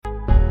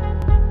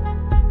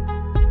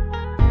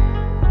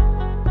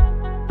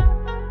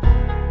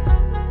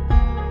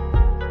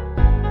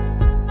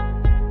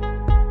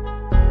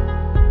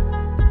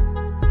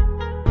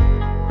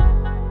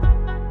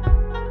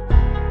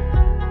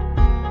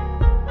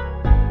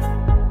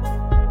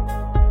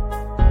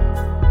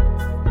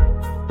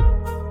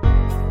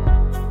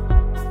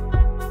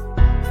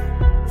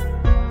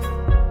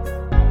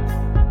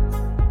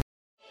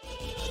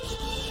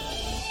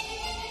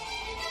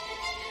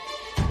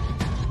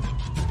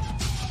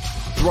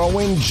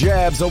Throwing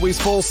jabs, always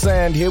full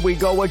send. Here we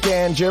go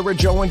again. Jared,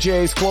 Joe, and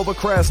Jay's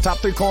Clovercrest, top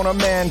three corner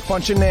man,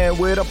 punching in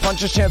with a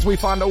puncher's chance. We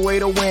find a way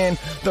to win.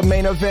 The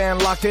main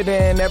event, locked it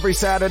in every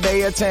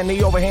Saturday at 10.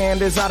 The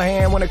overhand is out of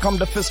hand when it comes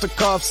to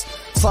fisticuffs.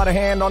 Slide a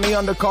hand on the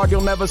undercard, you'll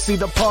never see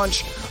the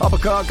punch.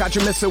 Uppercut, got you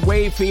missing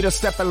weight, feet are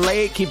stepping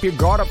late. Keep your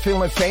guard up,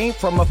 feeling faint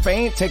from a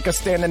feint. Take a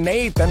stand and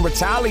eight, then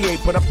retaliate.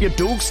 Put up your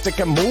duke, stick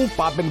and move,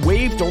 bob and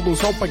weave. Don't lose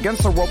hope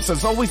against the ropes,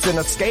 there's always an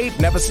escape.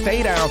 Never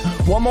stay down.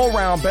 One more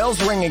round,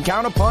 bells ringing.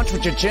 Counter punch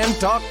with your chin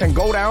tucked and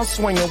go down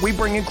swinging. We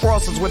bringing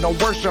crosses with no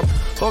worship,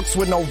 hooks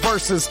with no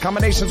verses,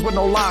 combinations with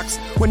no locks.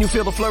 When you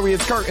feel the flurry,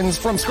 it's curtains.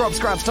 From scrub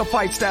scraps to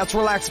fight stats,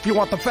 relax if you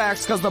want the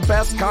facts. Cause the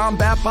best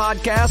combat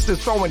podcast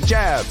is throwing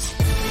jabs.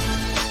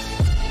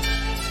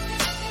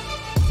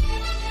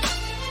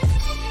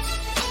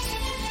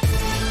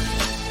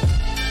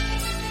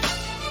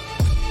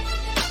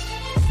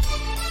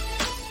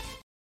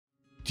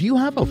 Do you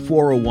have a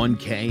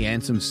 401k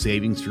and some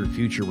savings for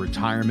future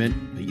retirement,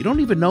 but you don't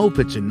even know if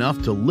it's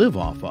enough to live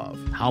off of?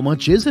 How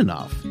much is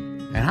enough?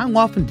 And how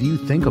often do you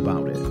think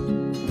about it?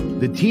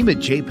 The team at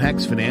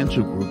JPEX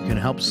Financial Group can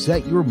help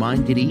set your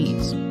mind at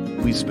ease.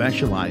 We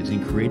specialize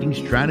in creating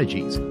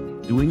strategies,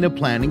 doing the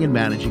planning and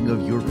managing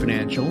of your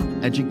financial,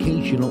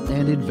 educational,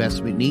 and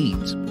investment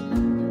needs.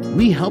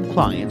 We help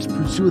clients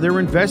pursue their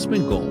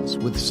investment goals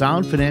with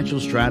sound financial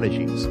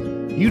strategies.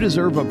 You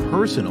deserve a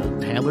personal,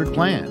 tailored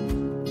plan.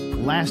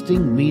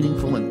 Lasting,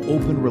 meaningful, and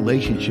open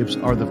relationships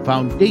are the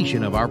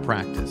foundation of our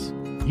practice.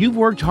 You've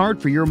worked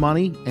hard for your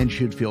money and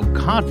should feel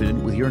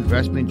confident with your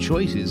investment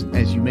choices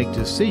as you make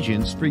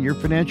decisions for your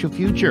financial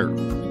future.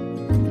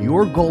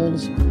 Your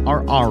goals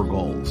are our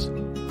goals.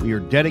 We are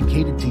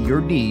dedicated to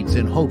your needs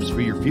and hopes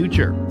for your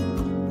future.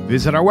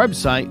 Visit our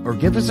website or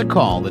give us a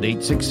call at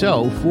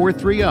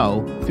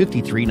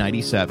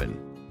 860-430-5397.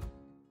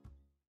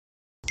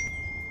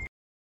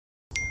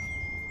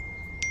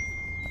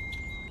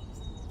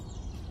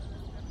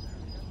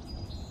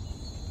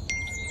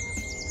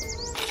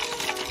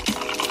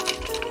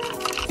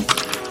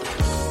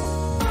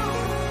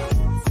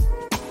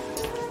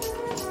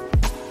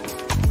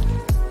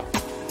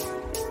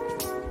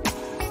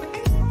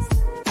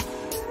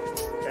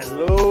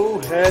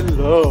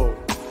 Hello.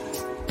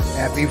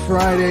 Happy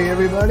Friday,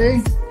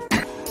 everybody.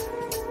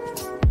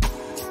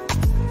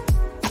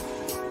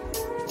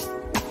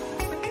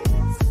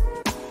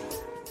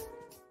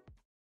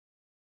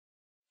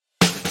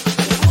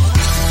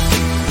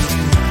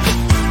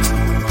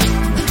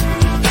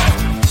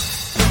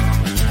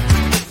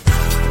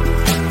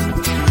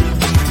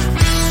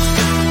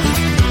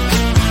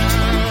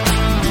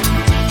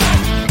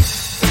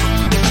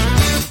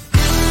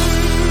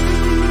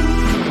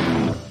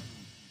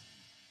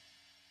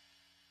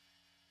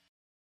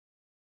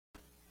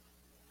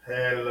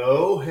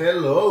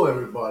 Hello,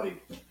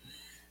 everybody.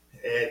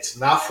 It's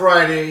not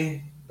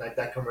Friday, like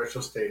that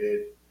commercial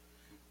stated.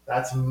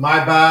 That's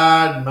my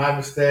bad, my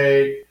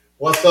mistake.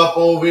 What's up,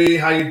 Ovi?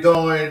 How you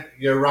doing?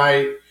 You're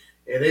right.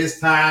 It is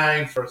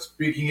time for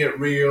Speaking It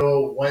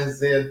Real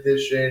Wednesday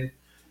edition.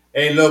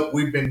 Hey, look,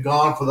 we've been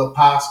gone for the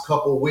past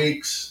couple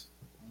weeks,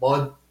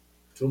 month,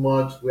 2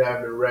 months. We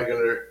haven't been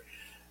regular.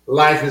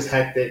 Life is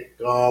hectic.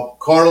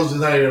 Carlos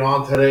is not even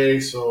on today,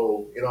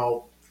 so, it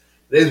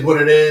is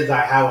what it is.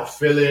 I have a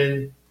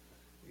fill-in,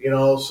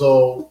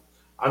 so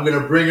I'm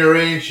going to bring her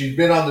in. She's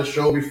been on the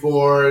show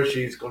before.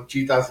 She's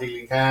Conchita's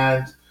Healing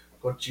Hands.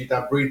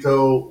 Conchita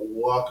Brito,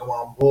 welcome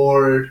on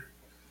board.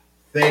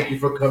 Thank you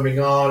for coming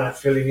on and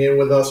filling in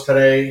with us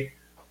today.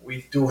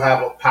 We do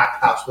have a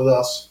packed house with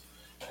us,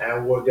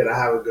 and we're going to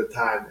have a good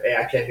time. Hey,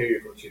 I can't hear you,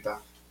 Conchita.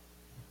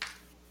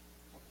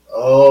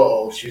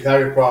 Oh, she's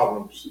having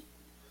problems.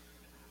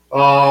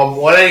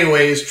 Well,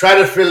 anyways, try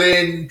to fill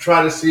in,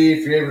 try to see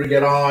if you're able to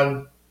get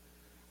on.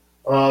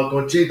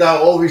 Conchita,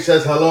 Ovi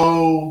says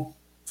hello.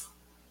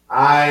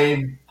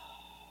 I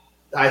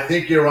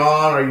think you're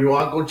on. Are you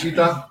on,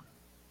 Conchita?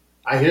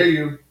 I hear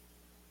you.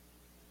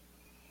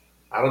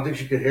 I don't think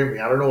she could hear me.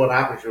 I don't know what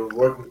happened. She was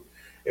working.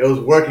 It was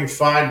working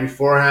fine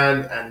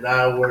beforehand, and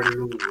now we're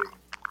losing.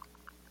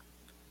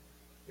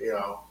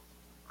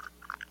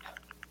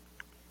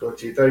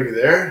 Conchita, are you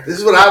there? This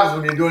is what happens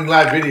when you're doing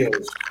live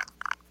videos.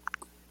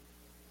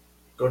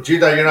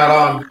 Conchita, you're not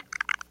on.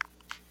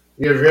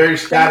 You're very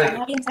static. I'm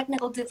having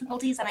technical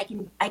difficulties, and I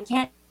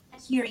can't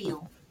hear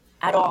you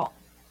at all.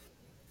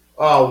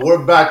 Oh,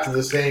 we're back to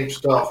the same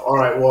stuff. All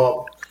right,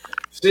 well,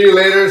 see you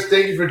later.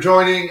 Thank you for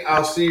joining.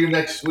 I'll see you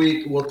next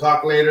week. We'll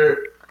talk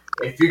later.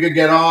 If you could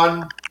get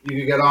on, you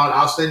can get on.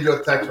 I'll send you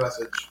a text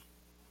message.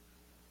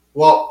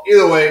 Well,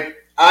 either way,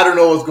 I don't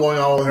know what's going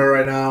on with her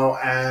right now,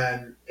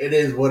 and it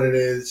is what it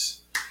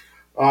is.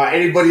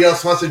 Anybody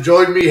else wants to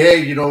join me?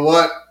 Hey, you know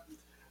what?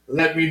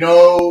 Let me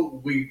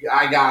know.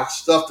 I got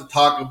stuff to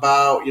talk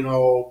about,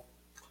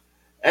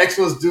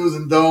 Xmas do's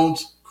and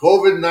don'ts,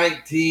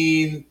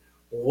 COVID-19,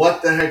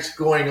 what the heck's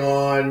going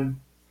on.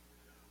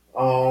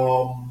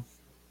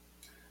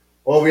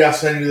 We are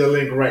sending you the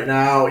link right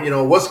now.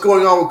 What's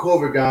going on with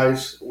COVID,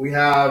 guys? We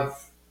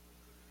have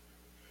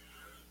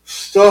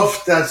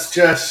stuff that's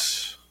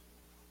just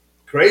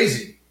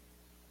crazy.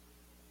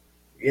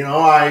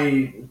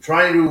 I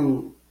trying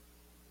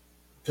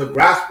to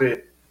grasp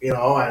it.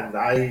 And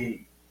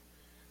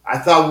I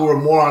thought we were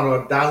more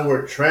on a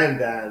downward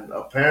trend, and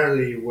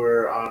apparently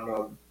we're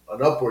on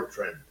an upward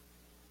trend.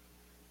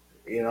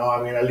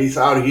 I mean, at least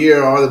out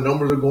here, all the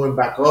numbers are going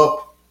back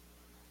up.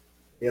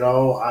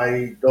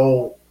 I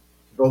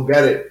don't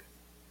get it.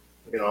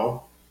 You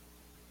know,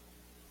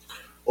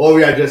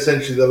 Ori, I just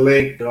sent you the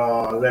link.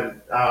 I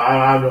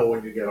don't know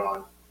when you get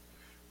on.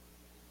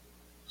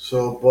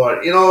 So, but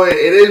it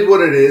is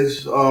what it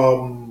is.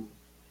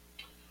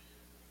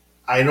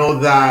 I know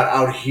that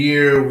out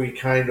here we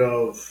kind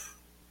of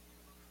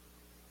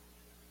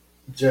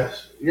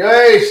just,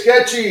 yay,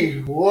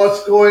 Sketchy,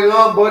 what's going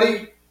on,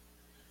 buddy?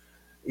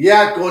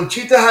 Yeah,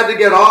 Conchita had to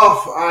get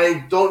off.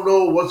 I don't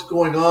know what's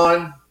going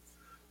on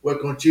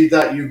with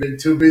Conchita. You've been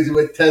too busy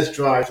with test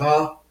drive,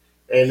 huh?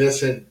 Hey,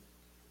 listen,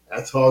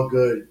 that's all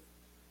good.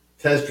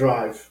 Test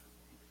drive,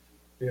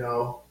 you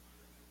know.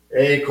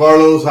 Hey,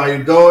 Carlos, how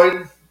you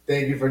doing?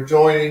 Thank you for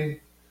joining.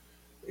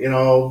 We're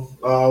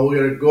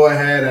gonna go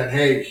ahead and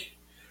hey,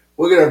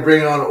 we're gonna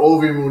bring on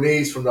Ovi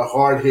Muniz from the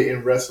Hard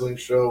Hitting Wrestling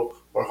Show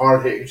or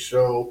Hard Hitting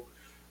Show.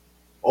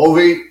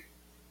 Ovi,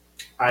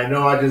 I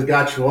know I just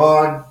got you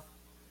on.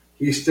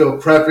 He's still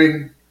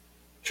prepping,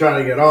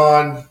 trying to get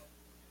on.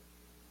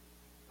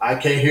 I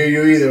can't hear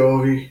you either,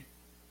 Ovi.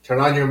 Turn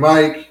on your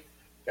mic,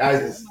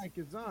 guys. My mic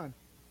is on.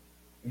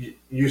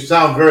 You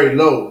sound very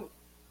low.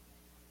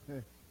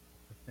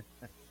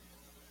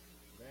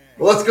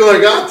 What's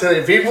going on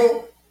today,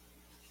 people?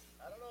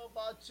 I don't know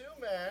about you,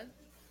 man.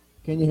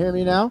 Can you hear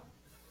me now?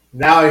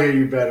 Now I hear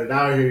you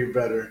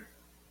better.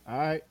 All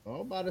right. Well,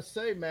 I'm about to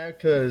say, man,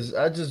 because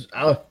I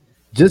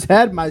just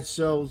had my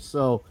show,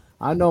 so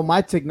I know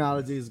my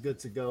technology is good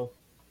to go.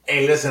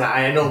 Hey, listen,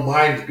 I know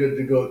mine's good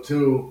to go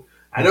too.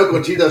 I know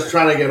Conchita's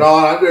trying to get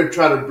on. I'm going to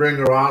try to bring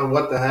her on.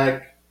 What the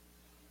heck?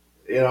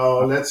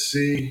 Let's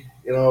see.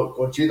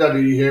 Conchita,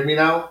 do you hear me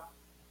now?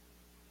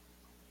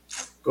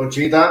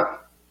 Conchita?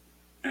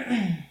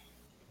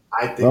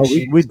 I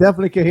think we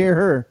definitely can hear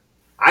her.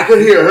 I could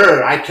hear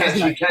her.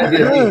 She can't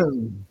hear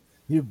me.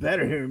 You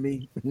better hear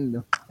me.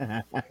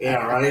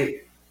 Yeah,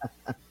 right?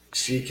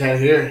 She can't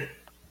hear.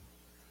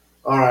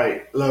 All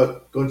right.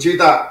 Look,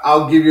 Conchita,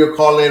 I'll give you a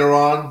call later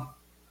on.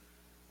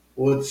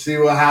 We'll see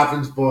what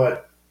happens,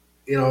 but,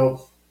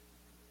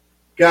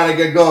 gotta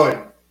get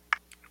going.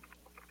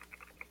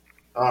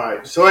 All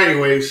right. So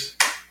anyways,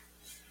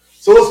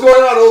 what's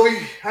going on,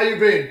 Ovi? How you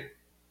been?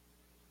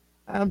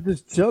 I'm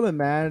just chilling,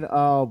 man.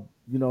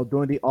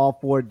 Doing the All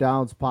Four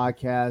Downs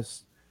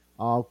podcast,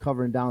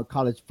 covering down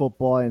college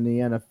football and the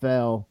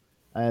NFL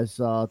as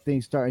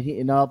things start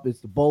heating up.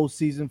 It's the bowl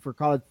season for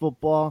college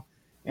football,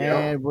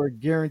 and we're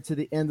gearing to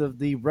the end of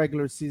the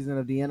regular season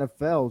of the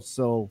NFL.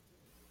 So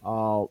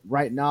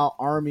right now,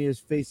 Army is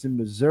facing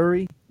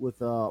Missouri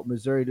with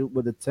Missouri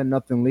with a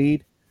 10-0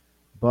 lead.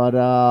 But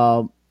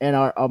and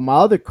my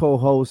other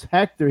co-host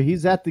Hector,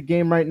 he's at the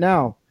game right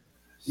now.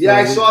 So, yeah,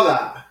 I saw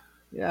that.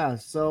 Yeah,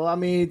 so I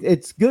mean,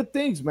 it's good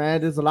things,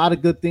 man. There's a lot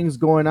of good things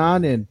going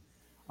on, and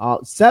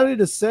sadly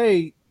to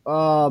say,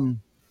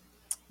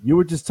 you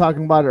were just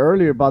talking about it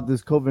earlier about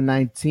this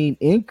COVID-19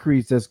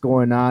 increase that's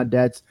going on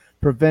that's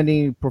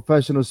preventing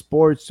professional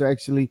sports to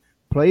actually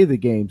play the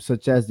game,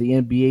 such as the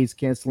NBA's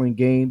canceling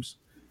games.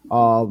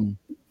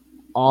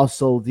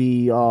 Also,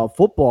 the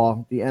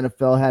football, the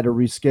NFL had to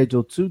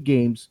reschedule 2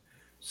 games.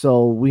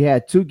 So we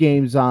had 2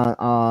 games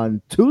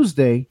on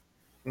Tuesday.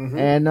 Mm-hmm.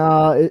 And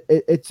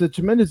it's a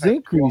tremendous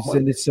increase,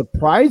 and it's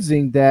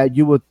surprising that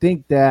you would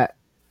think that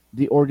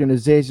the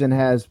organization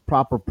has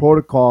proper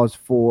protocols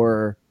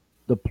for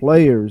the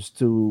players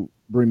to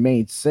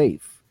remain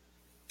safe.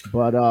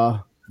 But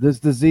this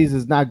disease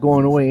is not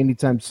going away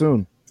anytime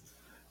soon.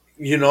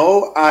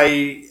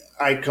 I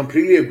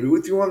completely agree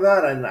with you on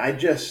that, and I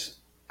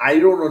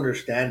don't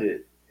understand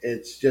it.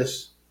 It's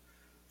just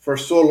for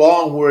so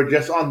long we're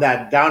just on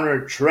that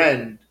downward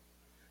trend.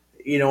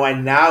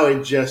 And now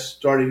it just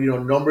started,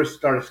 numbers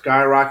started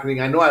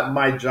skyrocketing. I know at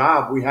my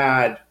job we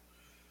had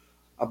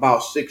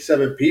about 6,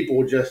 7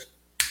 people just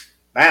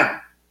bam.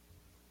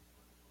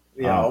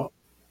 Yeah.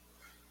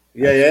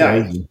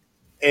 Crazy.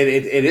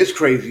 It is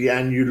crazy.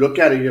 And you look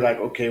at it, you're like,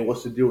 okay,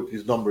 what's the deal with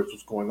these numbers?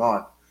 What's going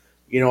on?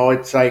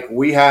 It's like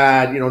we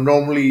had,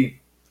 normally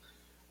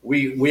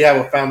we have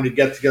a family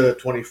get together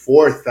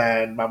 24th,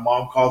 and my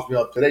mom calls me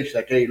up today. She's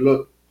like, hey,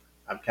 look,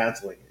 I'm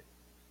canceling it.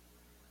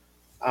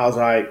 I was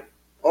like,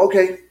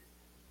 okay,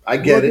 I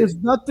get it. There's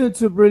nothing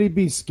to really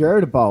be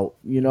scared about,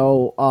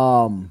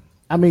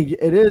 I mean,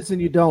 it is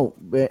and you don't.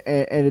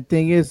 And the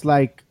thing is,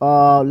 like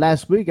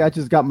last week, I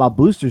just got my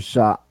booster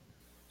shot.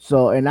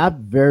 So, and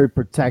I'm very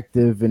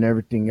protective and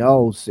everything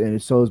else,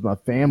 and so is my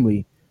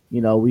family.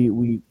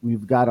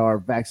 We've got our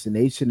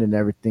vaccination and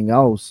everything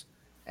else.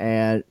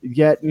 And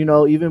yet,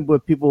 even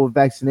with people with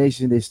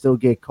vaccination, they still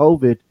get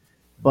COVID.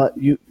 But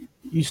you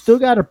still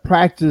got to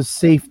practice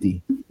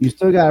safety. You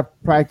still got to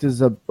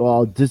practice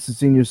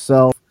distancing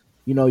yourself.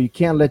 You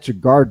can't let your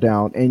guard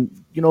down, and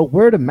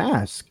wear the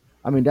mask.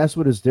 I mean, that's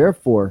what it's there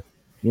for.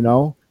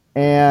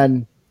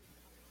 And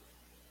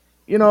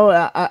you know,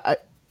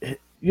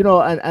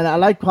 and I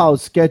like how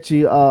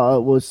Sketchy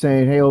was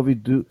saying, "Hey,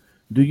 Ovi,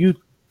 do you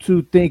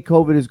two think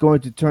COVID is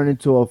going to turn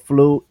into a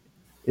flu?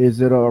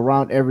 Is it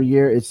around every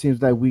year? It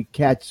seems like we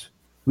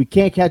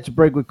can't catch a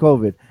break with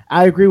COVID."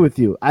 I agree with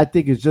you. I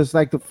think it's just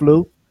like the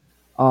flu.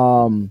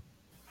 Um,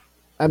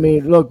 I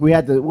mean, look, we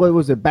had the what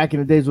was it back in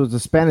the days? It was the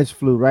Spanish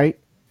flu, right?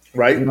 You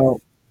right? know,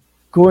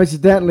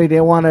 coincidentally, they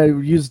want to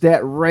use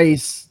that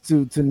race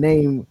to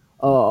name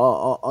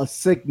a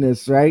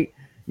sickness, right?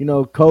 You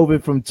know,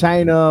 COVID from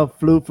China,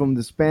 flu from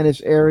the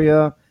Spanish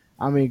area.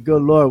 I mean,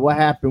 good lord, what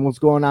happened? What's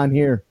going on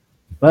here?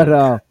 But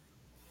I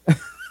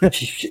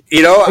it's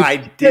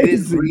didn't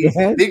crazy, really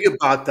man. think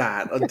about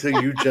that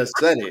until you just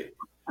said it.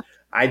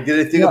 I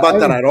didn't think You know, about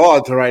that hey, at all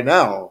until right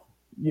now.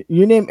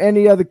 you name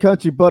any other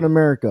country but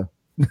America.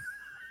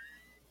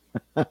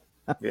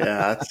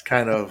 Yeah, that's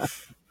kind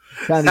of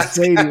Kind of that's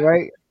shady, kind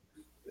right?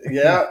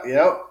 yeah,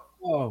 yep.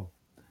 Oh,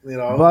 You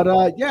know,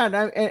 but yeah,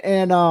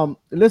 and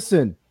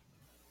listen,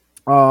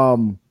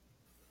 um,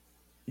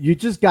 you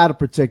just got to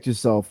protect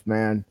yourself,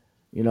 man.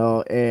 You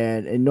know,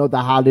 and know the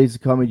holidays are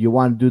coming. You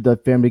want to do the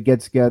family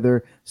get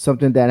together,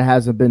 something that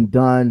hasn't been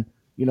done,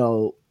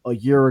 a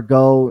year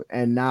ago,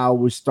 and now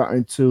we're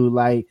starting to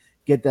like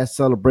get that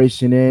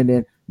celebration in.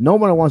 And no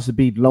one wants to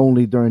be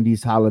lonely during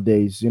these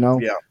holidays, yeah.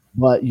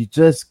 but you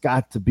just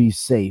got to be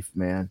safe,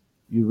 man.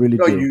 You really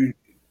No, do.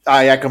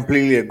 I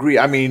completely agree.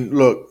 I mean,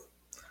 look,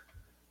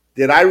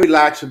 did I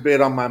relax a bit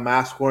on my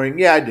mask wearing?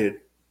 Yeah, I did.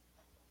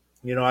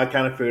 I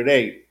kind of figured,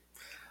 hey,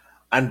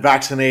 I'm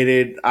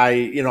vaccinated.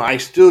 I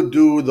still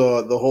do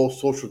the whole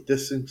social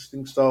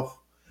distancing stuff.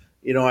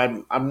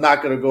 I'm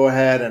not gonna go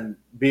ahead and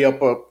be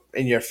up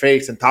in your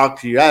face and talk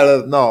to you.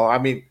 No, I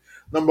mean,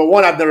 number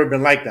one, I've never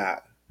been like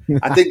that.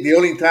 I think the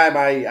only time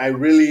I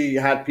really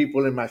had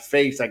people in my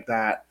face like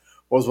that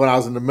was when I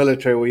was in the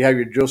military, where you have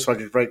your drill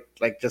sergeant right,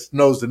 like just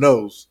nose to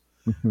nose,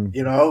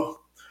 you know.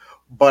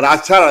 But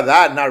outside of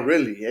that, not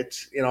really.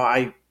 It's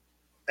I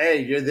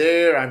hey, you're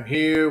there, I'm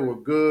here, we're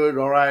good,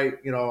 all right.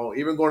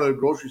 Even going to the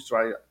grocery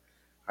store,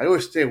 I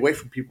always stay away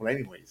from people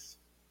anyways.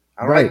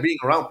 I don't like Right. being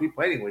around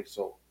people anyway.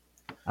 So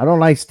I don't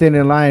like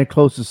standing in line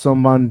close to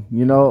someone,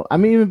 I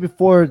mean, even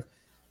before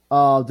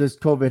this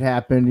COVID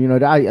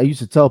happened, I used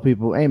to tell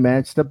people, hey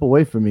man, step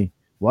away from me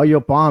while you're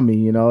up on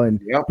me, and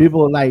yep,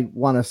 people like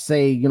want to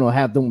say,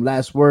 have them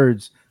last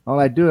words. I'm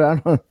like,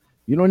 dude,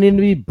 you don't need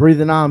to be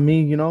breathing on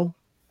me,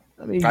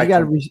 I mean, I you got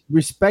to come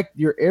respect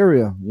your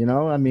area,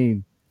 I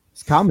mean,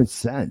 it's common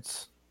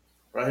sense.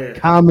 right here.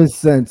 Common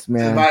sense,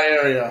 This is man. my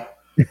area.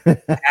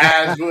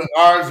 As with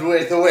ours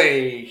with the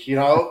way.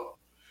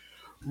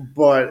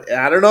 But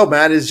I don't know,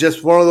 man. It's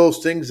just one of those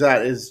things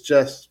that is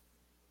just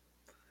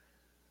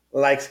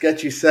like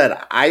Sketchy said.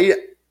 I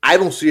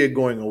don't see it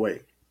going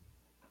away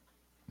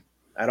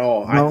at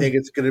all. I No, think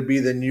it's going to be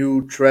the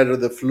new tread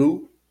of the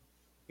flu.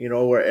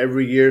 Where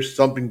every year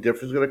something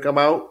different is going to come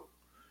out.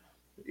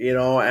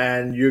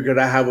 And you're going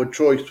to have a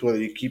choice whether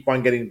you keep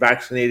on getting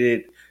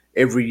vaccinated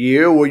every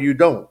year or you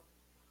don't.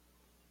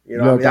 I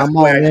mean look, that's I'm the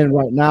way all I see in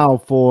right now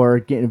for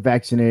getting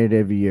vaccinated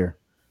every year.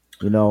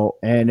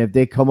 And if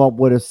they come up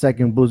with a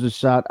second booster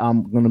shot,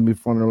 I'm gonna be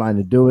front of the line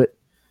to do it.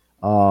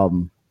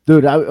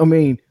 Dude, I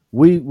mean,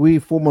 we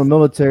former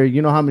military.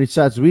 You know how many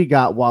shots we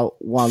got while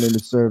in the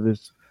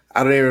service.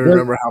 I don't even There-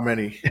 remember how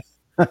many.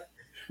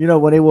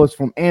 when it was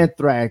from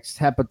anthrax,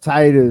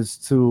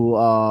 hepatitis to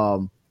uh,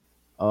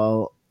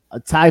 a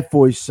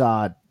typhoid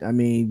shot. I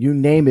mean, you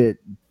name it,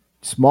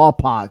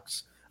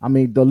 smallpox. I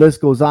mean, the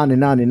list goes on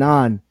and on and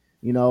on.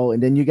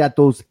 And then you got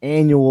those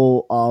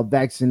annual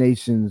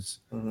vaccinations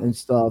Mhm. and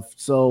stuff.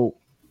 So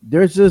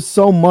there's just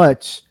so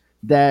much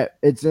that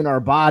it's in our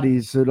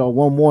bodies. So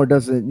one more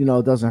doesn't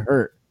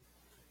hurt.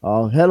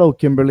 Hello,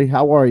 Kimberly.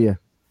 How are you?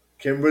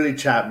 Kimberly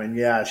Chapman,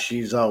 yeah,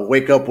 she's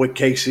Wake Up with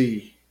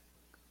KC.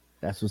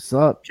 That's what's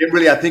up.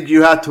 Kimberly, I think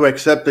you have to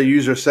accept the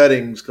user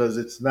settings because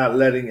it's not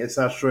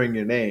showing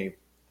your name.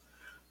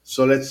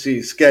 So let's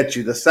see,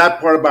 sketchy. The sad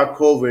part about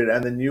COVID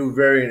and the new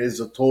variant is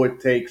the toll it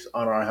takes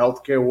on our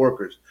healthcare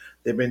workers.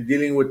 They've been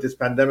dealing with this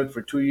pandemic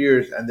for 2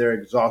 years and they're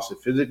exhausted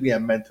physically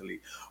and mentally.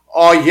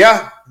 Oh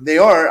yeah, they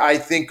are. I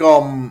think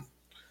part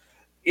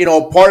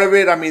of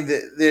it. I mean,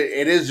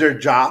 it is their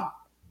job.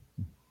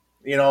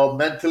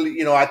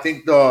 Mentally. I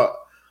think the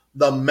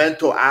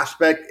mental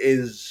aspect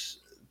is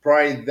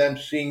probably them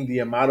seeing the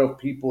amount of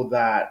people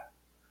that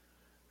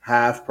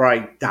have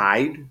probably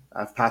died,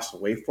 have passed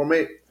away from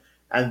it,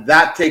 and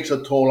that takes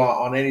a toll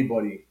on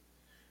anybody.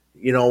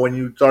 When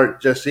you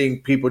start just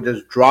seeing people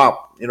just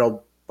drop,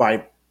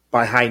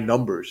 by high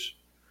numbers.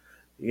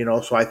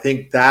 So I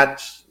think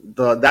that's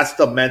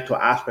the mental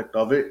aspect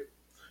of it.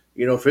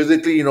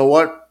 Physically, you know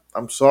what?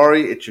 I'm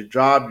sorry, it's your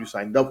job. You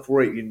signed up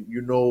for it.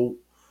 You know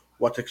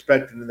what's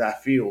expected in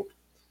that field.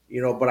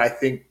 But I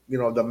think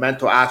the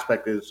mental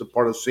aspect is a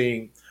part of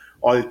seeing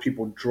all these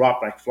people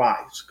drop like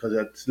flies because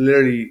it's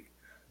literally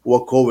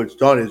what COVID's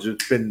done is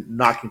it's been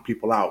knocking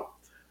people out.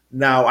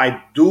 Now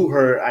I do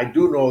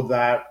know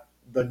that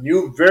the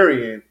new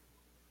variant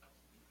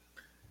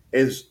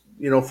is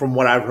from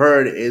what I've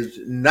heard, is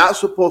not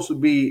supposed to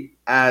be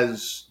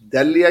as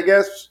deadly, I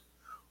guess,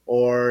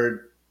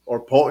 or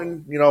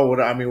potent.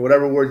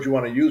 Whatever words you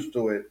want to use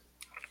to it.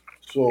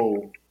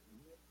 So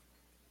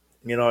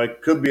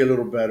it could be a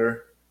little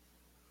better.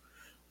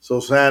 So,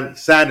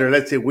 Sandra,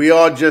 let's see. We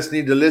all just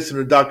need to listen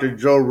to Dr.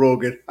 Joe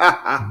Rogan.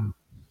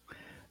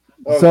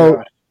 Oh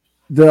So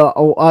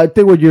gosh, I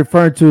think what you're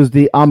referring to is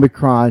the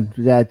Omicron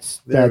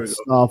that's there we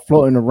go.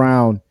 floating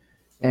around,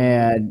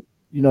 Mhm.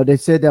 and they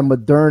said that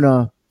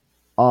Moderna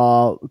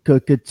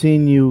could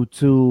continue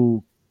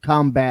to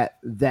combat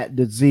that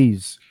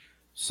disease.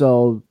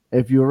 So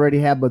if you already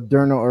have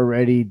Moderna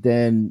already,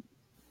 then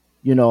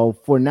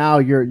for now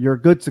you're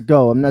good to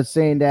go. I'm not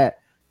saying that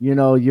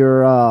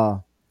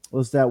you're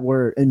what's that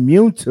word,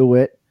 immune to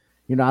it.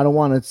 I don't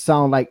want to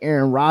sound like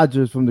Aaron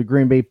Rodgers from the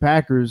Green Bay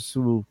Packers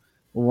who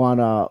want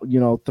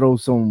to throw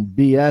some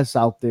BS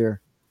out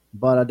there,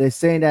 but they're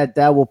saying that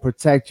that will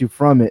protect you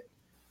from it.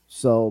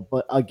 So,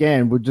 but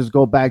again, we'll just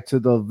go back to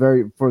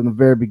from the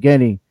very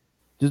beginning.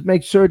 Just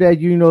make sure that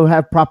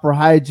have proper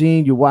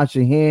hygiene. You wash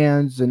your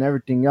hands and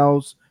everything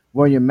else.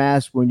 Wear your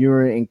mask when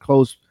you're in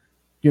close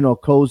in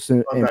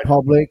Contact.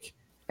 public,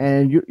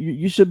 and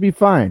you should be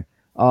fine.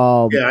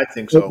 Um, Yeah, I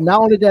think so. not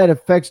only that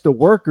affects the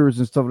workers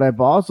and stuff like that,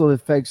 but also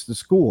affects the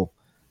school.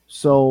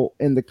 So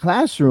in the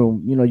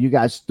classroom, you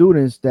got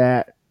students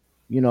that,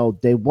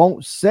 they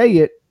won't say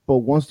it, but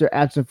once they're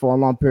absent for a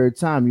long period of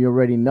time, you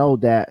already know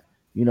that,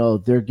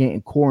 they're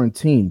getting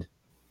quarantined. Yeah.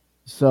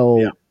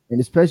 So, and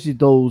especially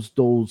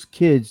those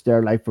kids that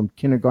are like from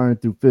kindergarten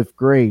through fifth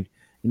grade,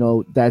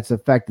 that's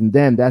affecting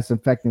them. That's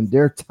affecting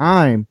their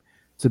time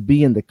to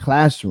be in the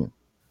classroom,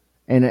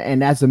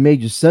 and that's a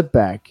major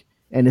setback.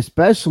 And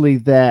especially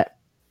that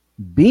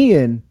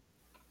being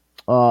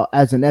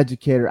as an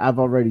educator, I've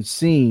already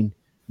seen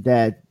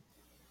that,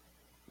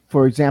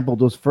 for example,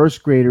 those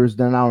first graders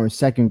that are now in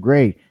second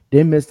grade,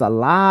 they missed a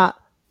lot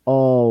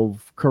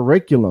of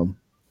curriculum.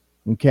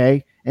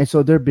 Okay, and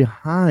so they're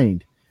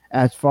behind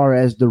as far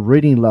as the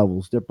reading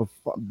levels.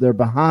 They're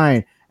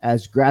behind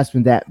as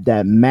grasping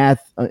that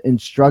math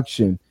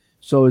instruction.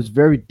 So it's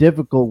very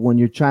difficult when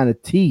you're trying to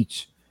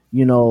teach,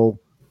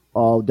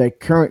 that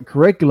current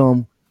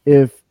curriculum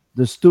if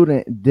the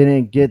student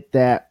didn't get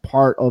that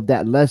part of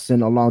that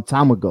lesson a long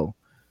time ago.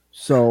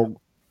 So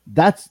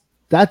that's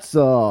that's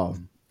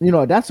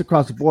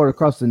across the board,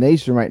 across the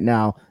nation right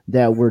now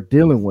that we're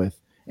dealing with,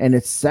 and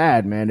it's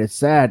sad, man. It's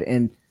sad,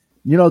 and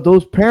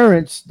those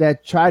parents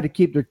that try to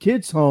keep their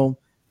kids home,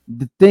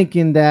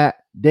 thinking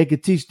that they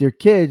could teach their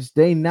kids,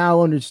 they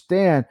now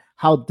understand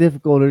how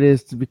difficult it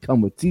is to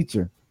become a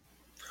teacher.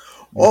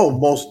 Oh,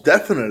 most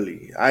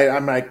definitely.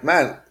 I'm like,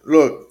 man,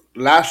 look,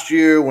 last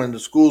year when the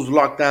schools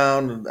locked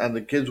down and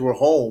the kids were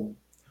home,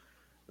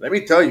 let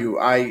me tell you,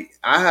 I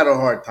had a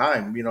hard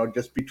time,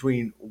 just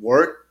between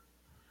work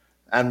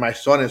and my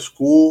son in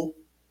school,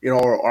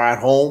 or at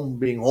home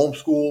being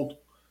homeschooled.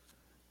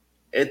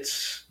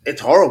 It's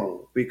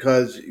horrible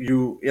because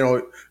you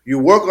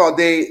work all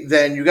day,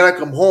 then you gotta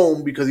come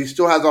home because he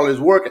still has all his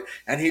work,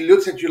 and he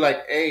looks at you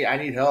like, hey, I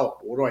need help.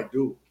 What do I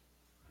do?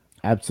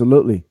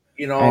 Absolutely,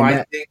 and I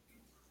that, think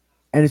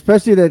and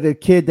especially that the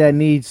kid that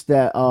needs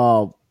that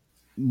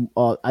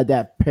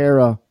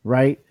para,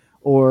 right,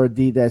 or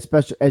the that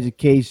special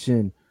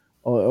education,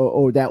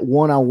 or that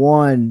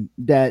one-on-one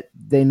that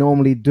they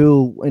normally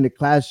do in the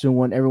classroom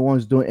when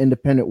everyone's doing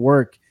independent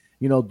work.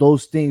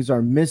 Those things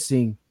are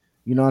missing.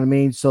 You know what I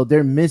mean? So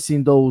they're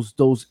missing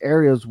those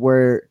areas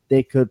where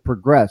they could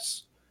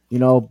progress.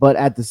 But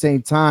at the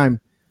same time,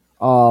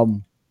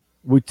 um,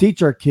 we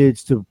teach our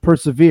kids to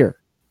persevere,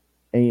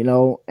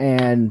 and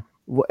and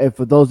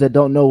for those that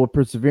don't know what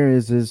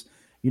perseverance is,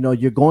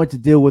 you're going to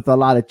deal with a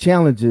lot of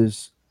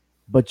challenges,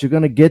 but you're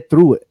going to get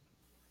through it.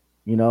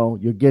 You'll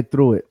get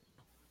through it.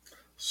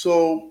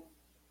 so.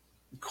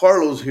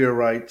 Carlos here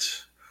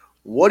writes,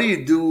 "What do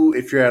you do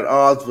if you're at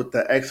odds with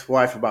the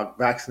ex-wife about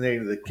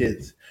vaccinating the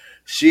kids?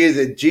 She is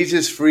a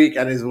Jesus freak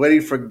and is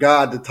waiting for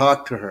God to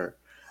talk to her.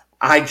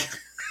 I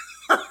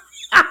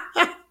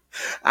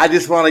I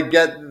just want to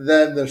get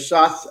them the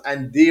shots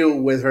and deal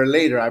with her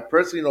later. I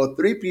personally know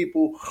three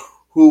people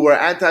who were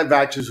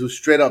anti-vaxxers who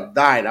straight up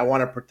died. I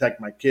want to protect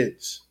my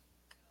kids."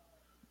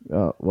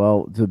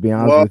 Well, to be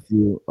honest Well, with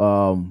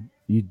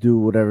you, you do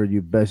whatever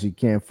you best you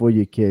can for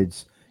your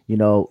kids.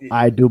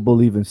 I do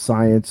believe in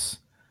science.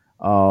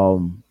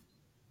 Um,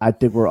 I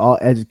think we're all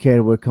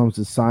educated when it comes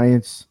to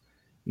science.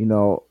 You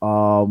know,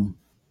 um,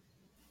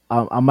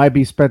 I might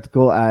be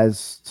skeptical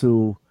as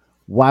to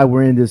why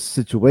we're in this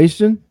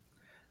situation,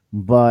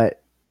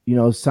 but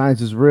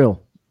science is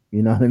real.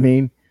 You know what I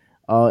mean?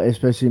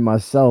 Especially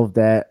myself,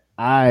 that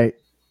I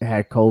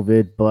had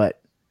COVID,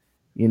 but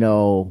you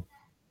know,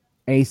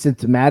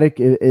 asymptomatic.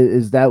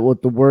 Is that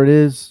what the word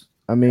is?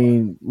 I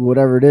mean,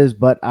 whatever it is,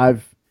 but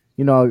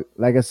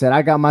like I said,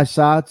 I got my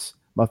shots.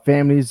 My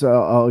family's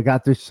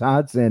got their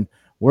shots, and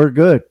we're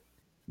good.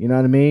 You know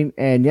what I mean?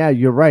 And yeah,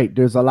 you're right.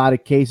 There's a lot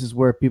of cases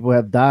where people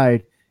have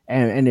died,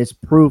 and it's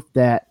proof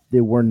that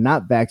they were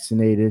not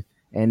vaccinated.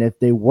 And if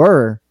they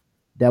were,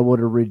 that would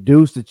have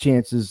reduced the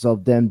chances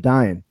of them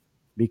dying.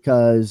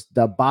 because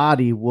the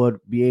body would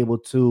be able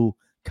to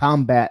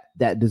combat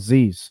that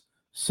disease.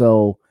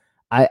 So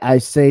I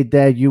say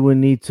that you would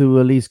need to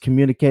at least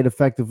communicate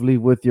effectively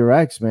with your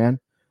ex, man.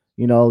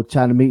 Trying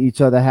to meet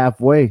each other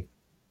halfway.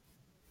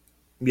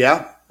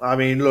 Yeah, I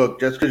mean, look,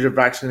 just because you're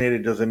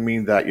vaccinated doesn't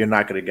mean that you're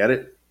not going to get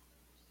it.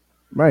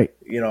 Right.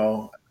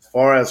 As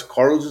far as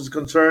Carlos is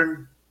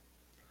concerned,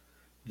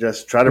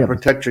 just try to Yeah.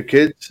 protect your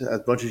kids as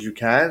much as you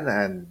can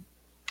and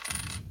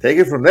take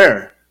it from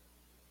there.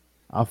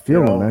 I You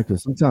feel it, man, know,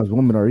 because sometimes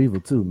women are evil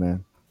too,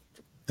 man.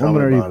 tell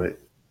Women me are about evil. it.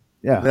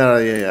 Yeah. No,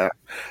 yeah, yeah.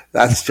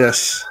 That's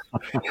just,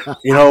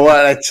 you know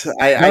what?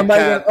 I Am I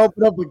gonna can't.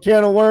 open up a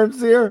can of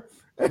worms here?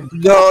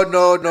 No,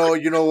 no, no.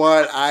 You know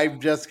what? I'm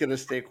just gonna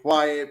stay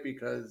quiet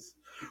because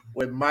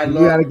with my You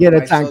gotta luck, get a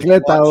my son's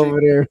chancleta watching.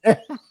 over there.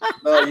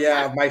 No,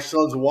 yeah, my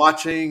son's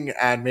watching,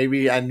 and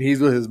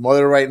he's with his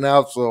mother right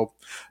now. So,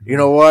 you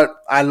know what?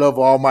 I love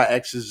all my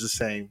exes the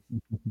same.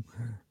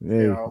 You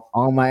Hey, know.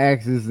 all my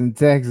exes in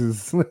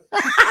Texas.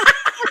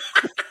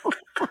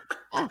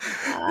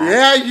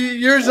 Yeah,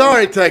 yours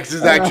are in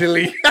Texas,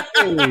 actually.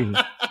 Hey.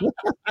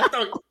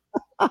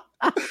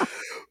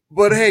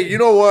 But hey, you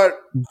know what?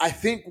 I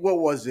think what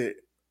was it?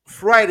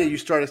 Friday, you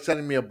started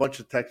sending me a bunch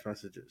of text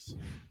messages.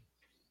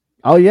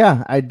 Oh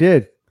yeah, I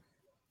did.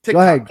 Go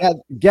ahead, TikTok.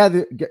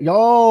 gather.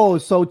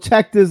 So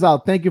check this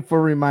out. Thank you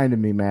for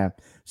reminding me, man.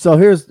 So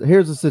here's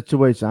the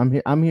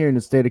situation. I'm here in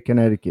the state of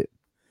Connecticut,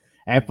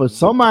 and for Mhm.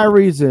 some odd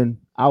reason,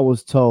 I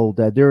was told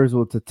that there was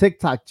a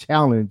TikTok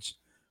challenge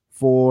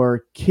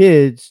for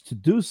kids to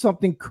do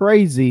something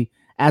crazy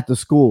at the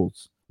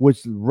schools,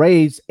 which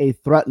raised a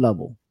threat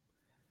level.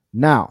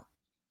 Now,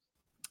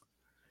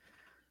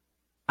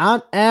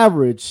 on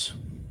average,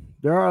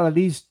 there are at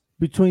least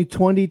between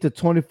 20 to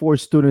 24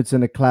 students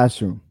in the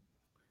classroom.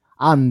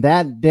 On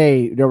that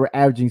day, they were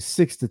averaging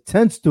 6 to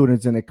 10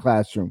 students in a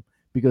classroom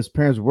because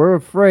parents were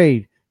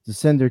afraid to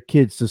send their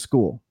kids to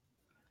school.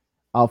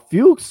 A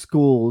few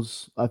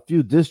schools, a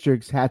few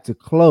districts had to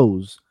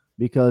close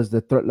because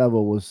the threat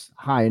level was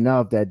high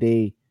enough that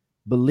they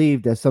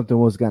believed that something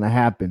was going to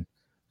happen.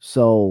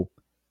 So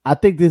I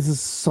think this is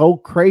so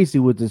crazy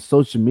with the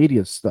social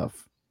media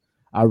stuff.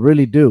 I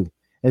really do,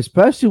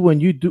 especially when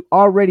you do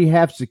already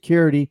have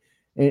security.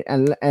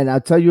 And I'll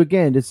tell you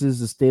again, this is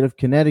the state of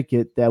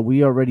Connecticut that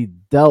we already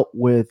dealt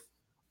with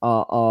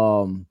uh,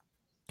 um,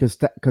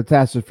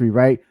 catastrophe,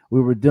 right?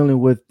 We were dealing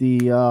with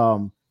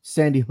the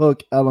Sandy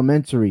Hook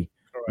Elementary,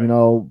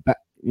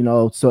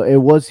 Correct. so it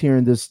was here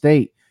in this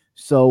state.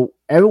 So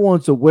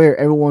everyone's aware,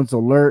 everyone's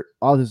alert,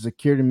 all the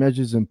security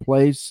measures in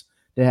place.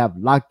 They have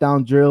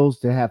lockdown drills,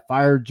 they have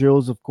fire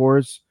drills, of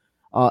course,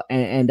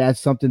 and that's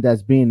something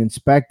that's being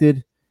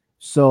inspected.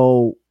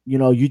 So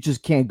you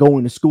just can't go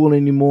into school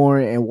anymore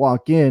and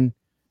walk in,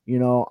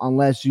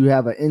 unless you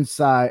have an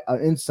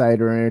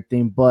insider or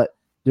anything. But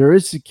there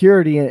is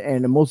security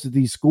in most of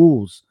these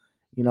schools,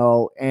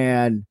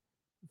 and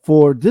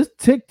for this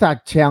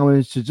TikTok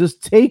challenge to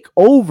just take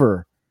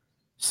over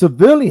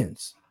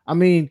civilians. I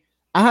mean,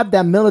 I have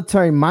that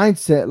military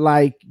mindset,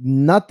 like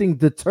nothing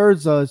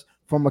deters us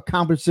from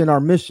accomplishing our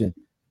mission.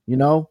 You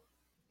know,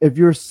 if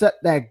you're set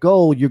that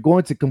goal, you're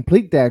going to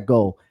complete that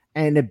goal.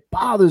 And it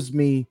bothers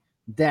me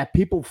that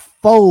people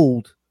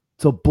fold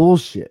to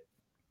bullshit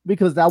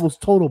because that was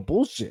total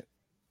bullshit.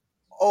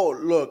 Oh,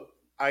 look,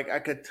 I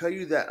can tell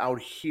you that out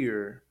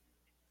here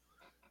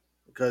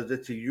because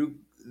it's a you.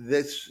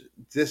 This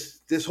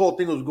whole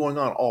thing was going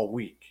on all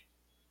week.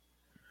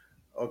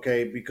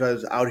 Okay,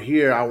 because out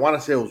here, I want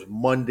to say it was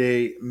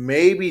Monday,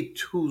 maybe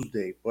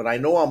Tuesday, but I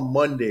know on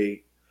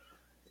Monday,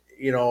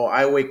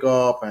 I wake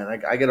up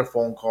and I get a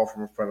phone call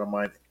from a friend of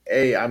mine.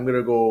 Hey, I'm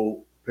gonna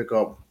go pick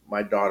up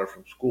my daughter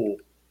from school.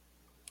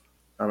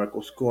 I'm like,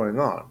 what's going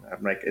on?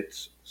 I'm like,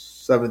 it's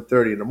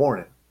 7:30 in the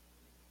morning.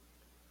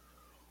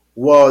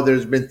 Well,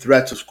 there's been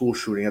threats of school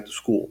shooting at the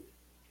school,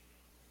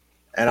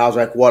 and I was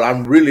like, well,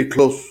 I'm really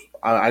close.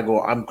 I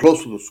go, I'm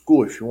close to the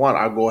school. If you want,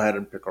 I'll go ahead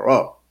and pick her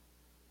up.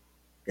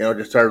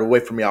 Just started to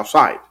wait for me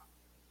outside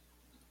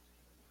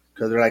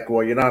because they're like,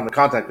 well, you're not on the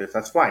contact list.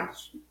 That's fine.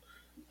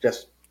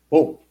 Just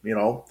boom.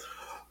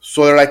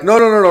 So they're like, no,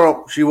 no, no, no,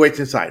 no. She waits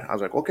inside. I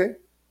was like, okay.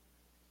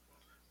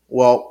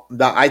 Well,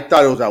 I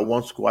thought it was at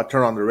one school. I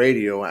turn on the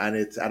radio and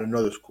it's at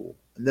another school,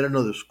 and then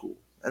another school,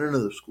 and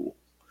another school.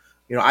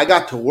 I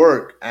got to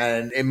work,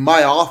 and in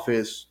my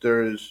office,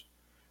 there's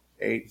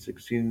 8,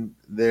 16,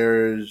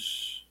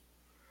 there's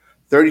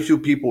 32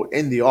 people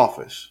in the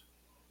office.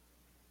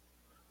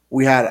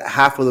 We had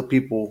half of the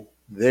people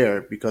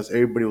there because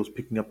everybody was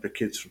picking up their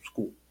kids from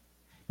school.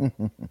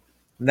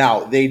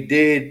 Now they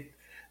did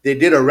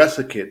arrest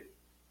a kid,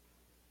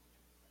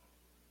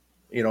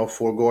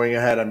 for going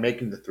ahead and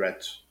making the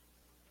threats.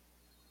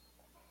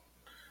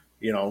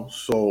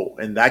 So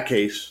in that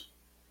case,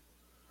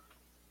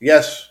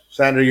 yes,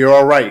 Sandra, you're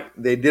all right.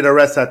 They did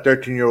arrest that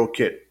 13-year-old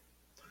kid.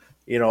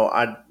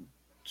 I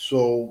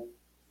so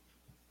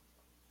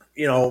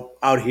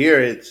out here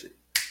it's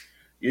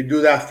you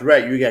do that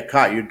threat, you get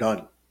caught, you're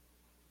done.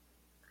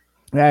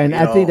 Yeah, and You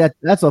I think know,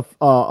 that's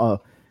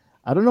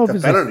I don't know it's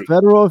if a it's a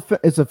felony.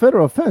 it's a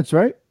federal offense,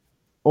 right?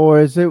 or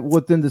is it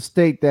within the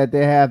state that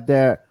they have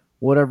their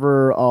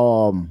whatever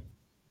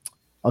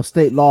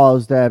state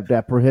laws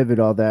that prohibit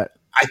all that?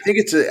 I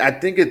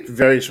think it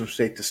varies from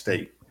state to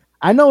state.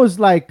 I know it's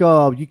like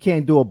you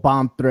can't do a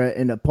bomb threat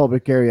in a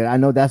public area. I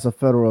know that's a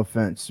federal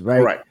offense, right?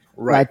 Correct.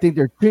 But I Right. think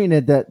they're treating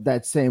it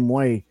that same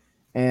way.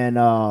 And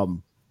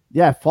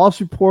yeah, false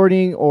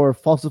reporting or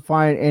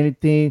falsifying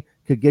anything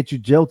could get you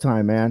jail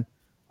time, man.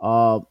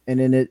 And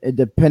then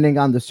depending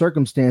on the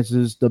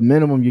circumstances, the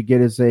minimum you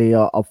get is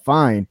a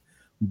fine.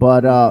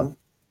 But Hmm.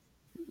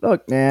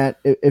 look, man,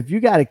 if you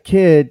got a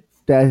kid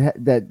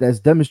that's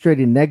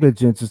demonstrating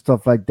negligence and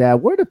stuff like that,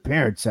 where the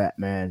parents at,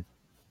 man?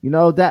 You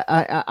know that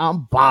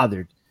I'm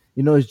bothered.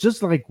 You know, it's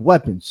just like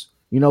weapons.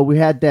 You know, we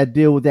had that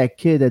deal with that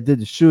kid that did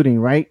the shooting,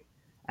 right?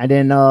 And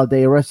then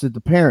they arrested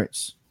the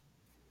parents.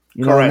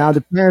 You know, now Correct.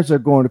 the parents are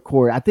going to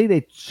court. I think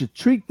they should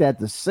treat that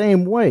the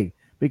same way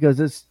because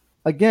it's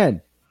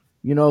again,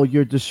 you know,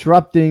 you're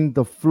disrupting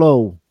the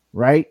flow,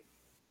 right?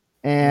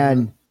 Hmm.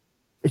 And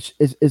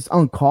it's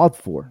uncalled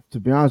for, to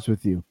be honest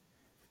with you.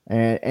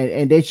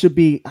 And they should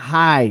be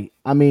high.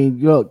 I mean,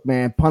 look,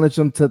 man, punish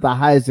them to the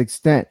highest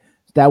extent.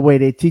 That way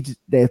they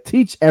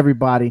teach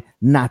everybody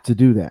not to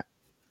do that.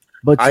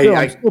 But still,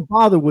 I'm I still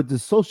bothered with the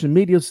social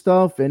media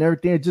stuff and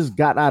everything. It just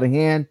got out of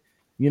hand.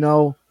 You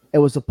know, it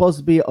was supposed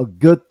to be a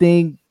good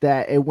thing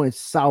that it went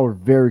sour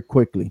very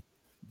quickly.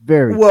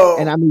 Very. And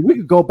well, I mean, we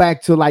could go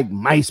back to like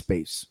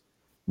MySpace.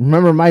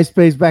 Remember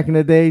MySpace back in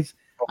the days?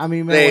 I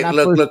mean, man, when hey, I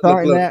look, first look, look,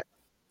 started look. that,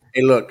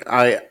 Hey, look.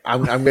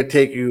 I'm gonna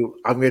take you.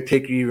 I'm gonna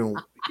take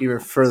you even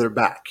further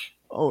back.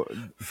 oh,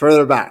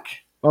 Further back.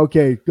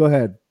 okay, go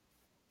ahead.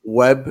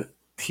 Web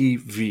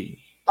TV.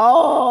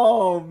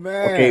 Oh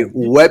Okay, man,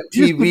 you Web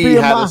used to TV be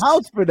in had a. my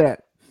house for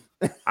that.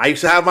 I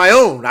used to have my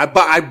own. I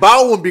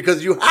bought one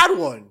because you had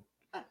one.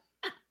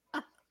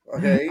 I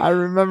Okay.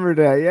 remember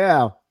that.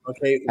 Yeah,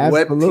 Okay.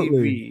 Web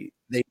absolutely. TV.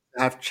 They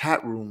have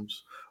chat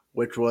rooms,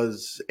 which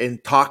was in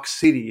Talk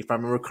City, if I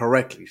remember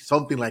correctly,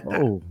 something like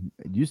that. Oh,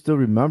 you still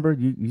remember?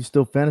 You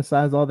still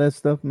fantasize all that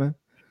stuff, man?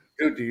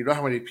 Dude, do you know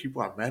how many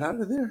people I met out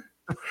of there?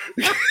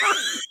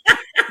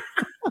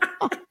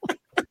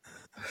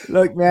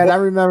 Look, man, I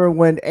But remember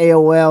when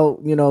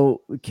AOL, you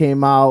know,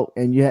 came out,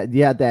 and you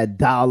had that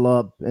dial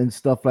up and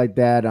stuff like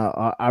that.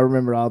 I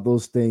remember all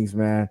those things,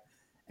 man.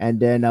 And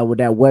then when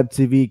that web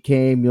TV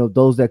came, you know,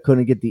 those that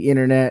couldn't get the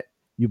internet,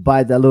 you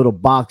buy that little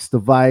box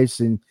device,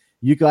 and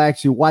you could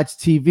actually watch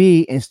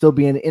TV and still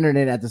be on the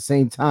internet at the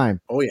same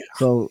time. oh yeah,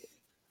 So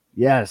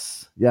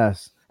yes,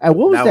 yes. And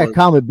what was that that was.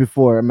 comment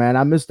before, man?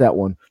 I missed that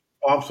one.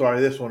 Oh, I'm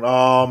sorry. This one.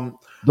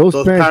 Those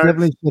Those parents parents.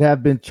 definitely should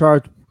have been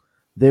charged.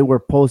 They were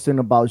posting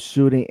about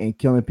shooting and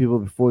killing people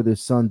before their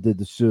son did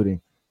the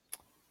shooting.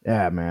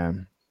 Yeah,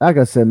 man. Like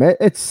I said, man,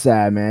 it's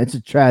sad, man. It's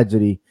a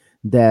tragedy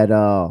that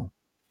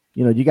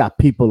you know, you got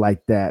people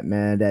like that,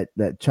 man,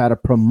 that try to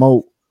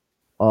promote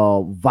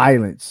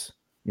violence.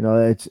 You know,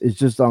 it's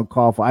just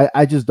uncalled for.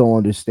 I just don't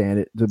understand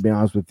it, to be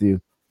honest with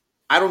you.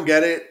 I don't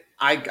get it.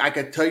 I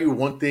can tell you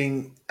one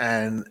thing,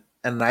 and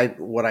I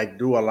what I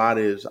do a lot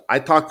is I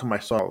talk to my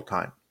son all the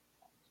time.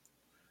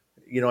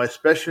 You know,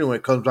 especially when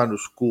it comes down to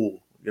school.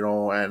 You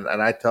know, and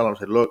I tell him, I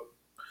said, look,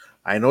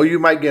 I know you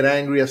might get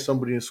angry at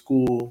somebody in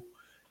school,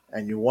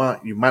 and you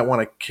might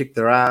want to kick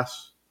their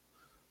ass,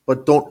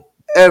 but don't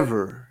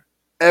ever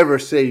ever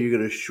say you're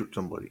gonna shoot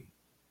somebody,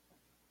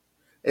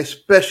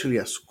 especially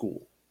at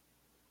school,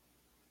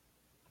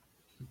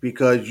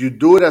 because you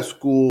do it at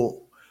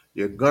school,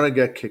 you're gonna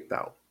get kicked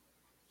out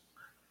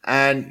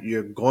and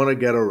you're gonna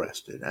get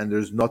arrested. And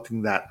there's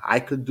nothing that I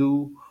could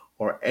do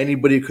or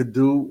anybody could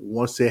do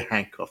once they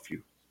handcuff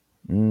you.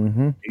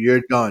 Mm-hmm.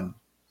 You're done.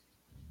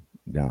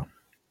 Yeah.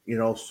 You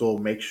know, so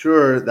make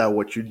sure that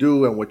what you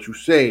do and what you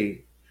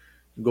say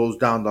goes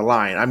down the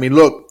line. I mean,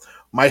 look,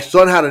 my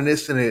son had an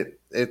incident.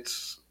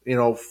 It's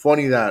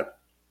funny that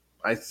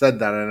I said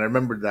that and I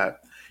remembered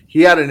that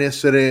he had an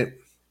incident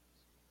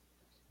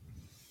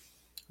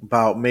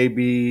about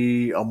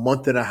maybe a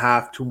month and a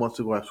half, 2 months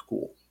ago at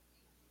school.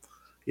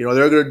 You know,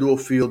 they're gonna do a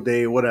field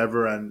day,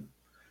 whatever, and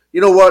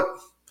you know what?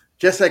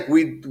 Just like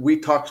we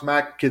talk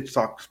smack, kids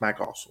talk smack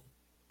also.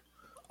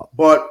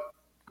 But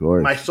Of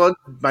course.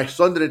 my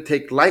son didn't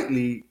take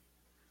lightly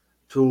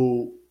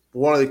to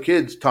one of the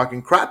kids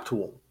talking crap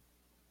to him.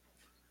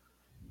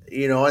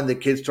 You know, and the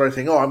kids started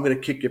saying, "Oh, I'm going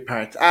to kick your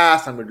parents'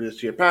 ass. I'm going to do this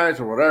to your parents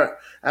or whatever."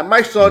 And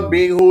my son, Mm.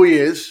 being who he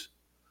is,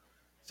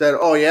 said,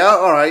 "Oh yeah,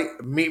 all right.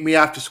 Meet me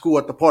after school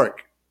at the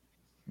park."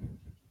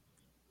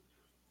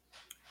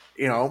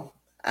 You know,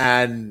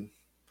 and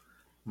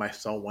my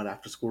son went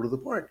after school to the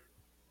park.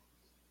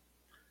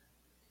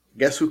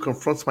 Guess who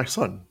confronts my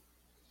son?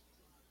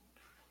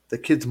 The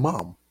kid's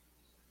mom.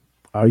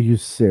 Are you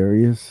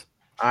serious?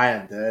 I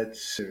am dead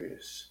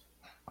serious.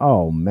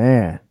 Oh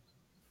man.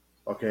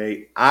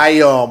 Okay. I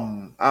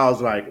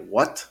was like,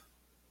 what?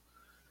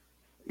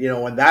 You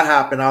know, when that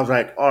happened, I was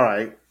like, all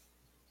right.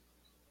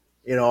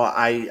 You know,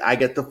 I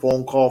get the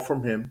phone call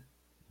from him.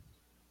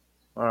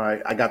 All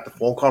right. I got the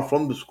phone call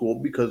from the school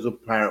because the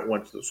parent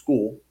went to the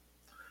school.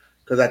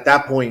 Because at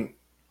that point,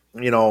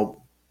 you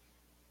know,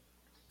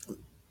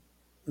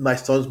 my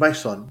son's my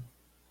son,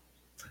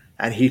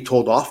 and he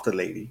told off the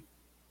lady,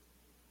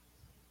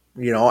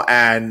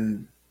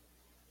 and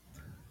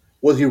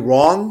was he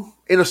wrong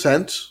in a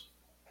sense?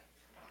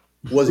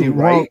 Was he Wrong,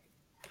 right?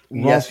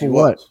 wrong Yes, he for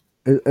what?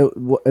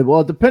 was.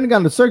 Well, depending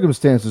on the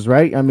circumstances,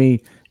 right? I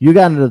mean, you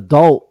got an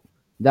adult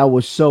that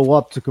will show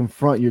up to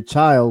confront your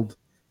child,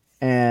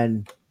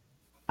 and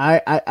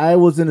I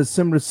was in a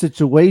similar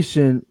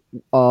situation,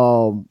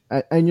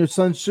 in your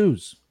son's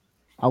shoes.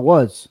 I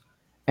was,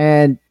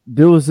 and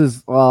there was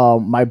this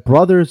my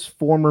brother's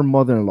former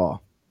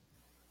mother-in-law.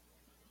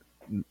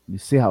 You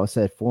see how I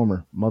said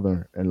former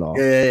mother-in-law?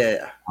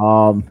 Yeah.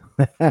 Um,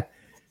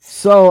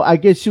 so I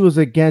guess she was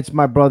against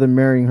my brother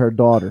marrying her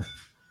daughter,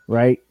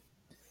 right?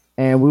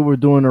 And we were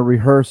doing a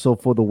rehearsal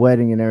for the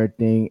wedding and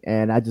everything,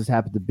 and I just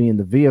happened to be in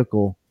the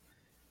vehicle,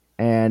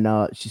 and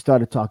she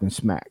started talking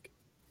smack.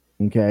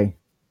 Okay,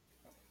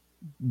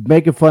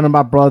 making fun of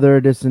my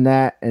brother, this and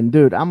that. And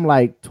dude, I'm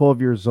like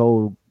 12 years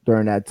old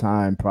during that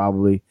time,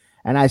 probably.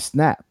 And I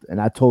snapped and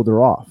I told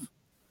her off.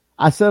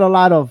 I said a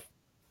lot of,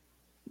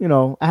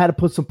 I had to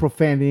put some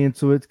profanity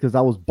into it because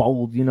I was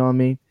bold, you know what I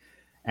mean?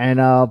 And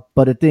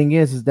but the thing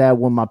is that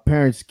when my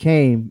parents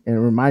came,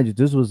 and remind you,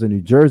 this was in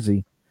New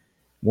Jersey,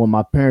 when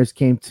my parents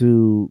came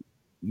to,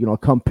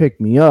 come pick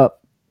me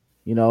up,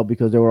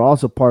 because they were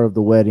also part of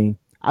the wedding,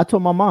 I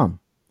told my mom,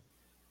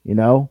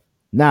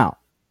 now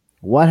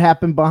what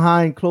happened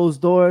behind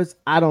closed doors?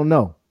 I don't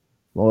know.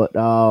 But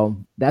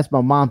that's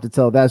my mom to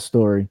tell that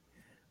story.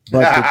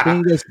 But the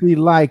thing that she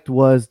liked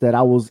was that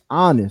I was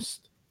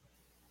honest.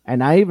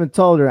 And I even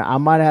told her I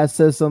might have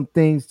said some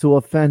things to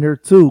offend her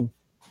too,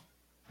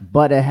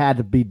 but it had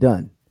to be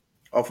done.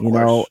 Of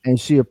course. And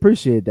she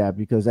appreciated that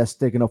because that's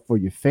sticking up for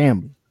your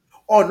family.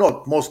 Oh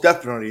no, most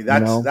definitely. You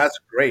That's know, that's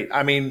great.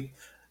 I mean,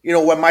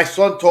 when my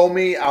son told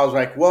me, I was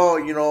like,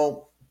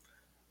 well,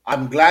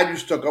 I'm glad you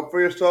stuck up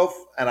for yourself,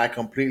 and I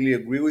completely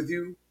agree with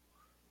you.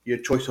 Your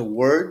choice of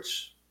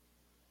words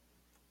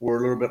were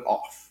a little bit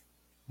off,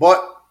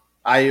 but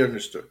I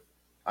understood.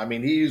 I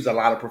mean, he used a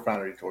lot of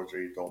profanity towards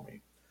her. He told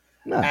me,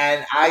 yeah.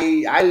 and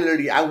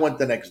I went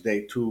the next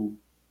day to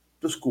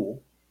the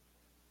school.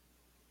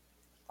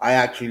 I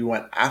actually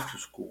went after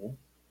school.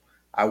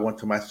 I went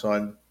to my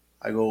son.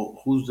 I go,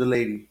 "Who's the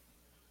lady?"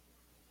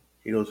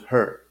 He goes,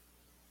 "Her."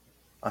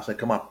 I said,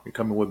 "Come on, you're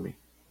coming with me."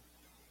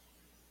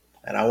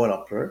 And I went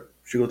up to her.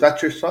 She goes,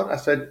 "That's your son?" I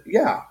said,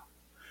 "Yeah,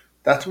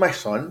 that's my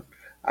son."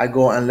 I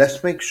go, "And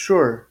let's make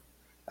sure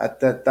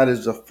that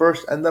is the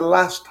first and the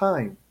last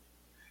time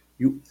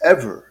you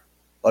ever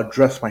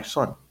address my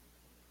son.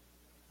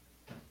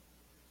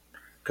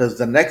 Because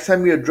the next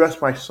time you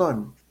address my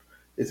son,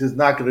 this is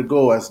not going to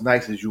go as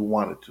nice as you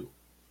want it to.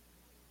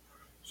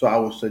 So I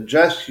would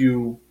suggest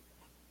you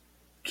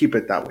keep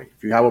it that way.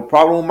 If you have a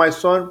problem with my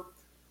son,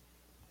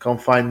 come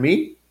find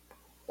me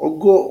or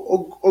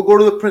go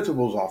to the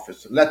principal's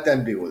office. Let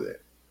them deal with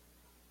it.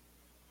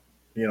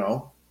 You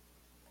know?"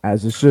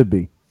 As it should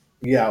be.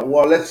 Yeah,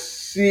 well, let's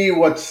see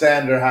what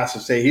Sander has to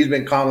say. He's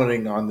been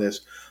commenting on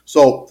this.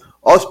 So,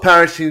 us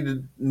parents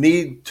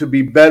need to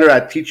be better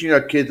at teaching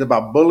our kids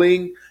about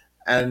bullying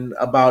and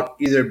about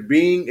either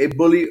being a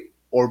bully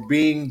or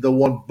being the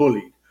one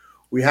bullied.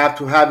 We have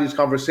to have these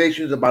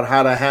conversations about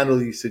how to handle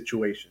these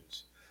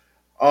situations.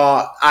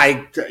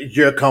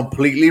 You're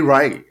completely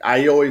right.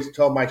 I always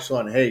tell my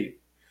son, "Hey,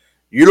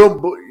 you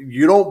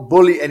don't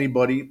bully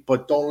anybody,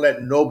 but don't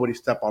let nobody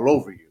step all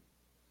over you."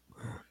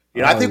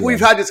 I Oh think yeah. we've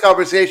had this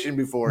conversation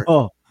before.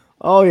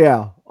 Oh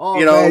yeah.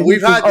 Oh man, you We've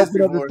just had this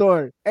opened up the before.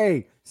 door.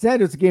 Hey,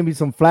 Sanders gave me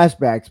some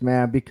flashbacks,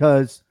 man,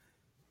 because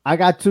I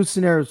got two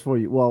scenarios for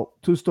you. Well,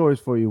 two stories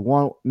for you.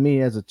 One, me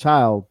as a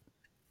child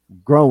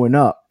growing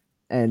up,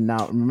 and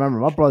now remember,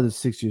 my brother's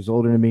 6 years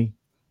older than me.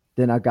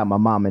 Then I got my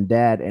mom and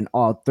dad, and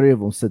all three of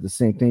them said the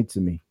same thing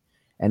to me.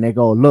 And they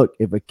go, "Look,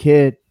 if a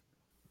kid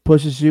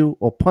pushes you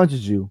or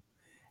punches you,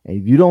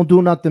 and if you don't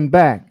do nothing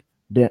back,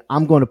 then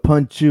I'm going to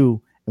punch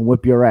you and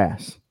whip your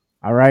ass."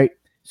 All right.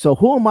 So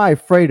who am I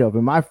afraid of?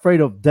 Am I afraid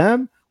of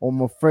them or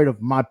am I afraid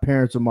of my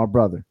parents or my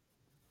brother?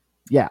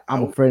 Yeah,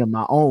 I'm afraid of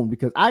my own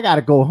because I got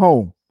to go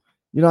home.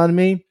 You know what I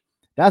mean?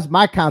 That's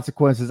my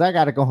consequences. I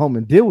got to go home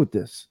and deal with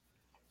this.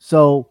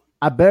 So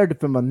I better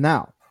defend them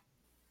now.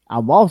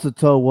 I'm also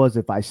told was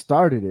if I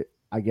started it,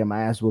 I get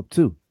my ass whooped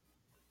too.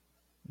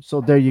 So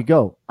there you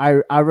go.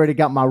 I already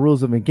got my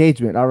rules of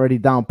engagement already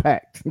down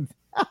packed.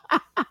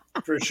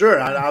 For sure.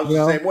 I was You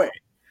the know? same way.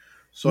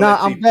 So Now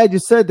let's I'm see. glad you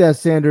said that,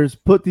 Sanders.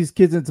 Put these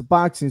kids into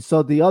boxing.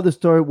 So the other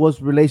story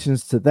was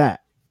relations to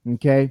that.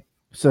 Okay.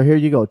 So here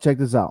you go. Check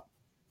this out.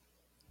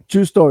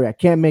 True story. I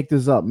can't make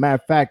this up.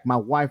 Matter of fact, my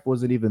wife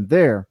wasn't even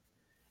there,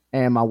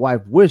 and my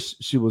wife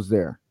wished she was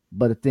there.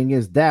 But the thing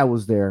is, dad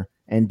was there,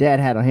 and dad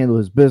had to handle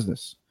his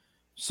business.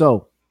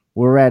 So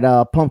we're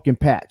at Pumpkin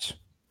Patch,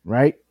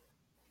 right?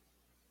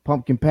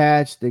 Pumpkin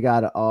Patch. They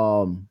got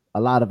a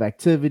lot of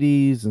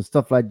activities and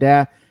stuff like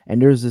that. And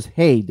there's this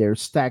hay.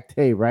 There's stacked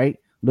hay, right?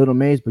 Little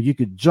maze, but you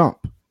could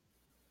jump,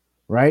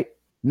 right?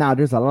 Now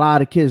there's a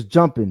lot of kids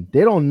jumping.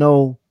 They don't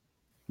know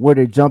where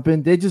they're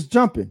jumping. They're just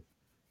jumping.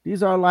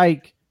 These are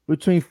like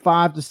between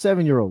 5 to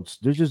 7 year olds.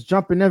 They're just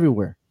jumping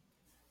everywhere.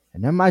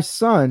 And then my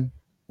son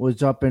was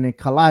jumping and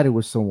collided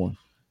with someone.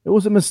 It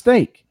was a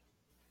mistake.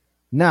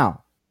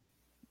 Now,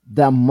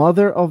 the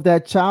mother of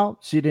that child,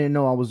 she didn't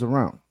know I was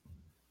around.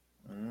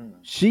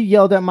 She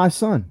yelled at my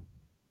son.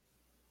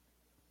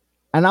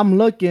 And I'm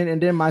looking,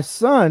 and then my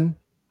son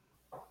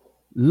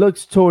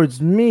looks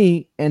towards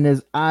me, and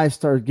his eyes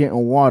start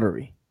getting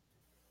watery.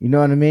 You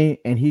know what I mean?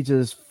 And he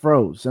just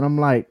froze. And I'm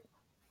like,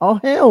 oh,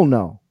 hell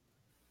no.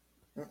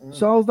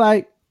 So I was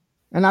like,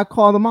 and I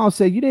called him out and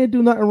said, you didn't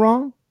do nothing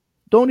wrong.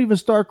 Don't even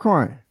start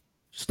crying.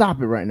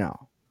 Stop it right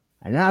now.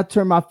 And then I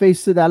turned my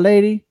face to that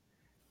lady,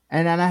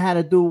 and then I had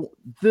to do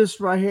this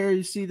right here.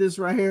 You see this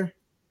right here?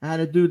 I had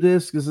to do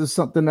this because it's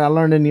something that I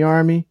learned in the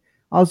Army.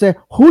 I was like,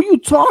 who you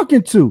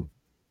talking to?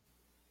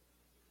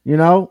 You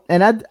know,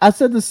 and I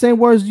said the same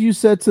words you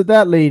said to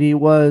that lady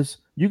was,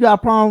 you got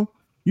a problem?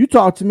 You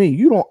talk to me.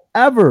 You don't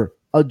ever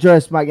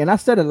address Mike. And I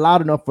said it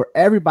loud enough for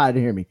everybody to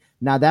hear me.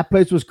 Now, that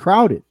place was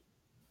crowded.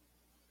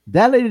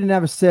 That lady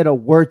never said a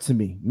word to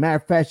me. Matter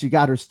of fact, she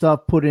got her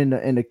stuff put in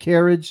the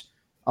carriage,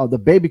 the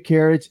baby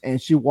carriage, and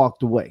she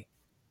walked away.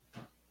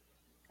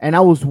 And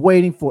I was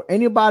waiting for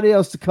anybody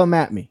else to come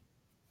at me.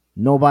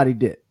 Nobody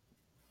did.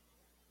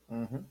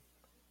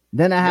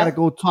 Then I had to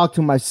go talk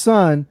to my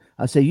son.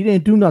 I said, you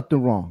didn't do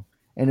nothing wrong.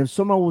 And if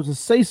someone was to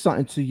say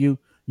something to you,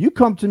 you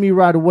come to me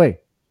right away.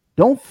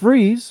 Don't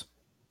freeze.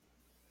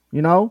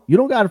 You know, you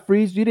don't got to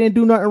freeze. You didn't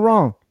do nothing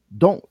wrong.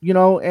 Don't, you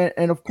know,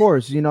 and of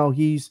course, you know,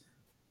 he's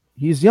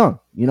young.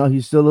 You know,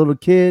 he's still a little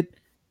kid.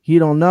 He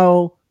don't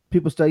know.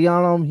 People start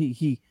yelling at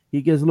him.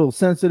 He gets a little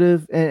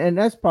sensitive, and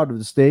that's part of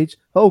the stage.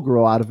 He'll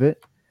grow out of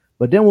it.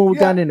 But then when we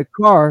got in the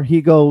car,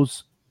 he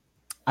goes,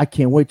 I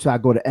can't wait till I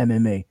go to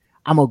MMA.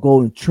 I'm going to go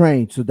and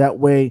train so that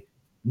way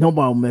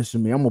nobody will mess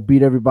with me. I'm going to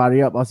beat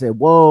everybody up. I said,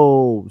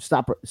 whoa,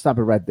 stop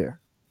it right there.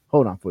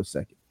 Hold on for a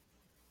second.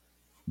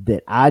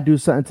 Did I do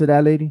something to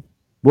that lady?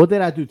 What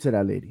did I do to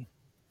that lady?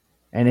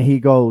 And then he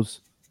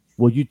goes,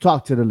 well, you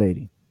talk to the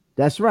lady.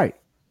 That's right.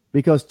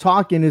 Because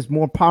talking is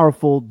more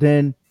powerful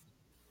than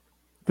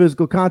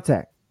physical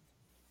contact.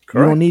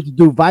 Correct. You don't need to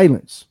do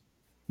violence.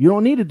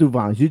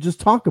 You just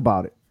talk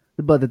about it.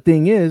 But the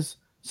thing is,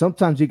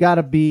 sometimes you got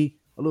to be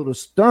a little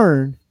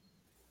stern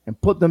and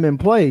put them in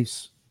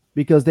place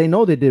because they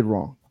know they did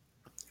wrong.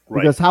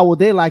 Right. Because how would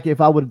they like it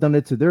if I would have done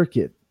it to their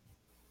kid?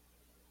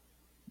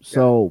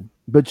 So,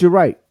 but you're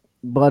right.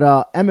 But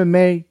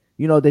MMA,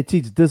 you know, they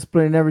teach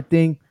discipline and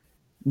everything,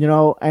 you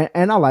know,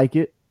 and I like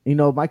it. You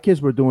know, my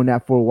kids were doing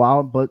that for a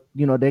while, but,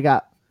 you know, they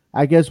got,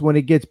 I guess when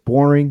it gets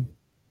boring,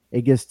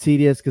 it gets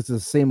tedious because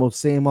it's the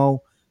same old.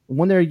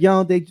 When they're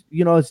young, they,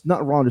 you know, it's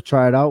nothing wrong to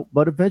try it out,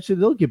 but eventually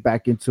they'll get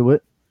back into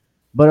it.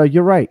 But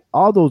you're right.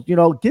 All those, you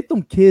know, get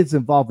them kids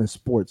involved in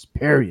sports,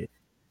 period.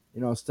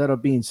 You know, instead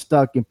of being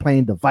stuck in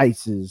playing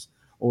devices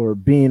or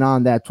being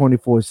on that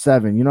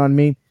 24/7. You know what I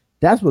mean?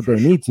 That's what they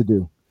need to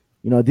do.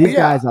 You know, these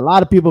guys, a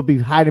lot of people be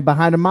hiding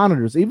behind the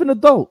monitors. Even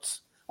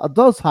adults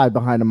hide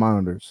behind the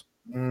monitors.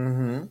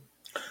 They're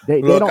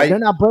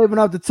not brave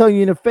enough to tell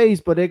you in the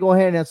face, but they go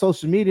ahead and on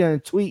social media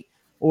and tweet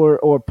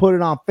or put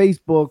it on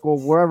Facebook or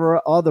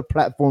wherever other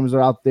platforms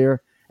are out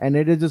there, and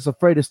they're just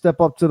afraid to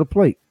step up to the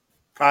plate.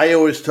 I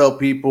always tell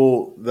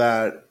people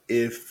that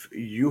if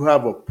you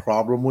have a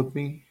problem with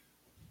me,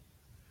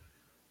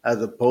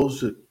 as opposed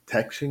to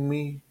texting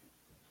me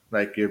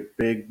like you're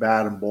big,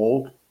 bad, and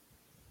bold,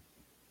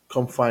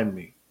 come find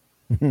me.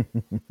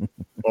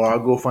 Or I'll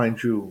go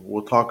find you.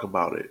 We'll talk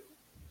about it.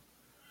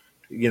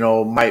 You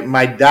know,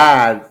 my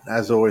dad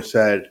has always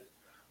said,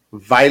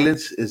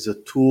 violence is a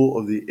tool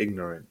of the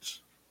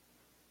ignorance.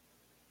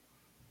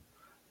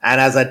 And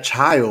as a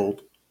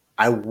child,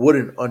 I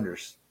wouldn't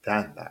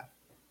understand that.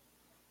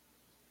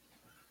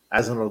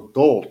 As an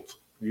adult,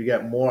 you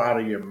get more out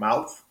of your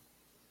mouth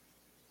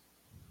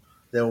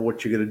than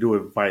what you're going to do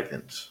with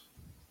violence.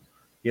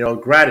 You know,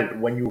 granted,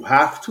 when you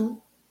have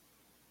to,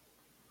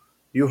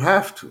 you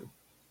have to.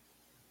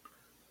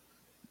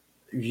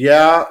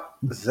 Yeah,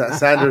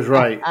 Sanders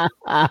right.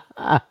 Man,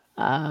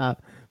 I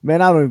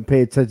don't even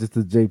pay attention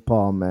to Jake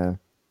Paul, man.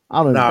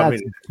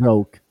 That's a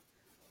joke.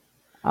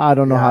 I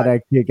don't know how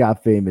that kid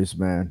got famous,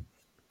 man.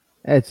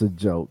 It's a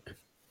joke.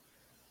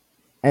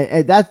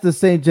 And that's the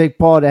same Jake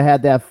Paul that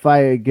had that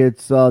fight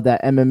against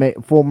that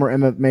former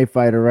MMA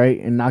fighter, right?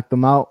 And knocked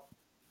him out.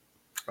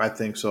 I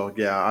think so.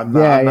 Yeah, I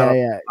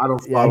don't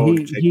follow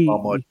Jake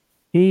Paul much.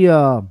 He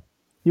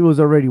was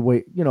already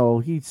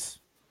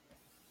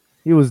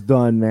he was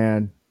done,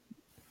 man.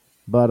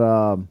 But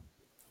I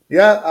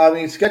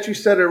mean, Sketchy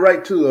said it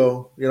right too,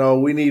 though. You know,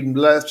 we need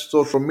less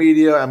social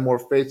media and more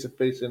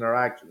face-to-face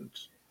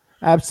interactions.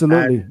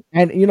 Absolutely.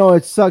 And you know,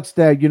 it sucks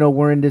that, you know,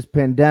 we're in this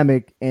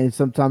pandemic and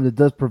sometimes it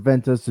does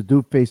prevent us to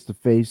do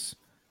face-to-face.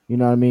 You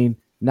know what I mean?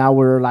 Now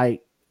we're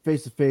like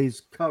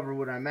face-to-face covered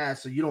with our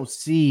mask, so you don't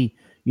see,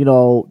 you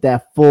know,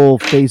 that full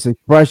face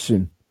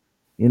expression.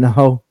 You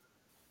know,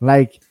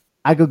 like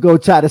I could go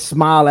try to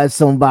smile at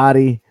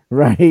somebody,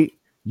 right?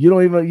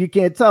 You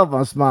can't tell if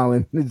I'm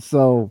smiling. And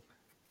so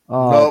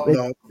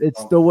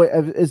it's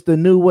the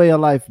new way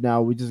of life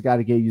now. We just got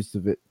to get used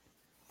to it.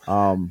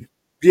 Um,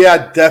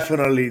 Yeah,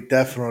 definitely,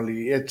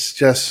 definitely. It's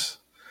just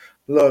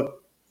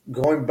look,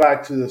 going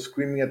back to the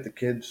screaming at the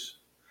kids.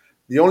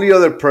 The only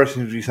other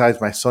person besides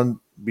my son,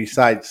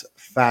 besides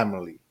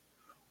family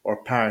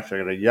or parents, that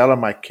are gonna yell at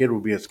my kid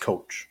will be his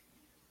coach.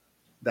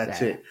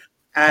 That's yeah, it.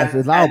 that's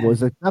And allowable.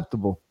 It's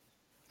acceptable.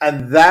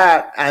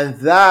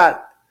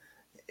 that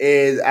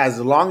is as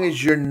long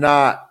as you're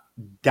not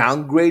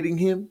downgrading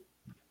him.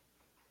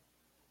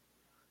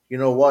 You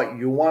know what?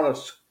 You want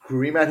to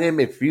scream at him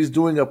if he's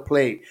doing a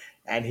play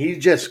and he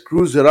just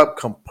screws it up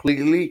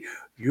completely.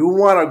 You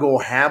want to go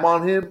ham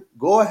on him?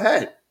 Go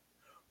ahead.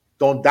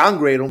 Don't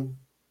downgrade him.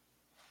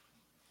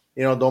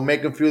 Don't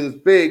make him feel this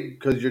big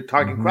because you're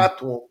talking Hmm. crap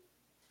to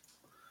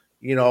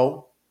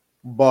him.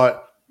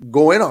 But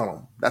go in on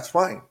him. That's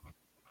fine.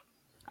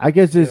 I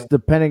guess You it's know.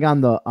 depending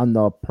on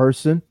the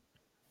person,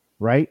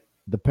 right?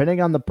 Depending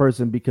on the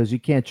person, because you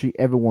can't treat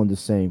everyone the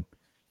same.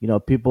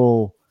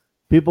 People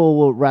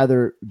will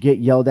rather get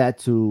yelled at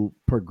to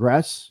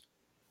progress,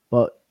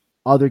 but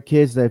other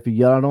kids that if you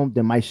yell at them,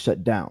 they might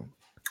shut down.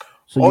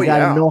 So Oh you got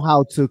to yeah. know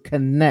how to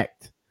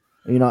connect.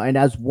 And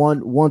that's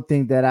one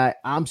thing that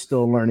I'm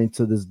still learning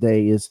to this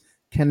day is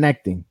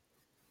connecting,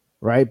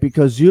 right?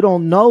 Because you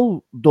don't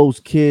know those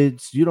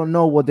kids, you don't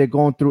know what they're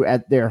going through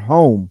at their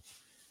home,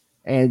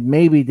 and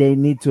maybe they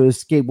need to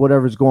escape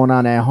whatever's going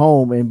on at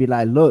home and be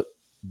like, look,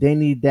 they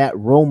need that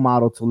role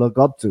model to look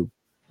up to.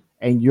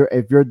 And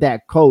if you're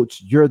that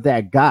coach, you're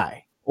that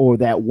guy or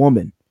that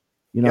woman.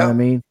 You know what I Yeah.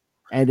 mean?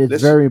 And it's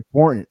Listen. very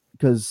important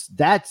because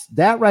that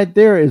right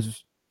there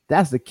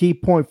that's the key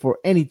point for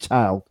any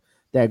child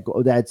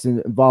that's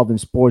involved in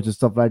sports and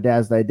stuff like that.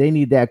 Is like they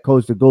need that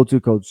coach, the go-to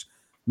coach.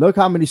 Look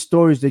how many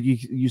stories that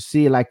you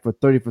see like for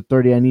 30 for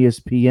 30 on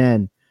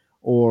ESPN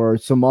or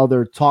some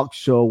other talk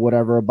show,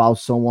 whatever, about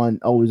someone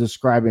always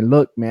describing,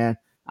 look, man,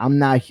 I'm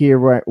not here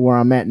right where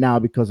I'm at now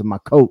because of my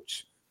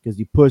coach, because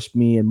he pushed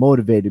me and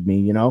motivated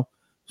me.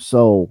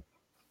 So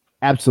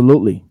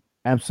absolutely,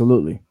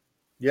 absolutely.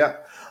 Yeah.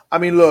 I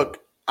mean, look.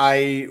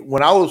 I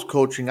When I was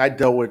coaching, I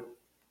dealt with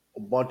a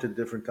bunch of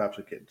different types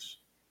of kids.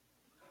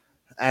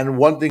 And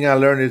one thing I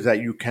learned is that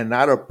you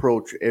cannot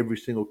approach every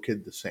single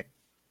kid the same.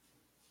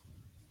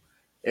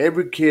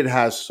 Every kid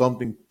has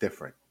something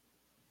different.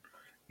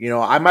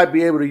 I might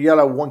be able to yell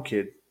at one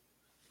kid,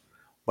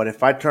 but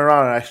if I turn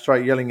around and I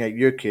start yelling at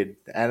your kid,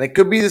 and it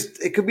could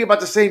be about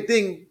the same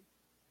thing,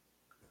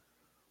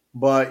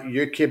 but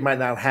your kid might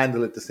not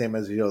handle it the same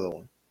as the other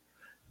one.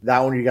 That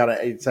one you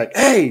gotta. It's like,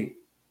 hey,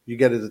 you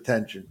get his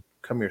attention.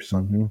 Come here,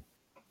 son.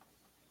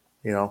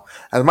 Hmm.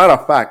 As a matter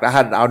of fact,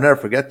 I'll never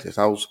forget this.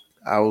 I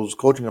was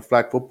coaching a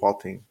flag football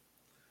team,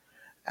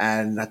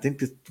 and I think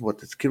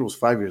this kid was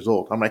 5 years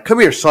old. I'm like, come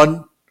here,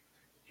 son.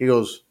 He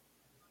goes,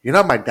 you're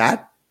not my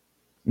dad.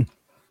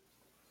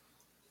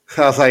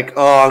 I was like,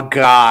 oh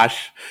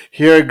gosh,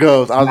 here it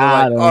goes. I was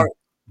like, Got oh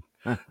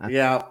him.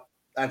 yeah,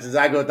 that's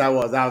exactly what that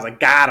was. I was like,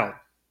 got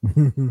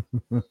him.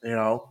 You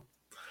know.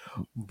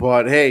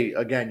 But hey,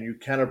 again, you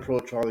can't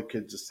approach all the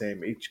kids the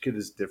same. Each kid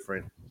is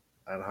different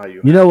on how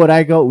you You know handle what them.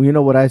 I go? You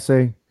know what I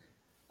say?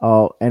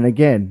 Oh, and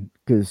again,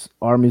 because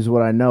Army's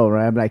what I know,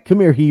 right? I'm like, come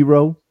here,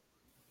 hero.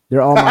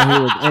 They're all my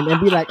heroes, and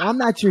be like, I'm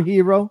not your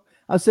hero.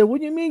 I said,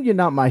 what do you mean you're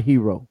not my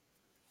hero?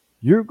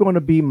 You're going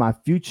to be my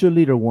future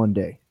leader one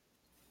day.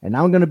 And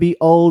I'm gonna be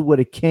old with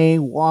a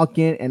cane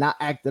walking, and I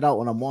act it out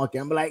when I'm walking.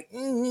 I'm like,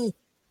 and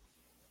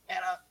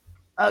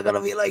I'm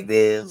gonna be like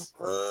this,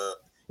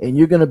 and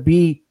you're gonna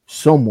be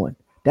someone.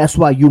 That's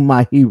why you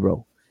my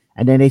hero.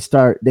 And then they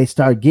start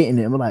getting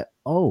it. I'm like,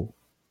 oh,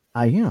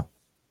 I am,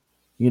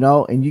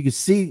 and you can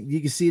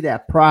see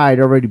that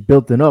pride already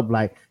building up.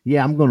 Like,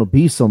 yeah, I'm gonna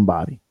be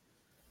somebody.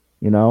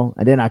 And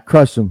then I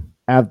crush them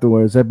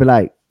afterwards. I'd be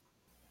like,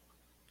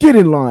 get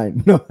in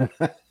line.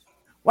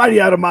 Why are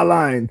you out of my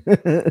line?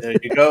 There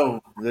you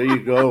go. There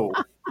you go.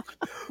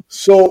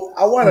 So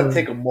I want to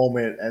take a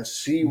moment and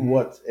see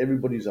what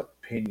everybody's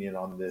opinion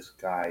on this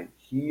guy.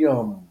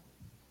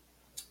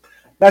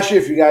 Not sure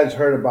if you guys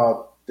heard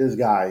about this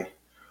guy,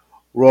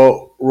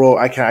 Rohed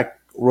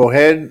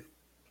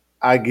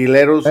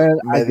Aguileros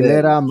And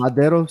Aguilera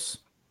Mederos.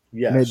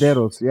 Yes.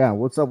 Mederos. Yeah,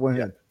 what's up with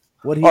Yeah. him?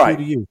 What did he All do right.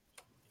 to you?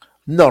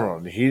 No,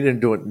 no, he didn't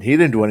do it. He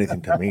didn't do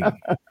anything to me.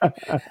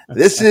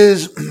 This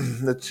is,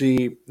 let's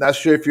see, not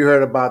sure if you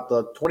heard about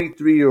the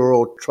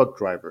 23-year-old truck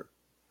driver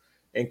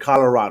in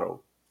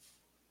Colorado.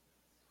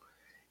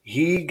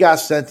 He got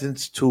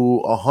sentenced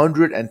to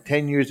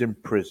 110 years in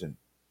prison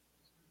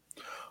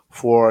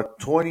for a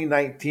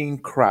 2019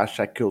 crash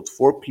that killed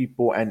four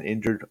people and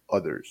injured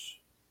others.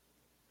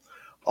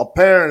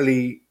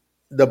 Apparently,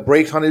 the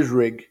brakes on his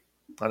rig,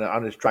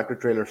 on his tractor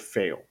trailer,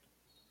 failed.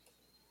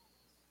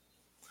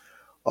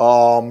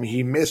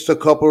 He missed a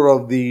couple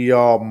of the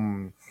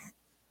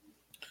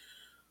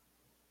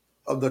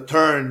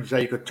turns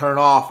that you could turn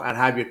off and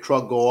have your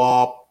truck go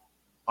up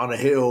on a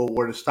hill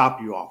where to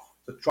stop you off.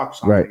 The truck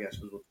stops, I Right. guess,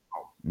 is what it's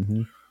called.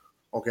 Hmm.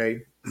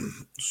 Okay,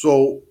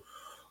 so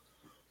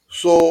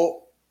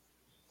so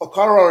a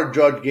Colorado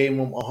judge gave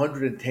him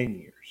 110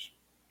 years.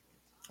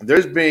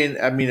 There's been,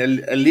 I mean,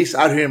 at least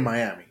out here in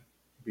Miami,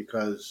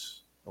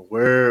 because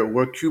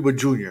We're Cuba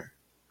Junior.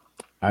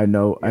 I You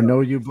know,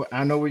 know you.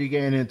 I know what you're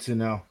getting into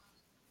now.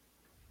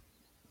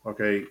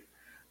 okay.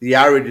 The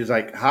average is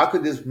like, how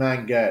could this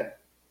man get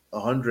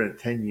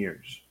 110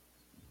 years,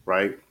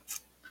 right?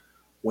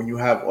 When you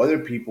have other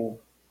people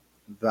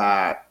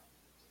that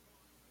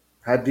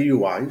had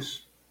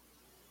DUIs,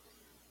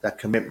 that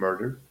commit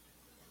murder,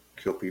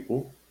 kill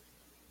people,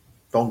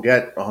 don't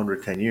get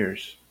 110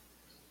 years.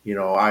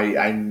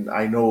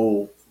 I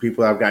know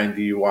people that have gotten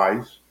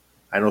DUIs.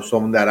 I know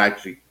someone that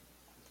actually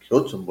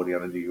killed somebody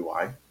on a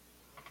DUI.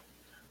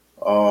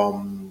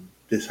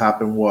 This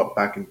happened what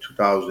back in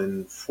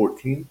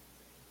 2014.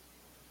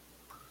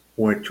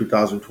 We're in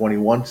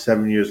 2021,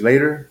 7 years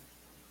later.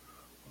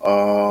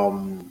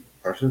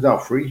 Person's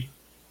out free.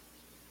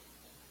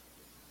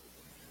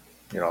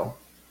 You know,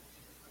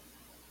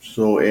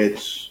 so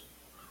it's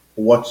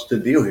what's the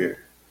deal here?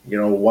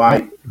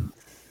 Why?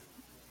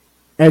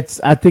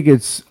 It's. I think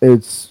it's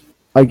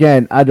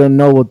again. I don't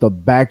know what the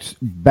back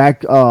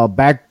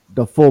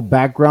the full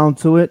background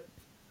to it,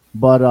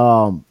 but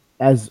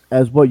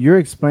as what you're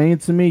explaining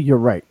to me, you're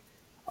right.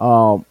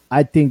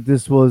 I think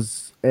this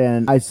was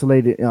an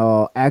isolated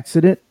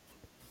accident.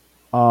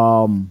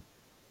 Um,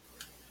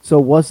 so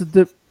was it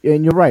the?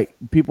 And you're right.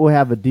 People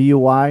have a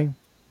DUI,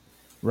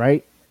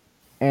 right,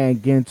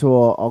 and get into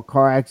a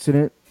car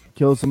accident,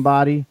 kill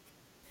somebody,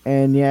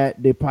 and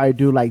yet they probably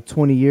do like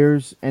 20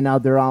 years, and now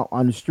they're out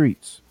on the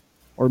streets,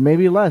 or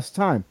maybe less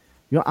time.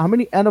 You know how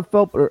many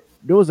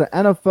there was an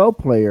NFL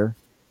player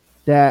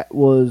that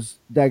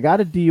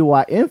got a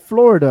DUI in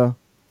Florida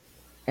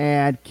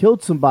and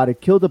killed somebody,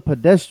 killed a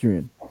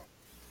pedestrian.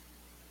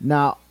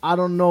 Now I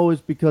don't know,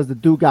 it's because the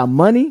dude got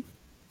money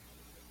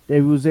that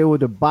he was able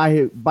to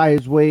buy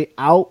his way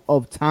out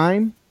of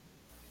time.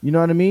 You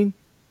know what I mean?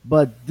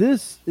 But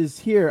this is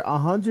here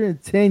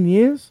 110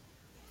 years.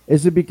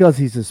 Is it because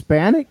he's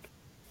Hispanic?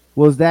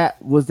 Was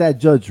that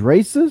judge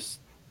racist?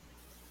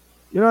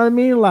 You know what I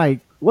mean?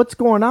 Like, what's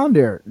going on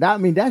there?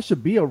 That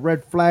should be a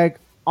red flag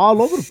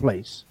all over the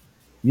place.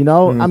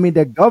 Mhm.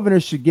 The governor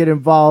should get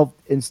involved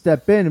and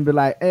step in and be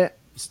like,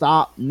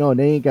 stop. No,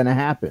 they ain't gonna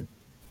happen.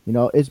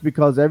 It's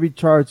because every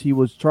charge he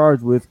was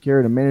charged with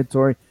carried a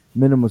mandatory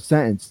minimum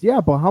sentence.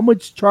 Yeah, but how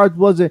much charge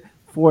was it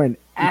for an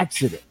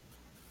accident?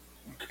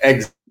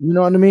 Ex- You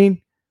know what I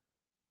mean?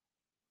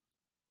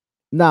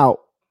 Now,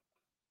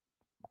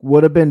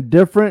 would have been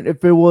different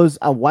if it was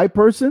a white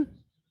person.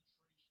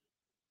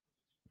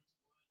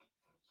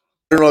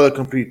 I don't know the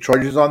complete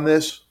charges on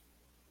this,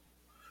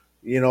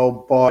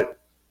 but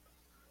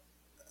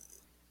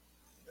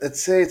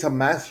let's say it's a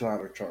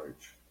manslaughter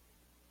charge.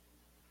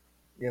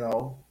 You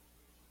know,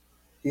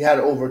 he had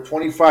over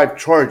 25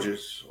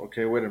 charges.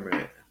 Okay, wait a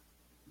minute.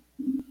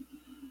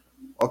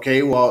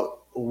 Okay,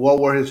 well, what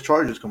were his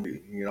charges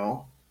complete?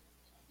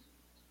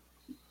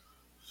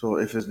 So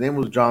if his name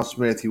was John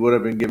Smith, he would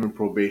have been given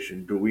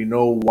probation. Do we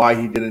know why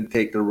he didn't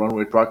take the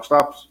runway truck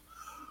stops?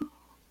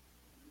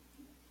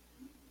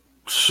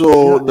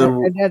 So the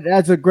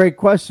That's a great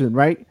question,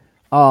 right?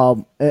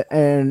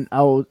 And I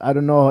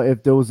don't know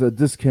if there was a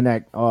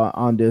disconnect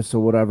on this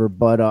or whatever,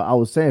 but I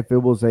was saying if it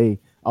was a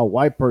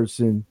white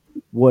person,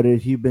 would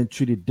it he been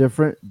treated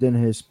different than a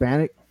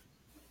Hispanic?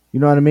 You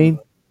know what I mean?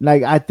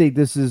 Like I think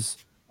this is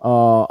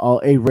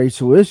a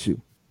racial issue.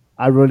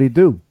 I really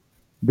do,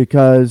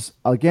 because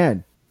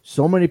again,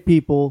 so many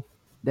people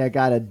that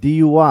got a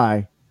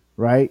DUI,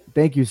 right?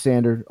 Thank you,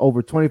 Sander.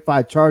 Over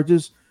 25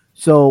 charges.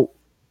 So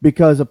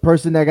because a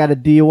person that got a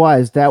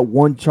DUI is that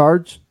one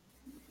charge,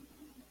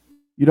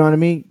 you know what I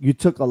mean? You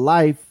took a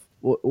life.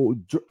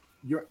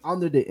 You're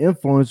under the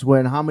influence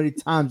when how many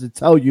times they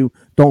tell you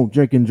don't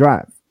drink and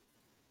drive?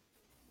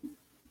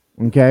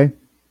 Okay.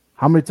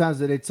 How many times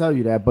did they tell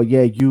you that? But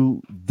yeah,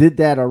 you did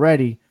that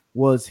already.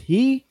 Was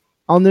he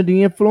under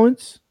the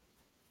influence?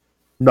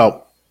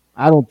 no,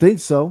 I don't think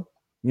so.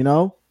 You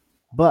know,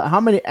 but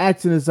how many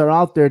accidents are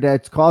out there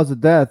that's caused a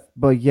death,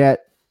 but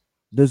yet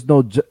there's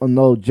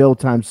no jail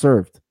time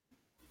served?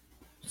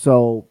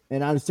 So,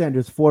 and I understand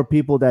there's four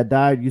people that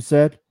died. You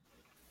said,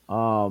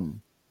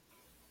 um,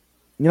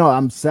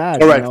 I'm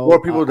sad. correct.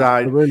 Four people I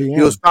died. really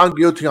He was am. found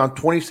guilty on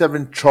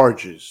 27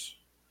 charges.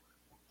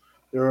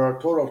 There are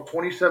a total of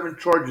 27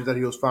 charges that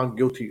he was found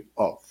guilty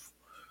of.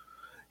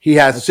 He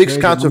has That's six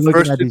crazy. counts I'm of looking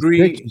first at these degree.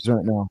 pictures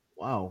right now.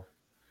 Wow.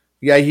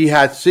 Yeah, he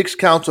had 6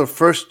 counts of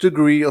first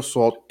degree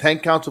assault, 10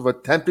 counts of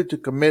attempted to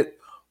commit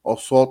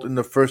assault in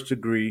the first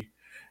degree,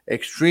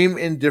 extreme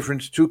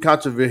indifference, 2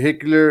 counts of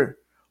vehicular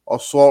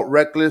assault,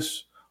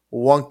 reckless,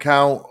 1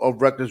 count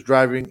of reckless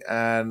driving,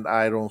 and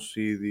I don't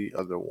see the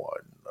other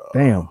one.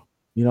 Damn.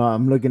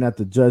 I'm looking at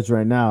the judge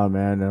right now,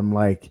 man. And I'm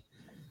like,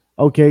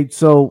 okay,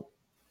 so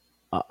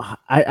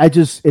I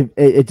just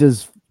it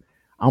just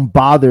I'm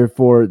bothered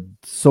for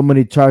so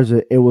many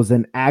charges. It was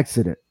an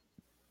accident.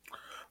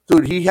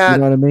 Dude, he You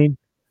know had, what I mean?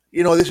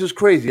 this is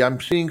crazy.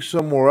 I'm seeing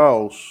somewhere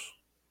else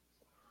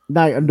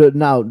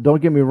Now,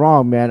 don't get me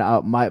wrong, man.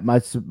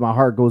 My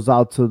heart goes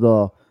out to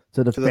the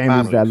to the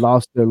families that families.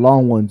 lost their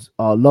loved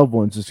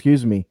ones.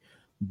 Excuse me,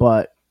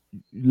 but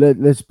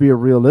let's be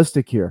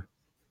realistic here.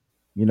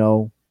 You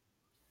know,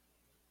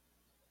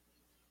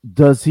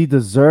 Does he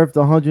deserve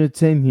the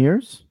 110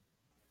 years?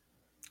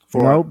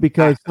 for No, an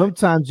because act.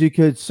 sometimes you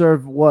could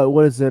serve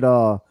what is it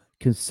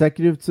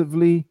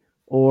consecutively,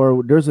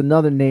 or there's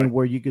another name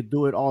where you could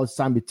do it all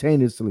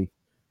simultaneously,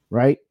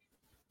 right?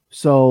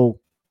 So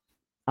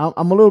I'm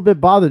a little bit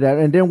bothered at.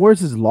 And then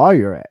where's his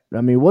lawyer at? I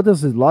mean, what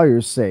does his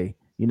lawyer say?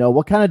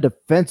 What kind of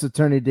defense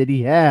attorney did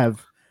he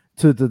have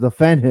to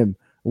defend him?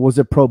 Was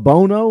it pro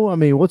bono? I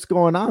mean, what's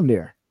going on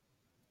there?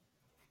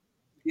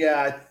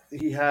 Yeah,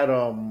 he had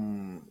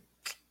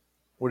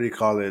what do you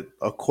call it?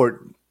 A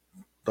court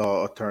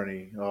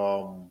attorney.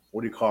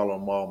 What do you call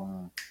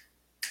him?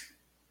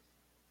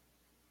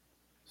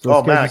 So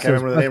Oh man, I Sketchy can't says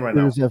remember the name right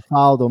now. prosecutors have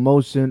filed a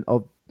motion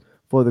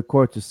for the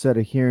court to set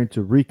a hearing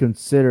to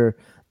reconsider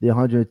the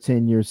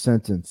 110-year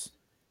sentence.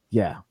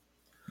 Yeah,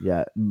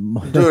 yeah.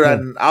 Dude,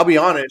 and I'll be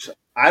honest,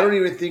 I don't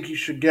even think he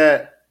should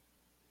get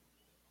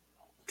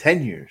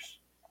 10 years.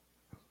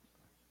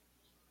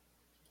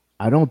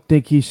 I don't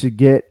think he should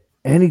get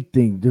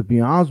anything, to be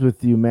honest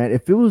with you, man.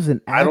 If it was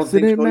an I don't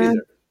think accident, so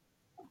man,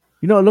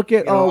 either. look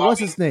at I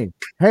what's his name?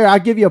 Hey, I'll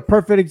give you a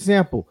perfect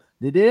example.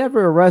 Did they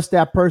ever arrest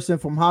that person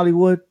from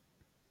Hollywood?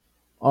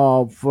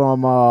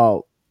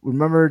 From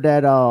remember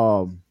that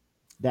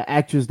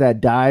actress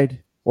that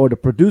died, or the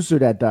producer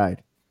that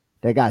died,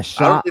 that got I don't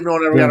shot think no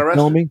one ever got during arrested.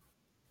 filming?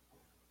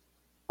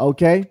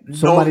 Okay, No one's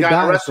somebody gotten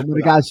died, arrested for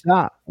somebody that. got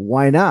shot.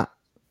 Why not?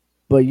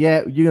 But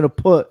yet you're gonna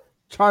put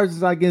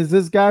charges against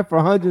this guy for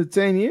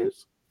 110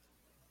 years?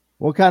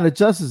 What kind of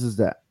justice is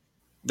that?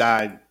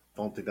 I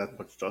don't think that's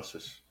much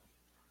justice.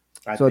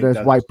 I So think there's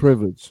that's. white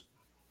privilege.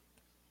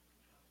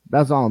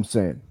 That's all I'm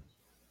saying.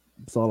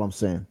 That's all I'm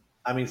saying.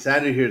 I mean,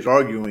 Sandy here is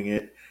arguing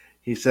it.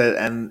 He said,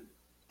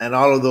 and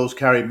all of those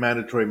carry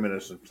mandatory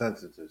minimum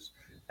sentences,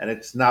 and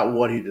it's not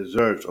what he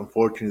deserves.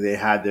 Unfortunately, they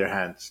had their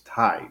hands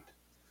tied.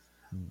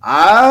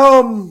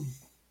 Um,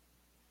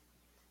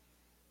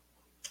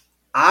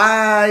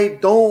 I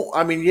don't.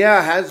 I mean,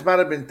 yeah, hands might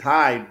have been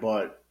tied,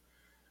 but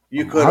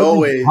you could How do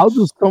always.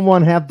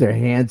 someone have their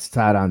hands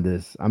tied on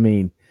this? I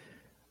mean,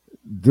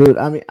 dude,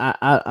 I mean,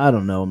 I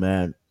don't know,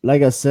 man.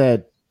 Like I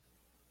said,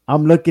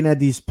 I'm looking at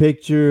these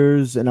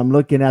pictures and I'm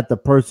looking at the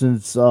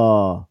person's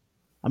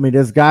I mean,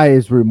 this guy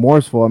is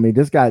remorseful. I mean,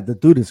 the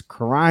dude is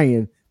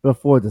crying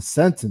before the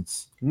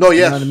sentence. No,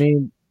 You know what I yes,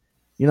 mean?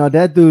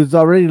 That dude's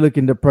already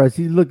looking depressed.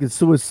 He's looking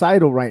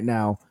suicidal right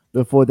now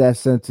before that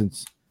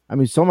sentence. I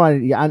mean,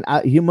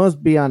 he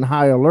must be on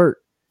high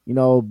alert,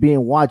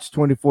 being watched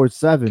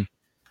 24/7.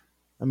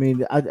 I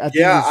mean, I think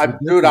yeah, it's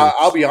dude. I'll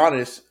ridiculous. be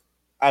honest.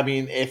 I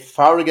mean, if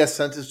I were to get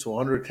sentenced to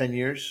 110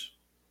 years,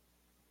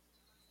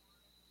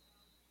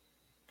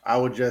 I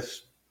would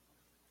just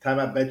tie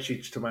my bed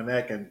sheets to my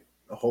neck and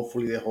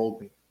hopefully they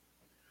hold me.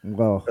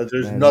 Well, 'Cause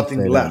there's man, don't nothing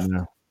say that, left.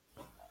 man.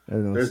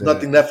 Don't There's say that.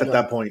 nothing left at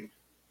that point.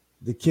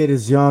 The kid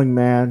is young,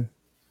 man.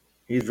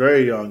 He's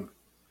very young.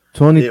 They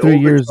 23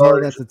 years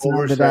old at overcharged, the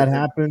time that oversentenced.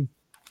 happened.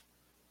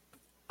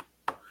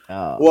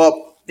 Uh,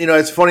 Well,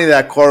 it's funny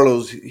that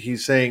Carlos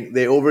he's saying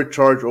they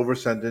overcharge,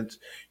 oversentence.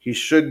 He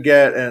should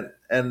get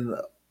and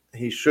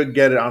he should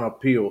get it on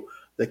appeal.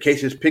 The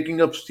case is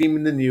picking up steam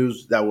in the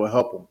news that will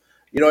help him.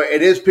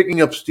 It is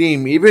picking up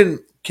steam. Even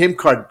Kim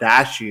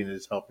Kardashian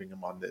is helping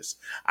him on this.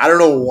 I don't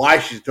know why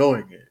she's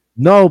doing it.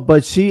 no,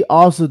 but she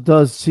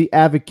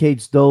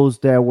advocates those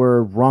that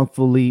were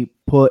wrongfully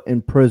put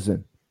in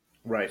prison.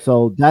 Right.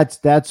 So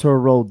that's her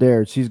role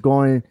there. She's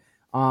going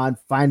on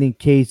finding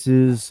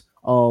cases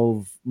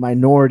of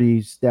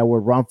minorities that were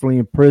wrongfully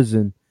in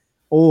prison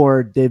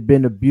or they've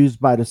been abused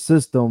by the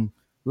system.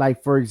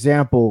 Like, for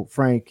example,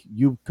 Frank,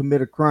 you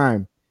commit a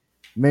crime.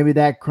 Maybe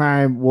that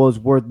crime was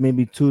worth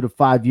maybe 2 to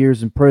 5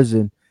 years in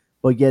prison,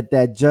 but yet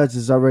that judge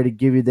has already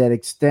give you that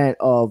extent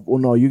of, well,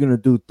 no, you're going to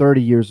do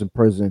 30 years in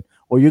prison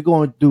or you're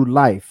going to do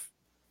life.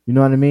 You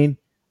know what I mean?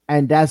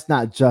 And that's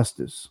not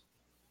justice.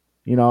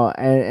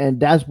 And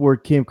that's where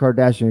Kim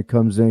Kardashian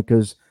comes in,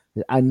 because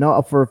I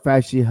know for a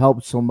fact she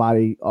helped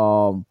somebody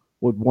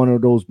with one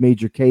of those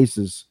major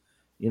cases.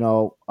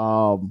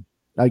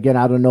 Again,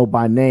 I don't know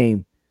by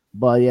name,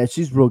 but yeah,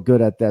 she's real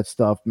good at that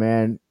stuff,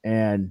 man.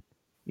 And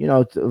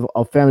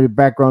a family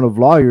background of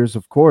lawyers,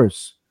 of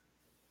course.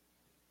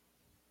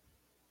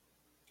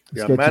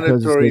 Yeah, Sketchy because it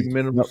mandatory says,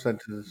 minimum yep,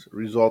 sentences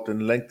result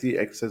in lengthy,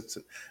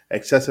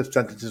 excessive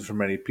sentences for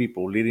many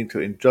people, leading to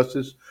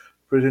injustice,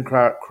 prison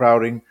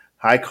crowding,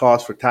 high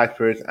costs for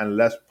taxpayers, and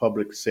less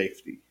public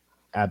safety.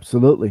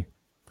 absolutely,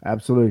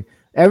 absolutely.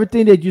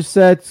 Everything that you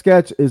said,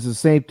 Sketch, is the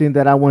same thing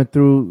that I went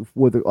through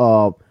with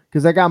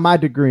because I got my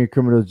degree in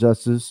criminal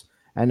justice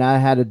and I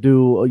had to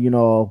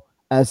do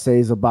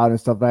essays about it and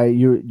stuff. Right,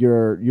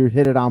 you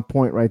hit it on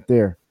point right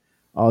there.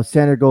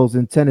 Senator goes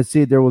in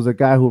Tennessee. There was a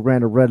guy who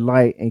ran a red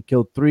light and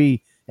killed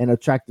three in a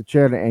tractor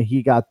trailer, and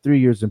he got 3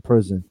 years in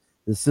prison.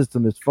 The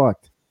system is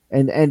fucked,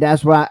 and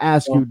that's why I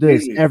ask you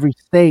this: Completely. every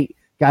state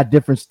got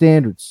different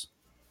standards.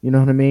 You know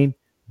what I mean?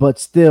 But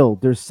still,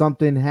 there's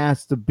something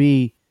has to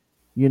be,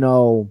 you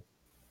know,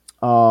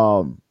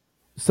 um,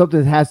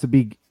 something has to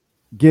be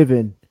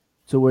given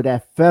to where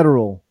that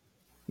federal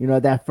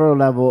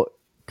level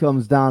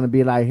comes down and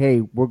be like,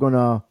 hey, we're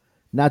gonna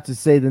not to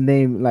say the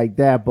name like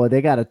that, but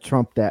they gotta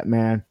trump that,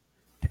 man.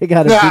 They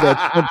gotta do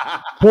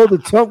that. Pull the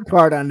trump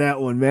card on that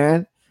one,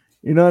 man.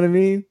 You know what I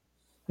mean?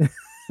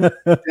 Hey,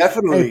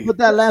 Definitely. put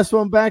that last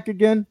one back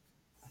again.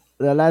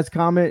 That last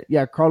comment.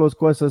 Yeah, Carlos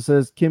Cuesta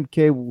says Kim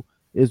K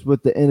is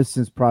with the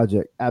Innocence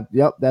Project.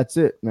 Yep, that's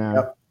it, man.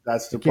 Yep,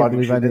 that's I the can't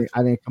project. believe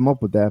I didn't come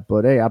up with that,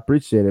 but hey, I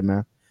appreciate it,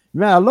 man.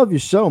 Man, I love your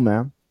show,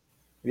 man.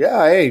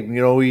 Yeah, hey,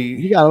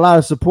 You got a lot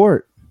of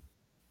support.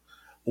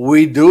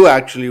 we do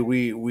actually.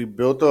 We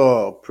built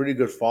a pretty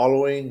good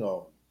following.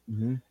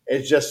 Mhm.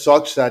 It just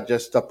sucks that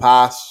just the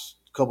past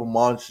couple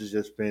months has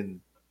just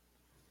been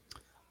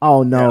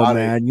Oh no, chaotic.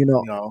 man. You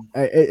know,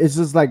 It's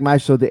just like my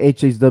show, the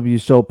HHW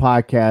Show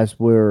podcast,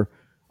 where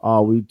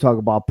we talk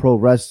about pro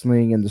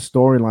wrestling and the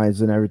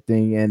storylines and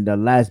everything. And the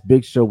last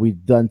big show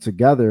we've done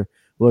together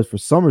was for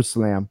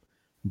SummerSlam.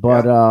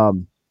 But yeah.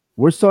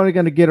 we're starting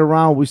going to get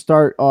around. We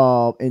start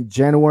in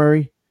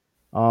January.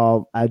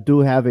 I do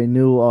have a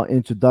new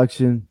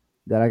introduction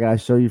that I got to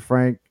show you,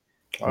 Frank.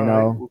 You All right,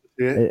 know, we'll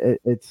see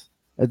it. it's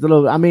a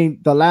little. I mean,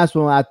 the last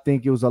one I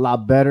think it was a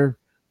lot better,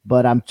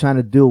 but I'm trying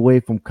to do away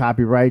from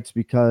copyrights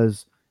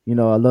because a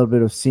little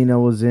bit of Cena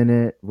was in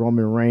it,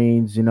 Roman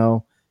Reigns,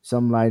 so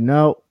I'm like,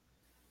 no.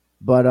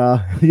 But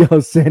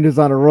Sanders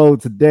on the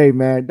road today,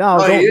 man. No,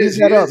 No, he don't leave is.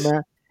 He that up, is.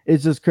 man.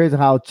 It's just crazy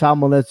how child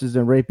molesters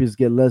and rapists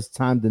get less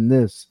time than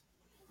this.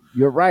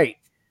 You're right.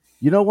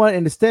 You know what?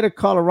 In the state of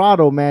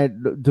Colorado,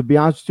 man, to be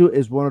honest with you,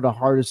 is one of the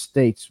hardest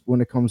states when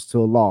it comes to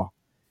a law,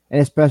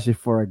 and especially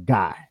for a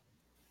guy.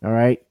 All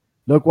right.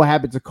 Look what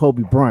happened to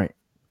Kobe Bryant.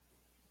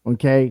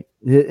 Okay.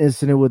 The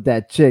incident with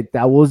that chick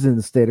that was in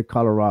the state of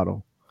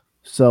Colorado.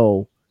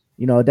 So,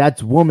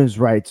 that's women's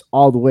rights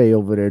all the way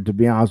over there, to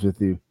be honest with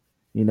you.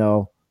 You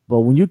know, but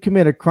when you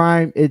commit a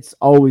crime, it's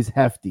always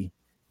hefty.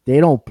 They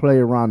don't play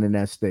around in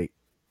that state.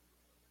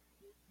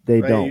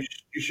 They Right, don't.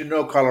 you should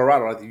know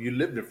Colorado. I think you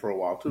lived there for a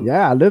while too.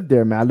 Yeah, I lived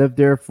there, man. I lived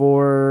there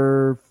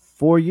for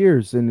 4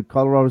 years in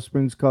Colorado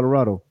Springs,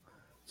 Colorado.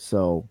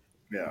 So,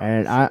 Yeah.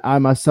 and I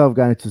myself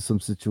got into some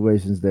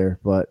situations there,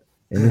 but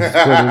it is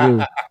what it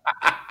is.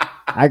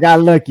 I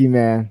got lucky,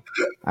 man.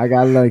 I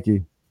got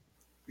lucky.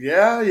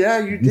 Yeah, yeah,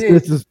 you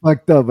This did. is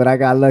fucked up, but I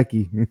got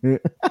lucky.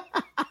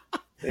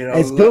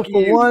 It's good Lucky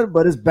for you. one,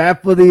 but it's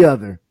bad for the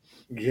other.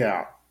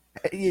 Yeah,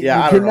 You, yeah.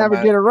 you I don't can know, never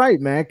man. get it right,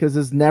 man, because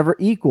it's never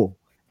equal.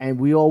 And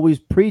we always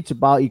preach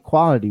about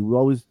equality. We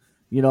always,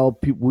 we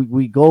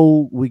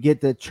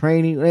get the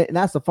training. And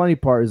that's the funny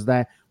part is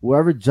that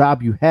wherever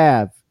job you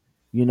have,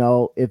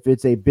 if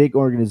it's a big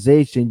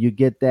organization, you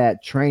get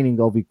that training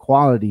of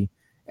equality.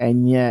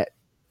 And yet,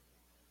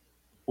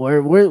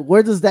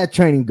 where does that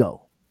training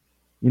go?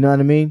 You know what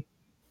I mean?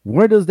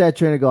 Where does that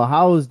training go?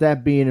 How is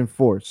that being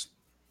enforced?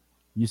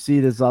 You see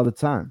this all the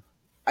time.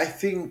 I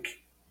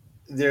think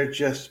they're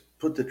just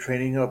put the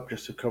training up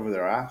just to cover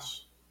their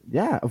ass.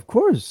 Yeah, of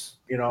course.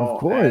 Of And it's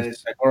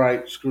course. like, all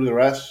right, screw the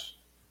rest.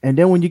 And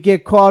then when you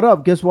get caught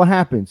up, guess what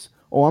happens?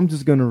 Oh, I'm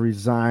just gonna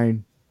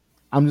resign.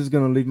 I'm just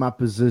gonna leave my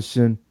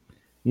position,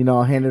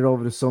 hand it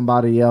over to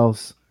somebody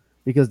else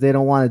because they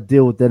don't want to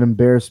deal with that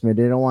embarrassment.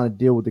 They don't want to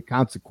deal with the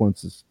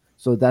consequences.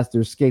 So that's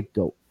their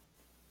scapegoat.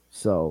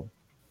 So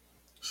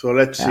So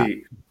let's yeah.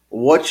 see.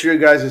 What's your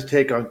guys'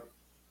 take on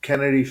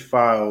Kennedy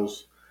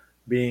files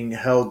being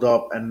held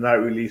up and not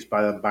released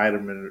by the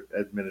Biden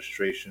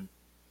administration?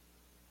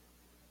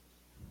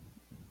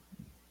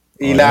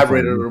 Oh, that's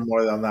Elaborate a on you. little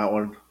more on that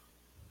one.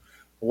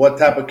 What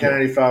type of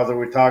Kennedy files are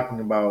we talking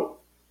about?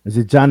 Is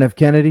it John F.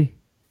 Kennedy?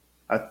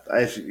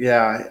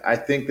 Yeah, I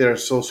think they're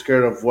so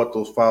scared of what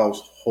those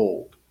files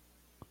hold.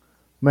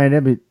 Man,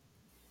 that be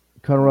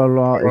Colorado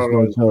law is Colorado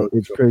no is joke. no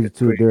It's joke. crazy It's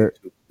too. crazy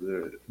too.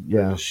 There's a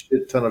Yeah.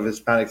 shit ton of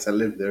Hispanics that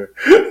live there.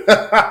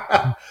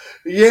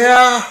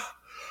 Yeah,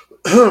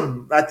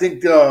 I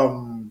think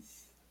the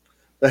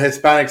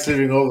Hispanics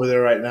living over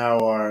there right now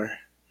are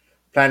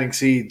planting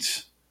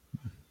seeds.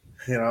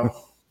 You know,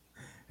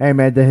 Hey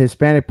man, the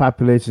Hispanic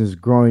population is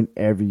growing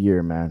every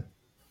year, man.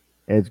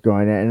 It's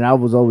growing, and I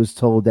was always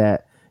told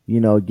that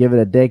give it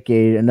a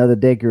decade, another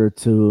decade or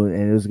two,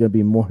 and there's going to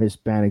be more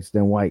Hispanics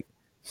than white.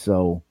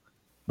 So,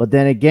 but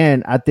then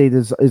again, I think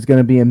this is going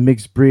to be a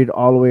mixed breed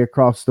all the way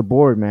across the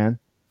board, man.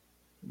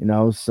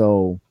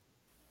 So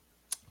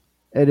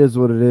it is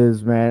what it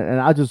is, man. And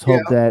I just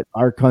hope yeah, that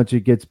our country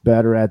gets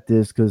better at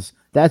this because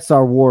that's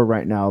our war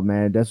right now,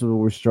 man. That's what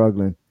we're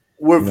struggling.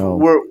 we're You know,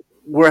 we're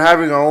we're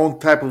having our own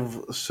type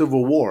of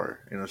civil war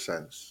in a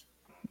sense.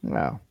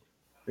 wow.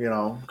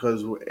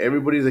 Because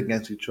everybody's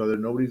against each other.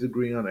 Nobody's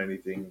agreeing on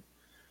anything.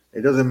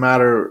 It doesn't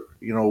matter,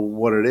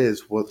 what it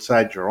is, what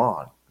side you're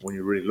on when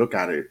you really look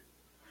at it.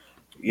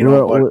 We're,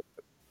 But we're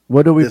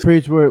what do we this,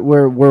 preach?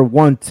 We're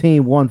one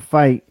team, one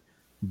fight,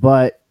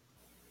 but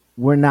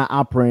we're not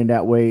operating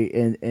that way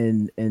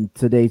in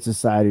today's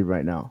society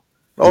right now.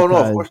 oh no,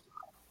 of Because course,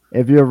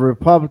 if you're a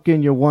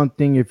Republican, you're one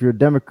thing. If you're a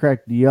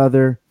Democrat, the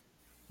other.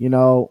 You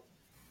know,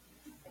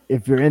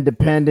 if you're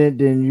independent,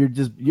 then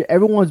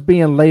everyone's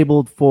being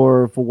labeled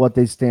for what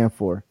they stand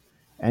for,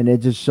 and they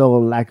just show a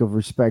lack of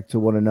respect to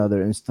one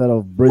another instead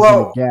of bridging the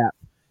well, gap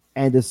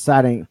and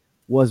deciding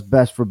what's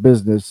best for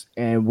business,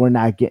 and we're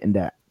not getting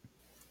that.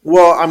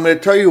 Well, I'm going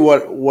to tell you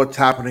what's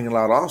happening a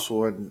lot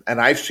also, and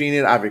I've seen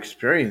it, I've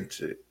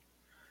experienced it.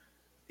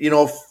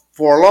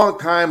 For a long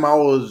time, I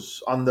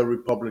was on the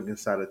Republican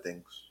side of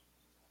things.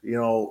 You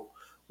know,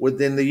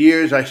 within the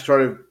years, I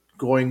started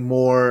going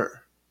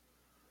more,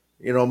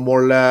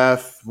 more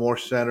left, more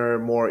center,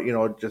 more,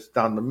 just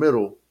down the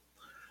middle.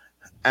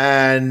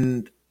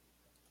 And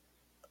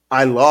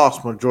I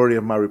lost majority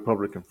of my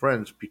Republican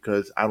friends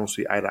because I don't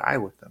see eye to eye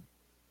with them.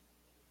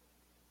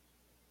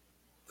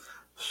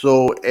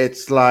 So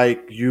it's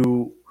like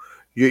you're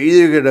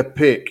either gonna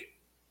pick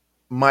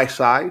my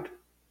side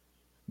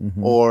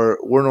Hmm. or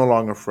we're no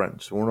longer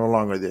friends. We're no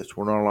longer this.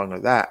 We're no longer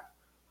that.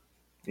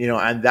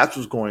 And that's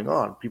what's going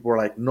on. People are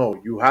like,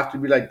 no, you have to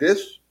be like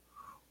this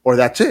or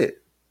that's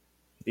it.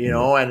 Yeah.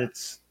 And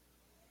it's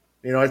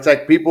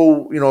like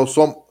people,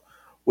 some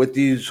with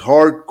these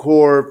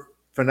hardcore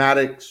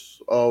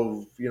fanatics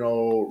of,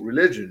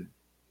 religion,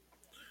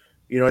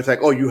 it's like,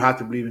 oh, you have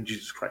to believe in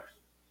Jesus Christ.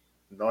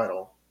 No, I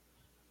don't.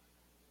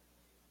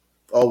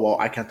 Oh, well,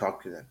 I can't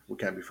talk to you then. We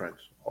can't be friends.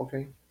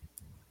 Okay,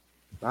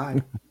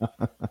 bye.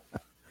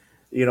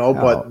 Oh,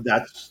 But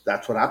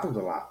that's what happens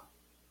a lot.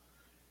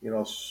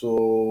 So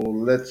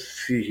let's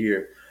see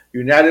here.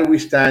 United we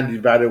stand,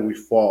 divided we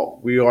fall.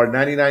 We are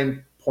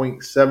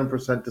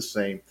 99.7% the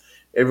same.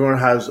 Everyone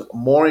has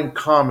more in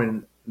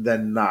common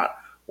than not.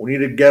 We need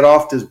to get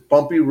off this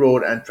bumpy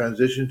road and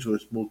transition to a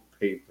smooth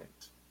pavement.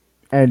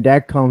 and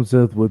that comes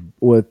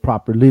with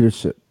proper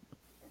leadership.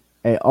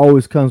 It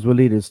always comes with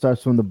leaders. It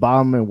starts from the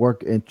bottom and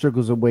work and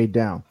trickles their way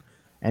down.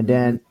 And Hmm.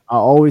 then I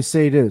always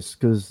say this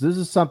because this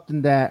is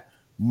something that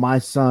my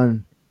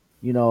son,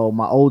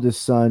 my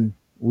oldest son,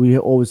 we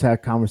always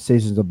had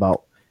conversations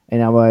about.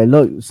 And I'm like,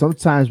 look,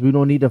 sometimes we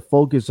don't need to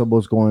focus on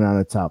what's going on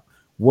at the top.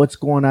 What's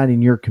going on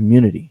in your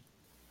community?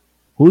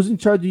 Who's in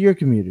charge of your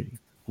community?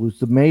 Who's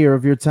the mayor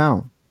of your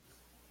town?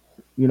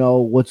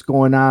 What's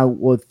going on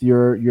with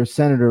your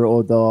senator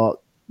or the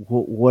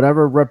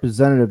whatever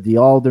representative, the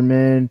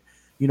alderman,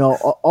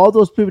 all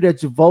those people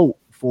that you vote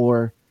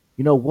for.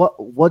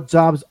 What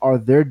jobs are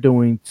they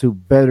doing to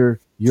better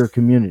your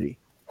community?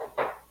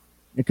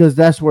 Because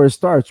that's where it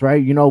starts,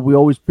 right? We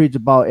always preach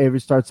about every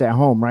starts at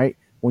home, right?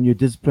 When you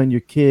discipline your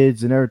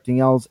kids and everything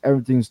else,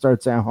 everything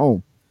starts at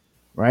home,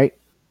 right?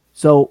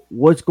 So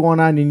what's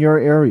going on in your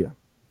area?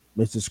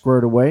 Is it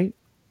squared away?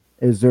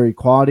 Is there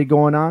equality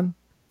going on?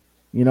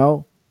 you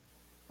know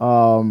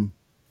um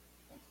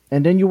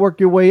and then you work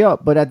your way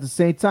up. But at the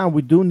same time,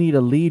 we do need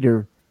a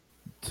leader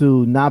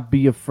to not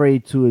be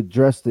afraid to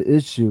address the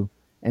issue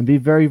and be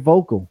very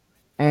vocal,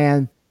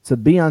 and to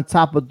be on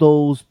top of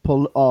those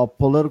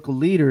political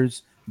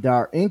leaders that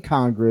are in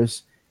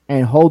Congress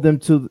and hold them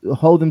to the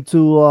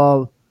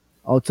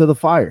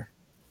fire.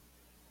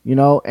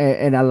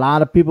 And a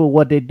lot of people,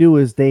 what they do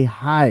is they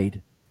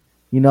hide.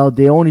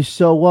 They only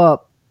show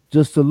up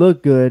just to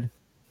look good,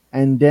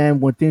 and then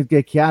when things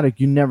get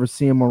chaotic, you never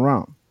see them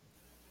around.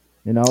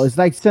 It's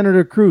like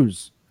Senator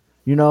Cruz.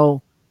 You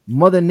know,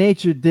 Mother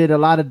Nature did a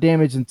lot of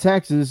damage in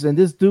Texas, and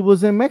this dude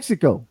was in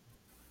Mexico.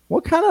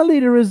 What kind of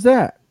leader is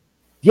that?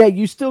 Yeah,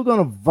 you still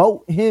gonna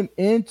vote him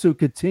in to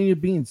continue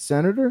being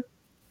senator?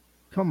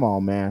 Come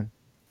on, man.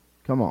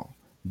 Come on.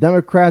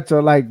 Democrats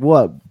are like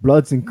what?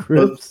 Bloods and But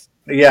Crips.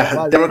 yeah,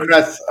 Like,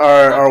 Democrats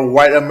are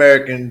white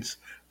Americans,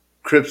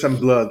 Crips and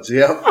Bloods.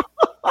 Yep.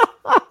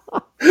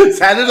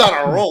 Sanders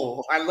on a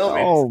roll. I love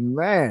it. oh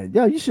man,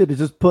 yo, you should have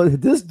just put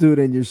this dude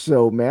in your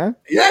show, man.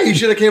 Yeah, he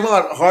should have came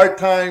on. Hard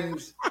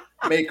times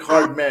make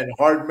hard men.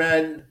 Hard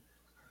men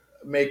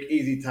make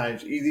easy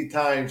times. Easy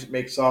times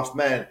make soft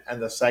men,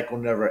 and the cycle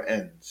never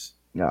ends.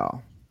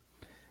 No,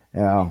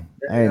 yeah,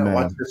 Yeah,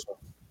 watch amen. this one.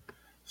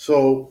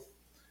 So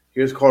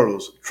here's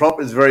Carlos.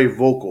 Trump is very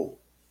vocal.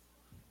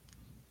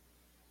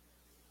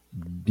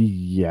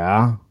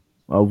 Yeah.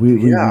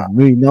 We Yeah,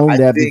 we known I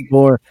that think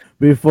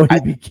before he I,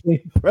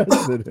 became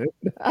president.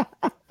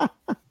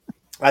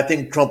 I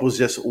think Trump was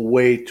just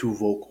way too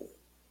vocal.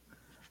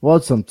 Well,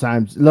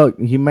 sometimes look,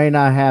 he may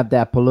not have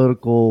that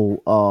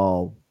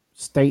political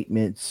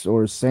statements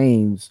or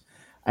sayings,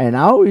 and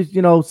I always,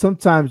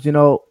 sometimes,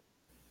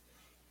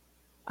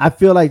 I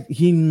feel like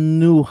he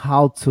knew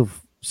how to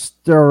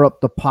stir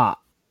up the pot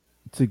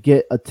to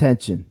get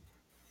attention.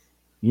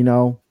 You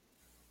know,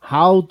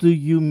 how do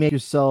you make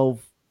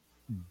yourself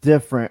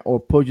different or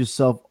put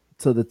yourself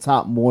to the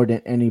top more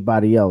than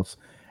anybody else?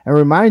 And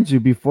remind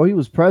you, before he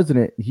was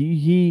president,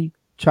 he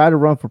tried to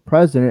run for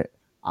president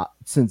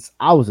since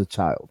I was a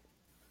child.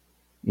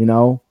 You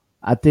know,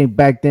 I think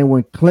back then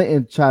when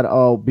Clinton tried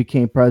to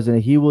became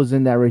president, he was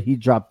in that race. He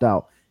dropped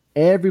out.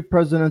 Every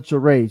presidential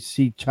race,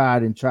 he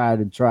tried and tried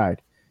and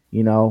tried.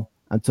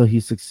 Until he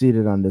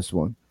succeeded on this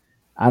one.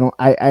 I don't.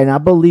 I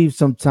believe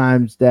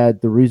sometimes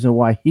that the reason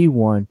why he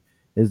won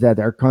is that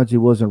our country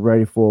wasn't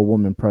ready for a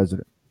woman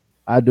president.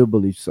 I do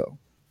believe so.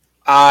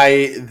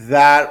 I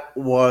That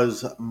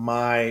was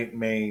my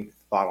main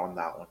thought on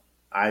that one.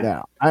 I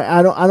Yeah,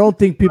 I don't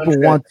think people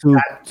country at want to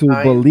that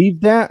time.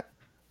 believe that,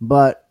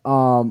 but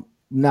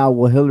Now,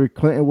 will Hillary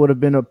Clinton would have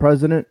been a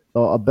president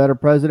or a better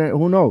president?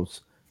 Who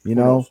knows? You Who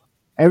know,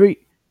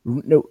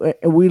 knows?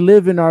 we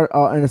live in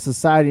our in a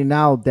society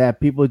now that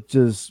people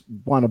just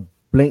want to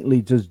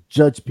blatantly just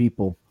judge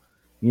people,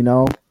 you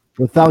know,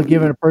 without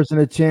giving a person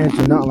a chance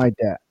or nothing like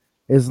that.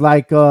 It's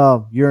like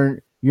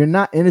you're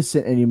not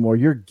innocent anymore.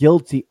 You're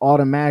guilty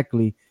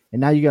automatically, and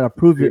now you got to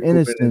prove your You're proven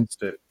innocence.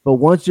 innocent. But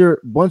once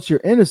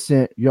you're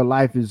innocent, your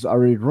life is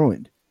already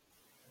ruined.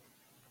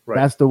 Right.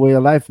 That's the way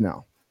of life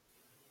now.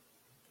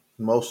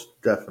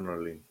 Most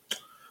definitely.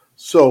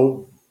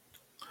 So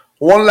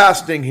one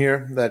last thing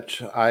here that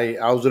I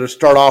was going to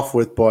start off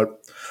with,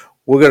 but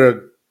we're going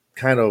to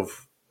kind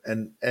of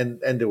end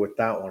it with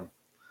that one.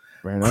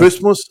 Fair enough.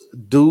 Christmas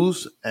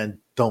do's and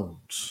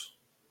don'ts.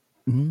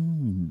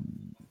 Mm.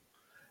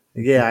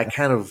 Yeah, I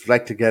kind of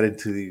like to get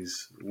into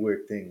these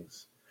weird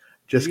things.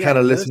 Just You got kind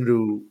a of list? listen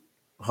to,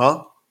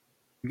 huh?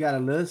 You got a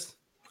list?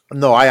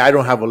 No, I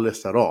don't have a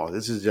list at all.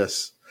 This is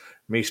just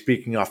me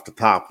speaking off the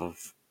top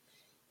of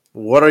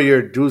what are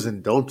your do's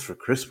and don'ts for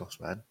Christmas,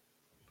 man?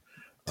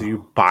 Do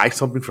you buy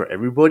something for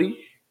everybody?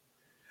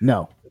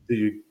 No. Do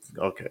you?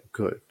 Okay,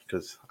 good,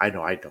 because I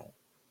know I don't.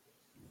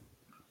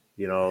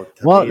 You know,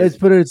 to Well, me, let's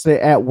put it this way.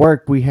 At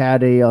work, we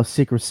had a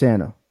Secret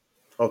Santa,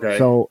 okay.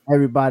 so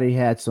everybody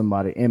had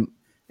somebody. And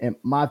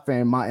my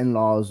family, my in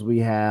laws, we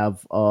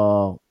have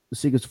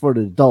secrets for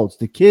the adults.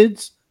 The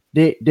kids,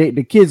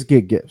 the kids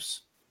get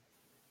gifts.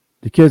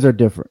 The kids are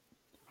different,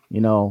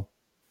 you know.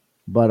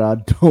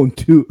 But don't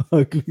do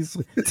ugly.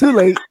 Too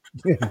late.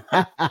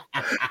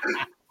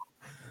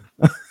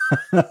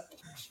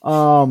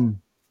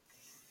 um.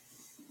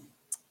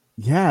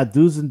 Yeah,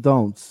 do's and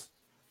don'ts.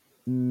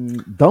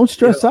 Don't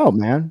stress out,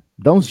 man.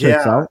 Don't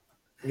stress Yeah, out.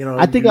 you know,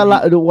 I think a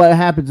lot of what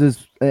happens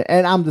is,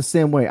 and I'm the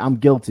same way. I'm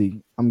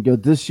guilty. I'm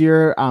guilty. This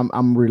year,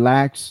 I'm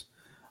relaxed.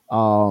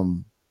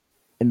 Um,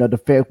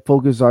 the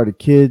focus are the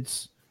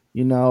kids,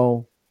 you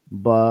know,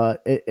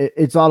 but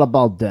it's all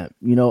about them.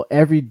 You know,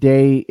 every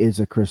day is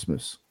a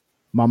Christmas.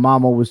 My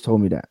mom always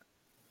told me that.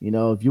 You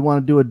know, if you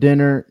want to do a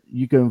dinner,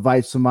 you can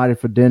invite somebody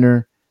for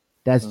dinner.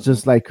 That's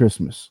just like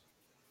Christmas.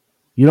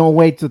 You don't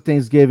wait till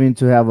Thanksgiving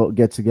to have a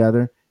get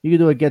together. You can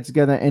do a get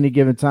together at any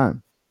given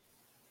time.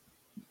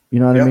 You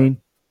know what I Yep.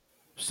 mean?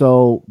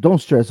 So don't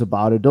stress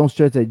about it. Don't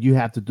stress that you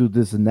have to do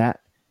this and that.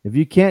 If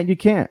you can't, you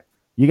can't.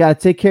 You got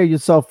to take care of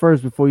yourself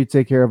first before you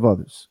take care of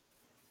others.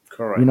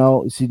 Correct. You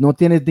know, si no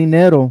tienes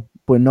dinero,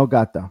 pues no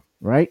gata,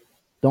 right?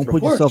 Don't Of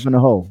put yourself course. in a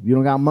hole. You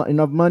don't got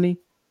enough money,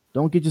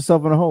 don't get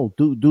yourself in a hole.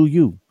 Do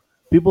you.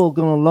 People are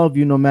going to love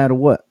you no matter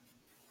what.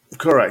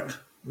 Correct.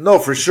 No,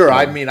 for sure.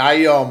 I mean,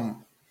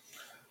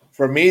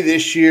 for me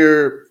this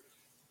year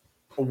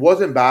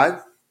wasn't bad.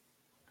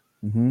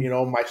 Mhm. You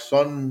know, my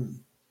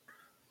son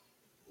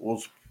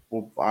was.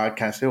 Well, I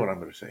can't say what I'm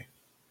going to say,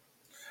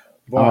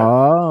 but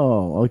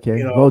Oh, you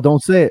okay. Well, know,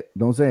 don't say it.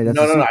 Don't say it. That's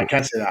no, a no, no, I secret.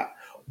 can't say that.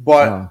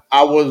 But Uh,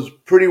 I was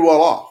pretty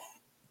well off.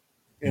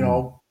 You mm.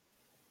 know,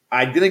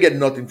 I didn't get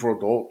nothing for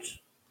adults.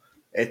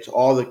 It's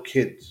all the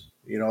kids.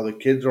 You know, the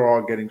kids are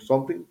all getting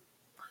something.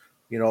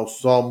 You know,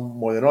 some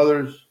more than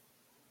others,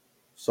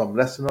 some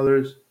less than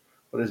others,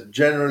 but it's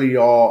generally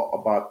all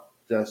about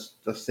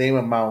just the same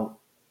amount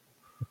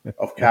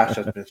of cash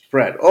that's been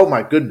spread. Oh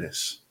my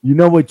goodness! You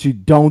know what you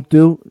don't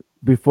do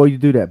before you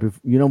do that?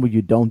 You know what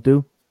you don't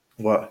do?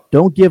 What?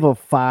 Don't give a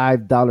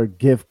 $5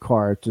 gift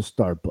card to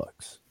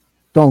Starbucks.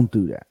 Don't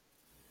do that.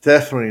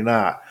 Definitely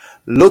not.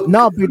 Look,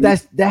 No, but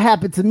that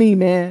happened to me,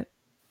 man.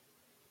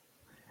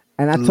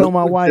 And I told look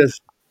my who wife,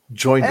 just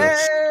joined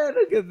us. "Hey,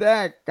 look at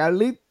that,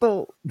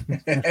 Carlito."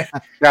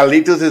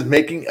 Carlitos is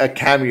making a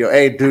cameo.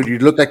 Hey, dude, you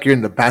look like you're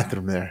in the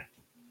bathroom there.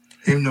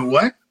 In the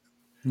what?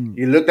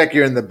 You look like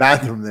you're in the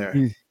bathroom there.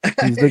 He's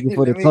looking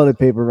for the Let me- toilet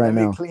paper right Let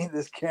me now. clean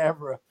this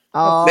camera.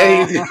 There Oh,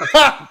 you-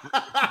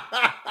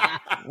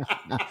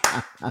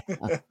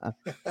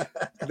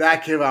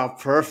 that came out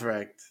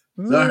perfect.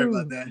 Sorry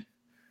about that.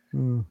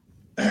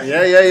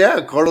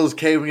 Yeah. Carlos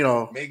came, you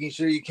know. Making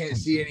sure you can't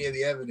see any of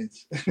the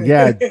evidence.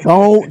 yeah.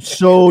 Don't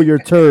show your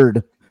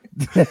turd.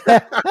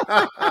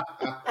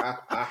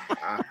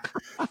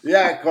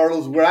 Yeah,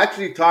 Carlos, we're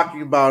actually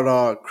talking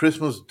about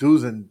Christmas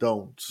do's and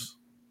don'ts.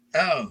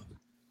 Oh.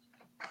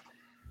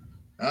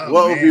 Oh,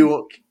 What man. would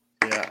you?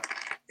 Yeah,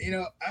 You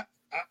know,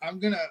 I'm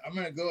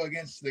gonna go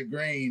against the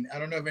grain. I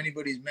don't know if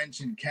anybody's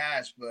mentioned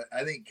cash, but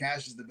I think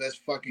cash is the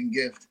best fucking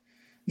gift.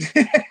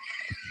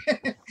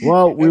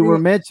 Well, we were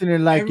Everyone-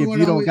 mentioning like if Everyone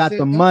you don't always got says,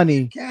 the "Don't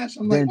money, give cash."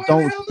 I'm then like, why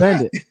the don't hell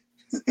spend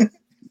not?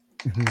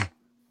 it.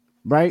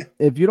 Right?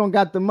 If you don't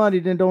got the money,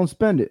 then don't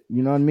spend it.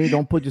 You know what I mean?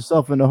 Don't put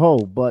yourself in the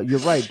hole. But you're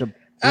right.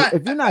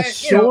 If you're not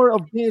sure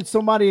of giving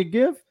somebody a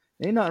gift,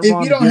 ain't nothing If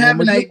wrong. you with don't giving have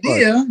them an a gift card.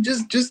 idea,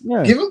 just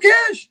Yeah. give them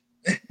cash.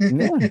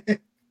 Yeah.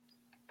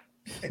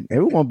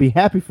 Everyone be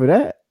happy for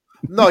that.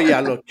 no, yeah.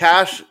 Look,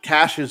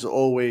 cash is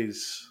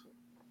always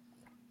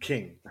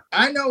king.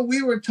 I know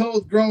we were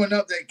told growing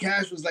up that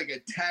cash was like a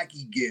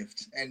tacky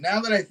gift, and now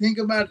that I think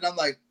about it, I'm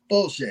like,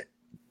 bullshit.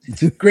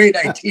 It's a great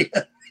idea.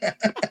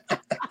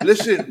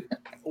 Listen,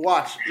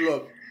 watch.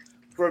 Look,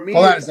 for me,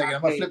 Hold on a second.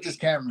 I'm gonna flip this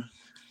camera.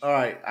 All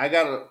right, I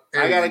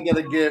gotta get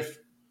a gift.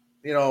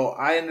 You know,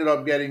 I ended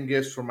up getting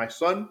gifts for my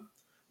son,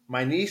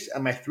 my niece,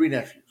 and my 3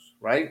 nephews.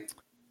 Right,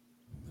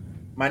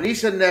 my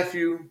niece and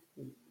nephew,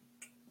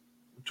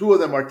 2 of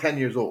them are 10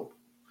 years old.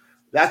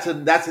 That's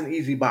an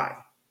easy buy,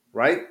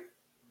 right?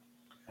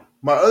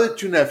 My other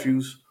 2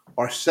 nephews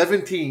are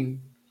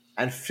 17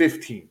 and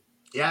 15.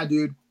 Yeah,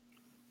 dude.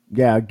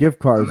 Yeah, gift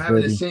I'm cards, having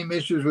the baby. same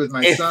issues with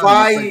my If son. It's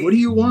like, I- what do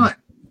you want?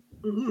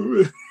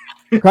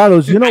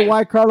 Carlos, you know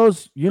why,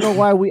 Carlos? You know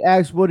why we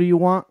ask, what do you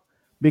want?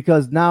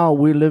 Because now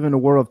we live in a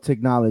world of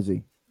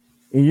technology.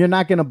 And you're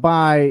not going to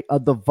buy a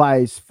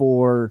device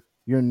for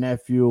your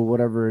nephew or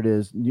whatever it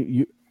is.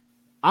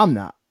 I'm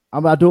not. I'm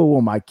about to do it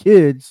with my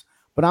kids,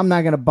 but I'm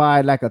not going to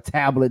buy like a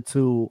tablet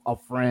to a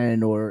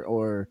friend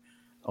or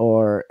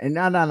and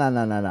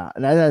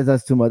no.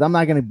 That's too much. I'm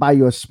not going to buy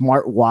you a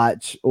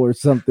smartwatch or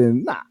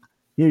something. Nah.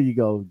 Here you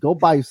go. Go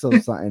buy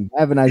yourself something.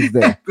 Have a nice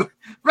day.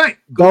 Right.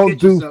 Go Don't get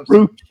do yourself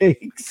fruit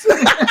cakes.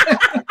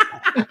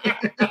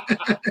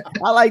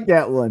 I like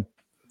that one.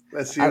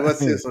 Let's see. What's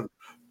this one?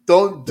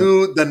 Don't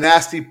do the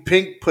nasty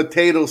pink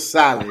potato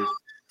salad.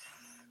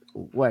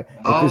 What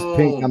if it's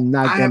pink? I'm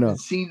not I gonna. haven't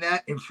seen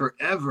that in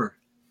forever.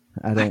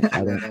 I don't.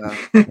 Uh,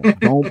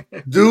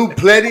 Don't. do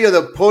plenty of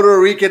the Puerto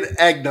Rican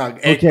eggnog.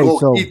 Okay, El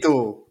so-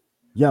 coquito.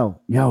 Yo.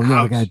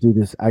 I gotta do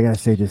this. I gotta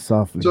say this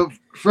softly. So,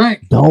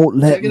 Frank, Don't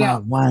let check it my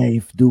out.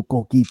 wife do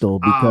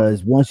coquito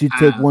because once you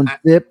take one I-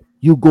 sip,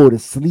 you go to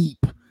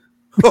sleep.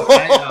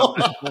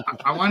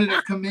 I wanted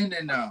to come in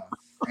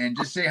and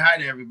just say hi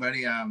to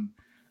everybody. I'm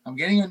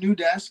getting a new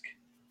desk,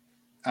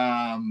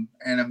 and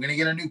I'm gonna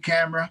get a new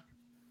camera.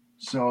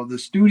 So the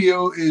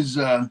studio is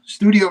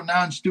studio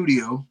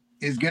non-studio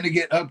is gonna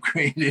get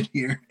upgraded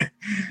here,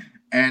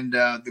 and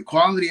the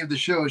quality of the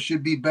show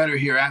should be better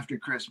here after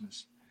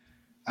Christmas.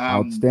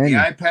 Outstanding. The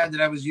iPad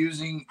that I was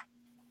using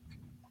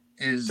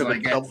is Took a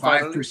like at dump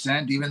finally?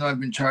 5%, even though I've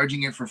been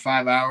charging it for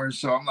 5 hours.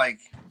 So I'm like,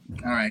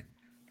 all right,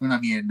 una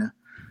mierda.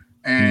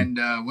 And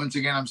once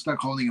again, I'm stuck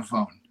holding a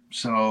phone.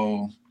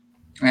 So,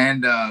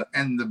 and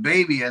the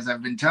baby, as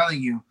I've been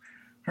telling you,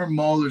 her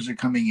molars are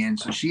coming in,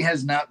 so she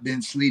has not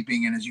been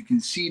sleeping. And as you can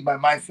see by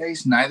my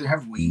face, neither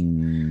have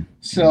we.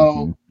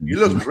 So You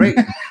look great.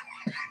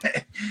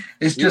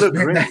 it's You just look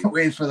been great. that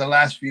way for the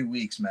last few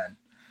weeks, man.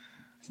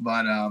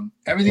 But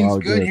everything's All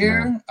good good,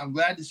 here. man. I'm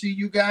glad to see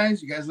you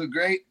guys. You guys look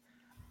great.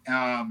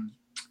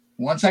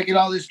 Once I get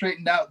all this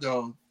straightened out,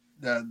 though,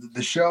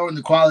 the show and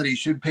the quality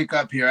should pick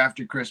up here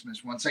after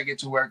Christmas. Once I get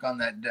to work on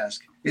that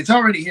desk, it's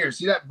already here.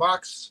 See that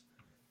box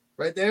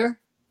right there?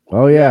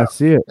 Oh yeah, I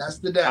see it. That's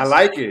the desk. I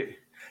like it.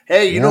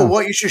 Hey, you know Yeah.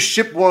 what? You should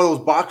ship one of those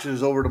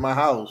boxes over to my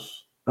house.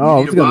 Oh, I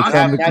need was a gonna box?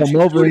 tell him to Matching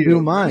come over and studio.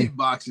 do mine. Million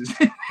boxes.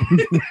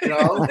 You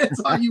know, That's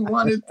all you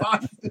wanted,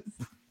 boxes.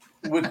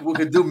 we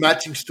could do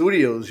matching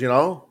studios. You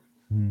know,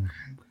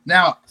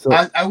 Now, So-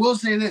 I will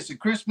say this: a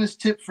Christmas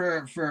tip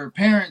for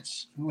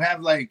parents who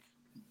have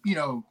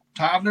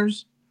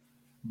toddlers.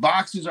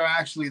 Boxes are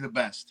actually the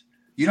best.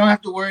 You don't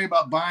have to worry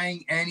about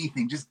buying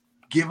anything. Just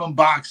give them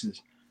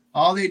boxes.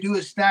 All they do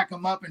is stack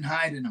them up and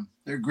hide in them.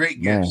 They're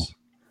great Man. gifts.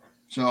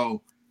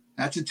 So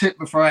that's a tip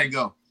before I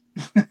go.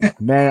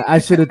 Man, I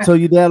should have told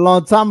you that a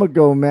long time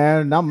ago,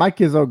 man. Now my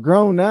kids are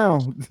grown now.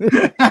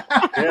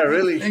 yeah,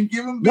 really. And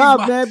give them big No,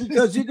 boxes. man,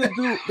 because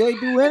they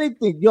do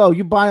anything. Yo,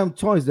 you buy them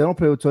toys. They don't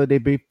play with toys. They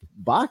buy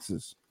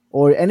boxes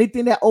or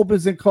anything that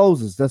opens and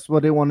closes. That's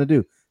what they want to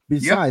do.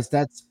 Besides,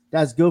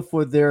 that's good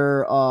for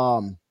their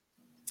Motor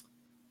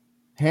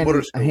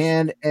skills.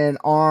 hand and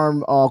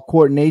arm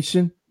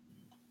coordination.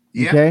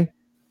 Yeah. Okay,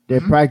 they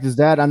Mhm. practice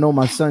that. I know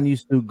my son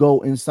used to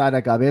go inside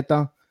a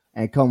gaveta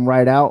and come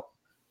right out.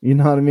 You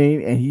know what I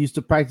mean? And he used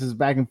to practice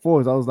back and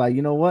forth. I was like,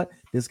 you know what?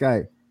 This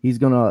guy, he's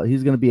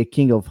gonna be a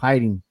king of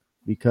hiding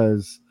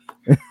because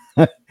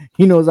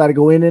he knows how to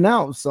go in and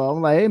out. So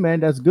I'm like, hey man,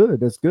 that's good.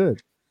 That's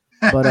good.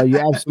 But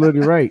you're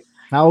absolutely right.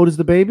 How old is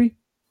the baby?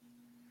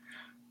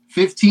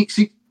 15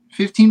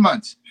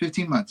 months.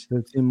 15 months.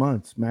 15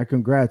 months. Man,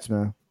 congrats,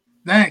 man.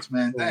 Thanks,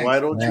 man. Thanks. Why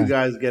don't Yeah. you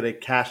guys get a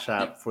cash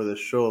app for the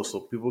show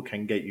so people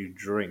can get you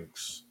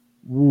drinks?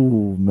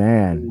 Ooh,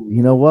 man.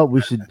 You know what?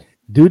 We should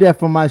do that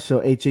for my show,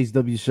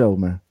 HHW show,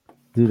 man.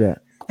 Do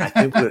that. I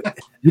think that,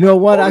 You know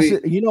what?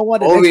 Ovi- You know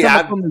what? The Ovi, next time I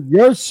I'm- come to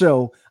your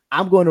show,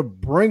 I'm going to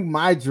bring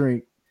my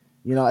drink.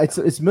 You know, it's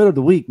middle of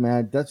the week,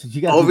 man. That's what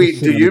you got. Ovi,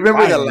 do you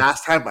remember the last?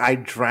 last time I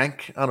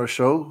drank on a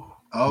show?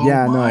 Oh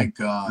Yeah, I my know.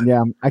 God.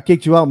 Yeah, I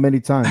kicked you out many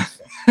times.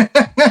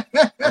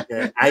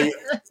 Okay,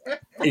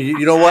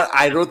 you know what?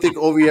 I don't think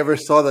Ovi ever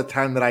saw the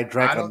time that I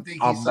drank I don't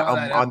think he saw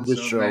that on this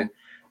episode, show. man.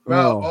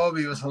 Bro, Oh.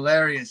 Obi was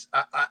hilarious.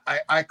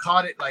 I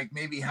caught it like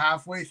maybe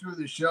halfway through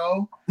the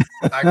show.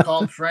 I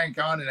called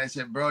Frank on and I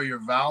said, bro, your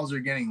vowels are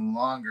getting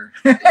longer.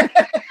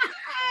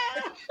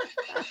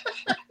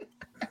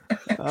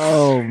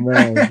 Oh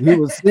man, he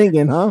was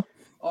singing, huh?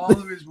 All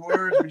of his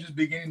words were just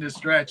beginning to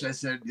stretch. I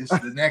said,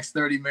 the next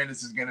 30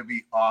 minutes is going to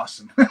be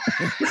awesome.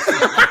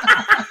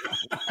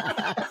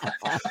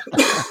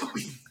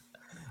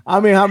 I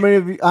mean, how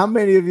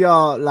many of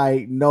y'all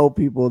like know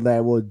people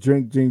that will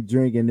drink,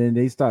 and then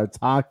they start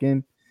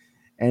talking,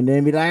 and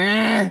then be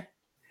like,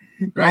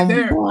 Right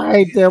there.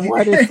 Right there.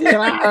 What is it?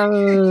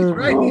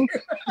 Right here.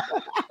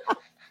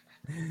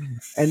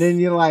 And then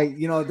you're like,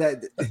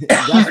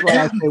 that's why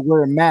I say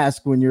wear a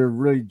mask when you're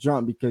really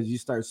drunk, because you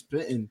start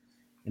spitting,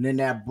 and then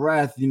that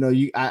breath,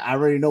 I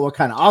already know what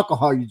kind of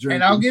alcohol you drink.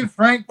 And I'll give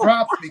Frank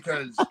props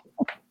because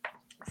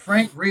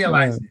Frank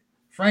realized it.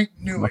 Frank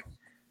knew it.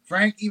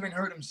 Frank even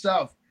heard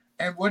himself.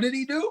 And what did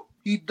he do?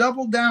 He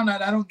doubled down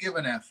on I don't give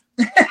an F.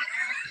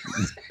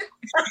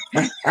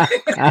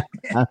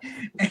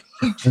 And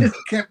he just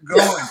kept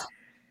going.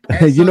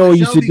 And You know what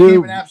you should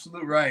do? An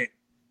absolute right.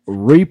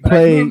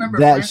 Replay that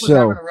Frank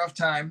show. was having a rough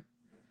time.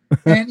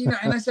 And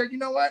and I said, you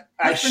know what?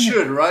 I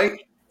should, right?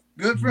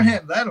 Good for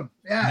him. Let him.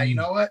 Yeah, you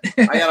know what?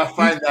 I gotta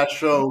find that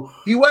show.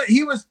 He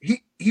was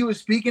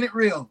speaking it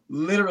real,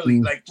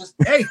 literally, like just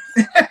hey.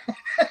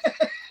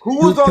 Who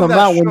was on come that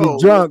out show? when you're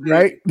drunk,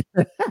 right?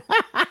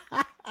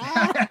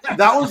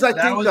 That was, I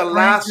think, the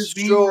last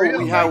show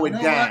we had with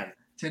Dan. What?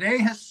 Today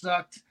has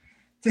sucked.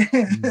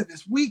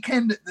 This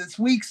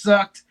week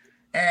sucked,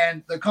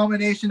 and the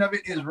culmination of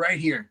it is right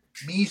here.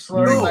 Me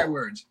slurring my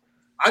words.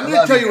 I'm going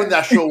to tell you when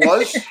that show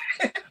was.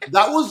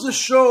 That was the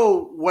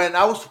show when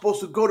I was supposed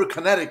to go to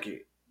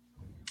Connecticut.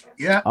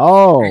 Yeah.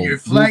 Oh, and your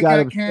flight got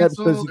upset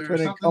canceled because you or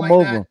couldn't something come like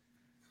over.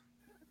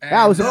 that.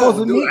 I was supposed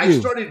to meet I you.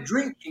 started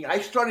drinking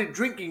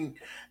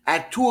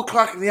at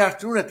 2:00 in the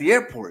afternoon at the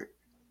airport.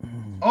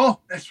 Oh,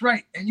 that's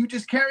right. And you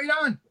just carried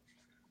on.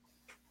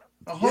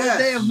 A whole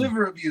day of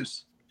liver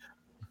abuse.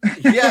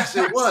 Yes,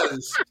 it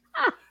was.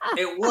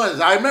 It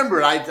was. I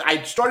remember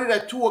I started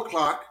at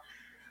 2:00.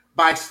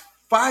 By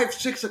 5,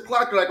 6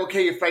 o'clock, they're like,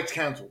 okay, your flight's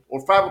canceled.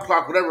 Or 5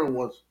 o'clock, whatever it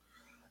was.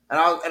 And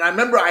I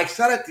remember I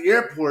sat at the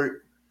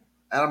airport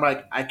and I'm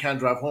like, I can't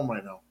drive home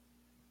right now.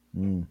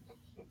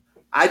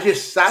 I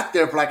just sat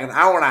there for like an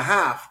hour and a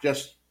half,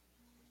 just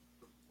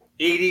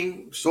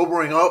eating,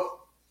 sobering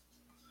up,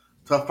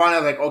 to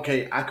finally like,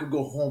 okay, I could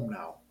go home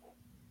now.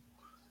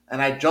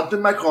 And I jumped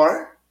in my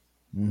car,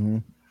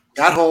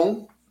 got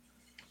home,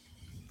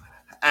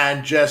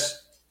 and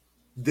just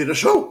did a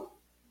show.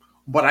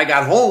 But I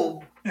got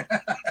home,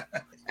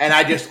 and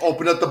I just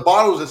opened up the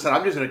bottles and said,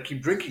 I'm just going to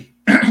keep drinking.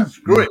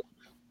 Screw it.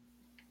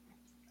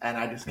 And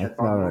I just kept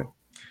on going.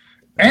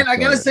 And I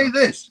got to say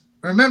this.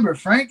 Remember,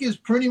 Frank is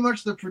pretty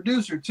much the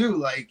producer too.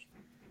 Like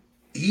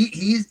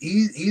he's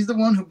the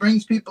one who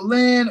brings people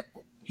in.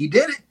 He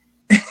did it.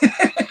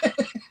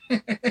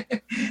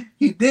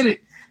 He did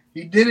it.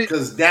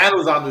 Because Dan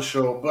was on the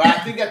show. But I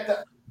think think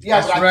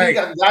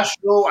on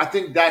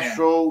that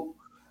show,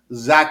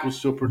 Zach was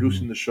still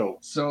producing the show.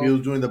 So he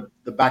was doing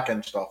the back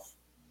end stuff.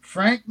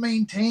 Frank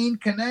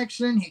maintained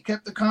connection. He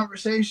kept the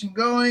conversation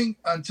going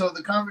until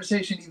the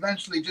conversation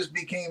eventually just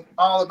became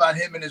all about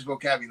him and his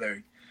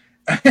vocabulary.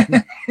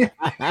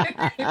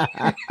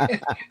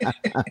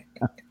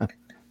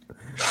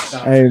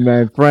 Hey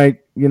man, Frank,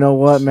 you know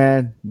what,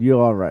 man?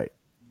 You're all right.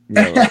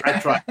 I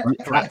try.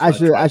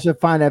 I should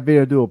find that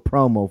video, do a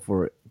promo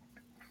for it.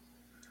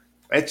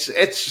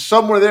 It's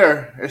somewhere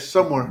there. It's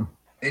somewhere.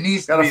 It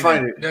needs to be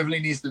there. It definitely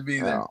needs to be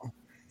there.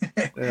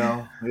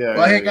 Well,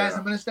 hey guys,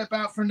 I'm gonna step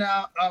out for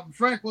now.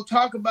 Frank, we'll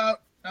talk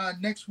about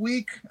next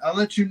week. I'll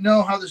let you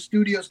know how the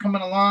studio's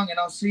coming along, and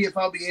I'll see if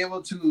I'll be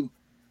able to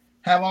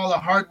have all the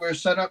hardware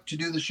set up to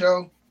do the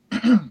show.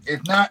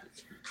 If not,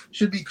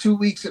 should be 2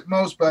 weeks at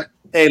most. But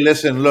hey,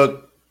 listen,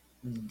 look,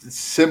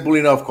 simple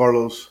enough,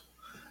 Carlos.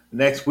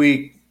 Next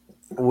week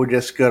we're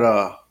just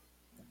gonna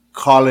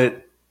call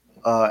it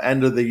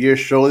end of the year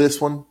show. This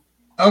one,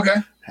 okay,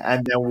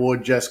 and then we'll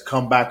just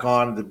come back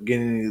on the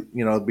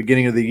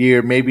beginning of the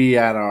year, maybe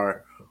at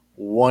our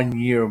 1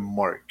 year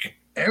mark.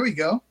 There we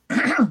go.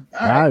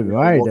 All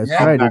right, that's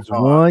right. It's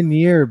 1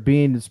 year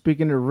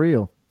speaking it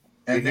real.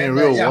 And then,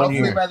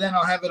 hopefully by then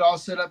I'll have it all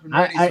set up and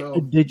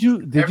ready. Did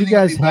you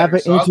guys have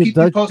an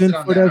introduction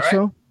for that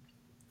show?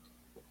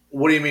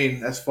 What do you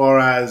mean? As far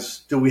as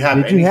do we have?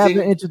 Did you have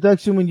an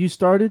introduction when you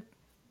started?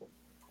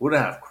 We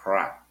didn't have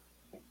crap.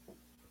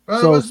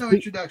 Well, there was no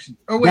introduction.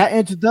 Oh wait, that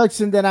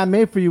introduction that I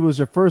made for you was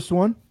your first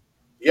one.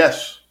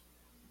 Yes.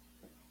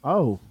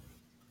 Oh,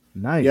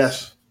 nice.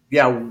 Yes.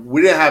 Yeah,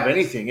 we didn't have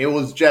anything. It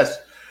was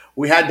just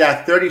we had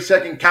that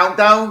 30-second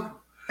countdown.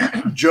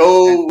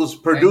 Joe was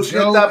producing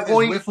at that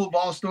point. Wiffle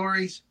ball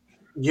stories.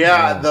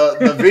 Yeah, the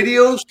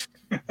videos.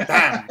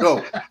 Bam,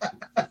 go.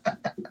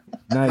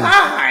 Nice.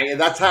 Hi,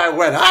 that's how I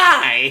went.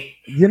 Hi.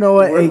 You know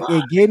what?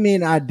 It gave me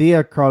an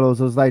idea, Carlos.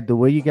 It was like the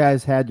way you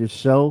guys had your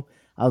show.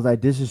 I was like,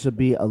 this should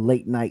be a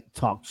late night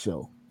talk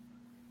show.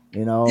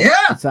 You know?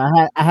 Yeah. So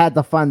I had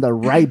to find the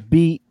right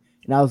beat,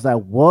 and I was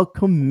like, what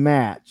can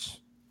match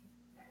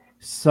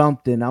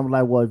something? I'm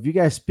like, well, if you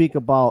guys speak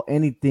about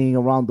anything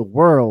around the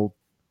world,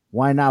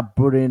 why not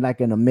put it in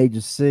like in a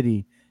major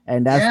city?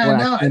 And that's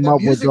when I came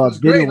up with the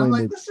video. I'm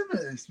like, listen to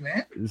this,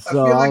 man.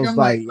 So I feel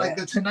like I'm like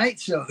the Tonight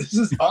Show. This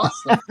is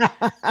awesome.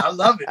 I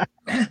love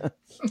it.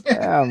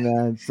 Yeah,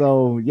 man.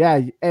 So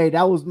yeah, hey,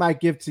 that was my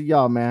gift to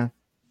y'all, man.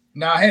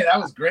 No, hey, that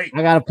was great.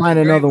 I gotta find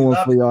another one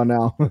for y'all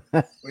now.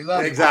 We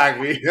love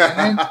Exactly.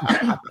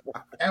 it.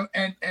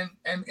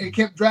 And it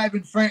kept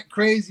driving Frank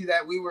crazy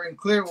that we were in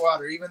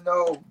Clearwater, even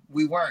though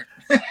we weren't.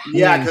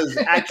 Yeah, because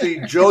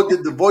actually Joe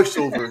did the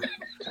voiceover,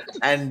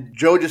 and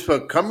Joe just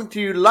put coming to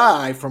you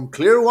live from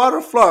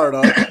Clearwater,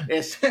 Florida.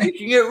 It's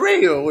Speaking It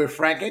Radio with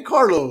Frank and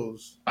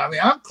Carlos. I mean,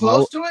 I'm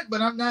close to it, but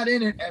I'm not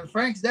in it, and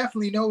Frank's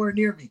definitely nowhere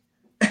near me.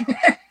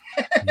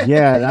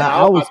 Yeah,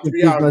 I was about 3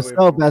 confused hours away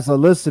myself from as a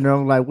listener.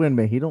 I'm like, wait a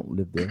minute, he don't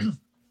live there.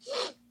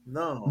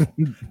 No.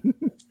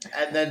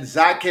 And then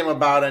Zach came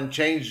about and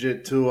changed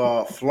it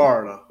to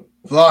Florida.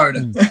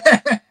 Florida.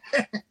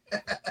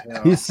 You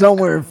know. He's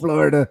somewhere in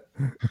Florida.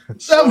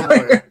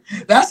 Somewhere.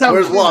 That's how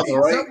Where's it Walter, is.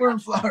 right? Somewhere in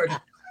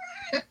Florida.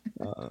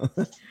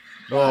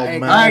 Oh, Hey,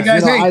 man. All right,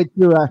 guys, hey.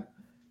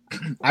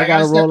 I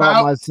gotta step roll out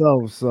out.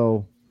 myself.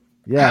 So,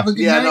 yeah. Have a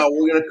good Yeah, night. no,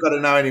 we're going to cut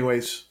it now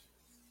anyways.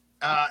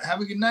 Have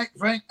a good night,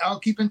 Frank. I'll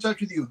keep in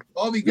touch with you.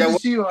 Obi, good Yeah, to well-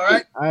 see you. All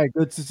right. All right,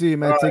 good to see you,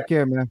 man. All Take right.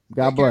 care, man.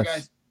 God Take care, bless.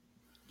 guys.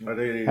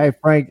 Hey,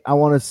 Frank, I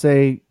want to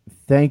say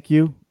thank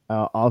you.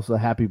 Also,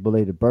 happy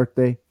belated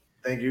birthday.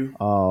 Thank you.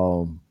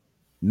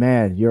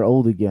 Man, you're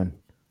old again.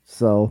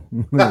 So,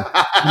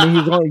 I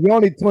mean, you're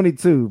only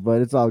 22,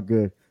 but it's all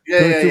good. Yeah,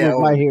 22 yeah. with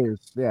white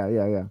hairs. Yeah.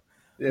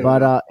 Yeah,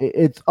 But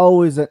it's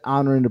always an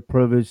honor and a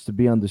privilege to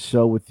be on the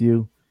show with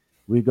you.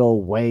 We go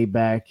way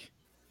back,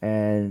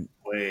 and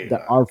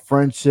our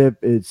friendship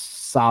is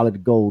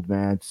solid gold,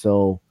 man.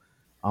 So,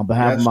 on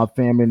behalf of Yes. my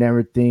family and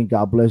everything,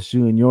 God bless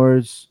you and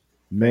yours.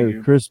 Merry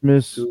you.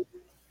 Christmas.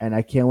 And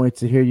I can't wait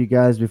to hear you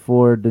guys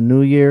before the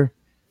new year.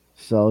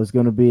 So it's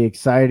going to be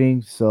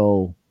exciting.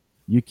 So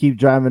you keep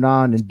driving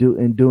on and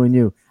doing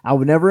you. I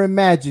would never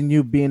imagine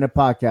you being a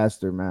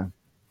podcaster, man.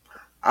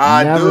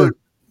 Never. Dude,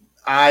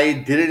 I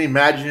didn't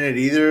imagine it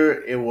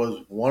either. It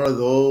was one of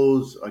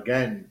those,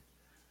 again,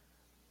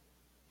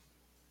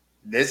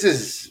 this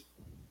is,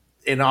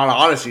 in all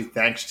honesty,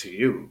 thanks to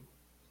you.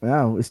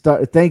 Wow,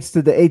 thanks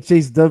to the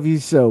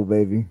HHW show,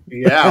 baby.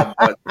 Yeah,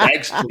 but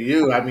thanks to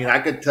you. I mean, I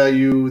could tell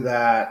you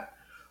that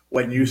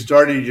when you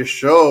started your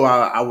show,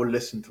 I would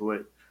listen to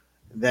it.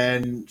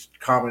 Then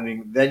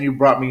commenting, then you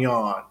brought me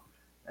on.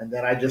 And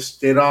then I just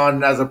stayed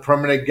on as a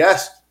permanent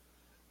guest,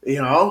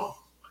 you know?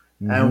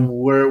 And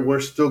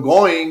we're still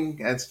going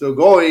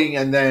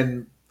and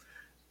then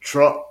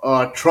Trump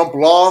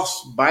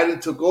lost, Biden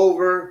took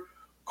over,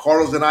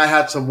 Carlos and I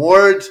had some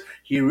words.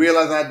 He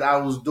realized that I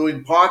was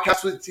doing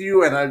podcasts with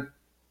you, and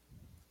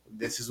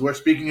this is where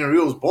Speaking in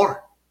Real was born.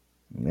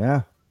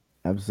 Yeah,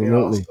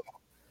 absolutely. You know,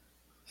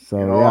 so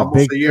you know, yeah,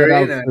 almost a year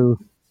in,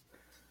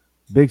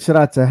 big shout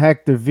out to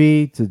Hector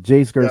V, to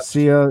Jace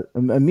Garcia.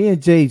 Me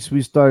and Jace,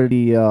 we started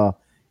the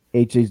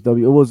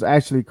HHW. It was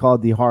actually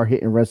called the Hard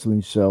Hitting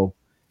Wrestling Show,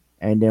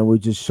 and then we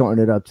just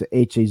shortened it up to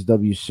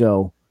HHW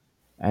Show.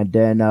 And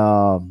then,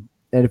 and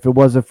if it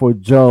wasn't for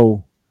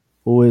Joe,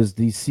 who is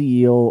the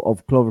CEO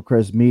of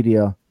Clovercrest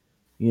Media,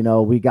 you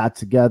know, we got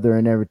together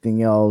and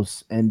everything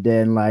else. And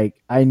then,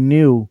 like, I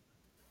knew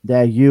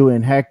that you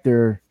and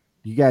Hector,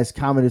 you guys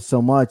commented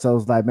so much. I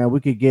was like, man,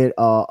 we could get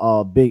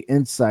a big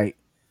insight,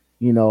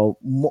 you know,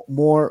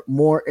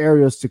 more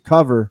areas to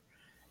cover.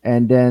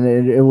 And then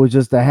it was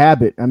just a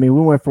habit. I mean,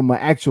 we went from an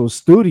actual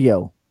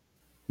studio,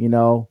 you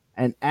know,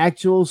 an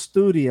actual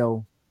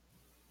studio.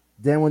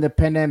 Then when the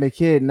pandemic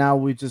hit, now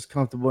we're just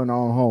comfortable in our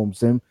own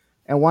homes. And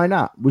why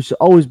not? We should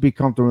always be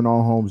comfortable in our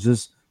own homes,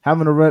 just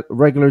having a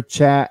regular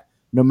chat,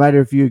 no matter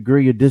if you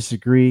agree or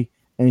disagree,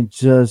 and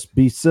just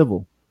be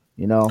civil,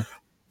 you know.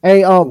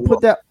 Hey,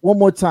 put that one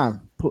more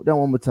time.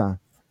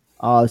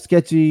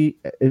 Sketchy,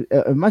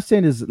 am I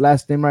saying his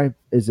last name right?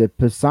 Is it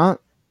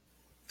Peasant?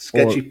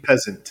 Sketchy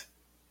Peasant.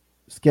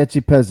 Sketchy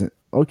Peasant.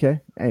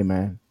 Okay. Hey,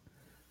 man.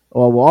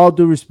 Well, with all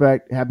due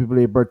respect, happy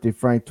belated birthday,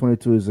 Frank.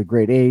 22 is a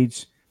great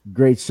age.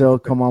 Great show.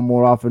 Come on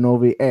more often,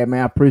 Ovi. Hey,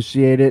 man, I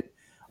appreciate it.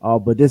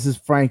 But this is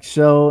Frank's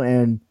show,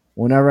 and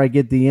whenever I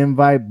get the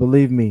invite,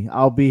 believe me,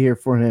 I'll be here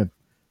for him.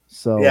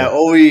 So yeah,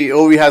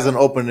 Ovi has an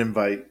open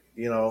invite.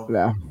 You know,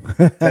 yeah.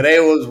 Today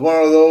was one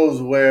of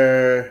those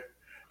where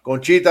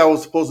Conchita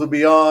was supposed to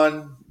be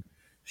on.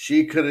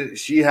 She couldn't.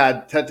 She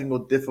had technical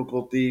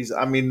difficulties.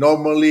 I mean,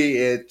 normally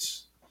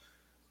it's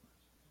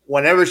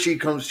whenever she's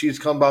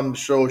come on the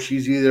show.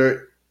 She's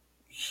either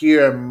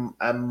here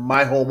at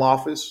my home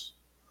office,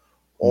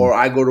 or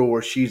I go to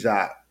where she's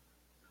at.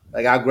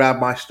 Like I grab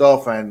my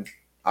stuff and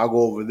I'll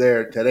go over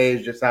there. Today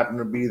it just happened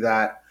to be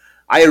that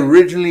I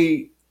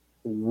originally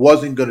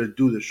wasn't gonna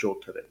do the show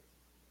today.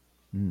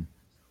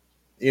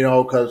 You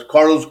know, because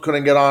Carlos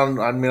couldn't get on.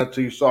 I mean,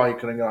 until you saw he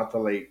couldn't get on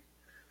till late.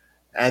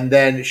 And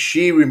then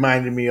she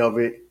reminded me of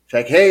it. She's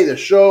like, hey, the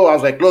show. I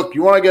was like, look,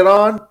 you want to get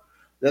on?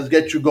 Let's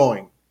get you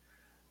going.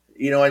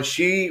 You know, and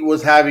she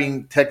was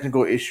having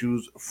technical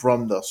issues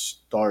from the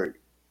start.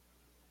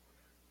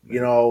 You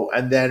know,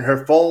 and then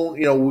her phone,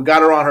 you know, we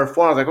got her on her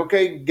phone. I was like,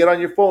 okay, get on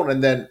your phone.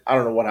 And then I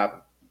don't know what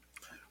happened.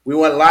 We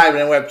went live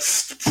and it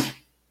went,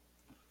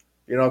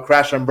 you know,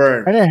 crash and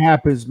burn. And it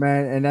happens,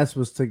 man. And that's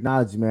what's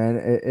technology, man.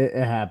 It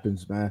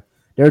happens, man.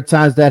 There are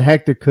times that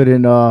Hector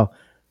couldn't,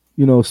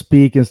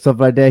 speak and stuff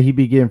like that, he'd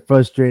be getting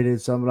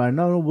frustrated. So I'm like,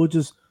 no, we'll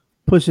just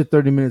push it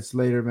 30 minutes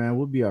later, man.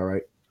 We'll be all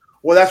right.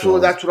 Well, that's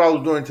what I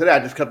was doing today. I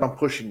just kept on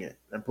pushing it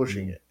and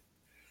pushing it.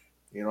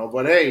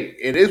 But hey,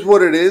 it is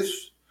what it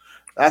is.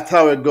 That's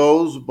how it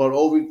goes. But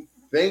Obi,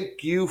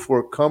 thank you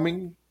for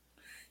coming.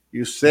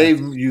 You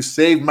saved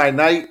my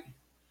night.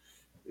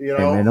 Hey,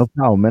 man, no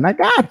problem, man. I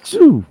got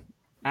you.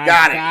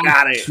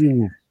 Got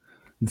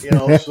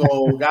it.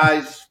 So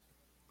guys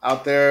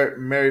out there,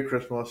 Merry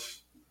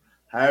Christmas.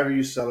 However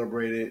you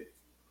celebrate it,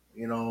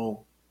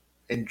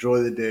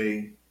 enjoy the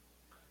day.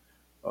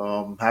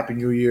 Happy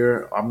New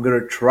Year. I'm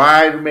gonna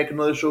try to make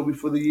another show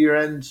before the year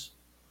ends.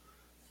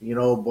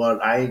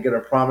 But I ain't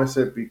gonna promise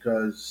it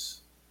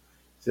because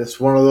it's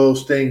just one of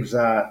those things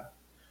that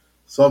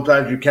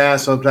sometimes you can,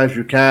 sometimes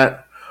you can't.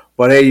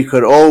 But hey, you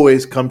could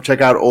always come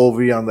check out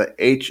Ovi on the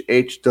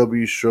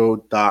hhwshow.com.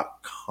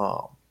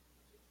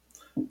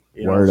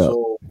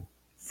 So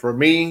for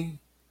me,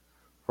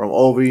 from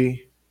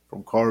Ovi,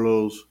 from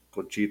Carlos,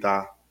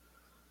 Cochita,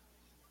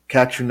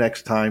 catch you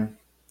next time.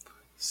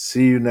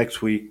 See you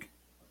next week.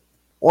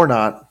 Or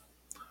not.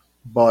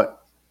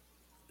 But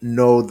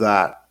know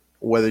that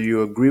whether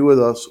you agree with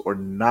us or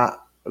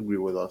not agree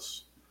with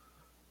us,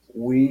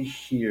 we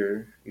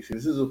here. You see,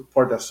 this is a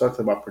part that sucks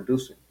about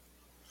producing.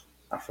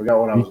 I forgot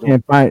what I was doing.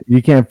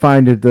 You can't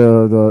find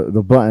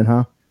the button,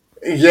 huh?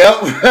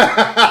 Yep.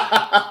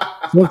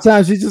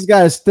 Sometimes you just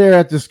gotta stare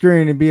at the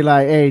screen and be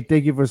like, "Hey,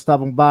 thank you for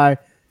stopping by."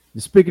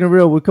 Speaking of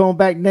real, we're coming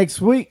back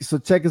next week, so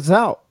check us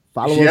out.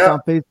 Follow us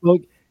on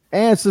Facebook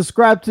and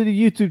subscribe to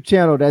the YouTube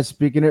channel. That's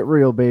Speaking It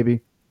Real,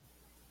 baby.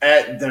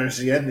 And there's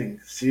the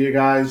ending. See you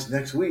guys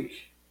next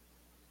week.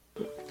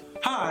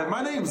 Hi,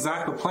 my name is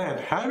Zach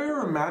LaPlante. Have you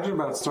ever imagined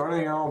about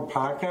starting your own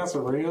podcast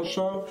or radio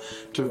show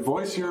to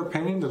voice your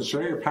opinions and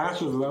share your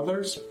passions with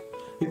others?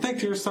 You think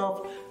to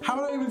yourself,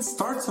 how would I even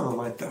start something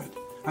like that?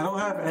 I don't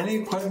have any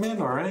equipment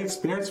or any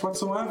experience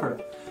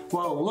whatsoever.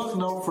 Well, look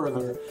no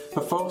further.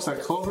 The folks at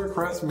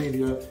Clovercrest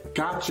Media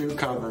got you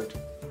covered.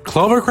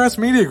 Clovercrest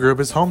Media Group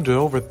is home to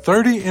over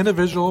 30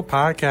 individual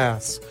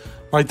podcasts,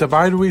 like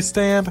Divide We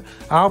Stand,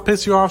 I'll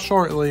Piss You Off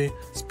Shortly,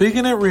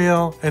 Speaking It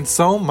Real, and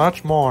so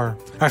much more.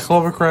 At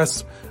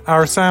Clovercrest,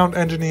 our sound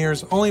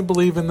engineers only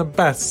believe in the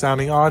best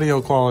sounding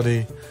audio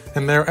quality,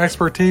 and their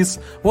expertise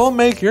will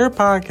make your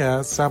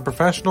podcast sound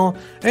professional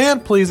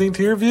and pleasing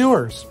to your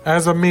viewers.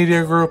 As a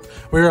media group,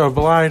 we are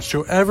obliged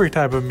to every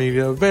type of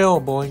media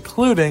available,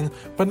 including,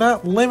 but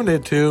not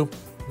limited to,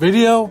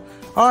 video,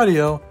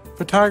 audio,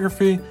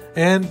 photography,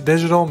 and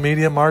digital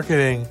media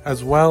marketing,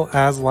 as well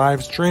as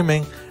live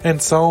streaming, and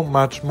so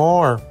much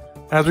more.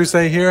 As we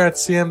say here at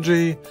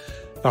CMG,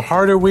 the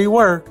harder we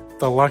work,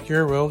 the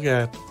luckier we'll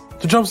get.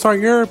 To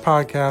jumpstart your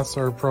podcast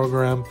or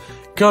program,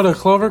 go to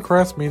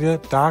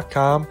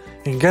clovercrestmedia.com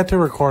and get to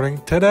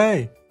recording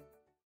today.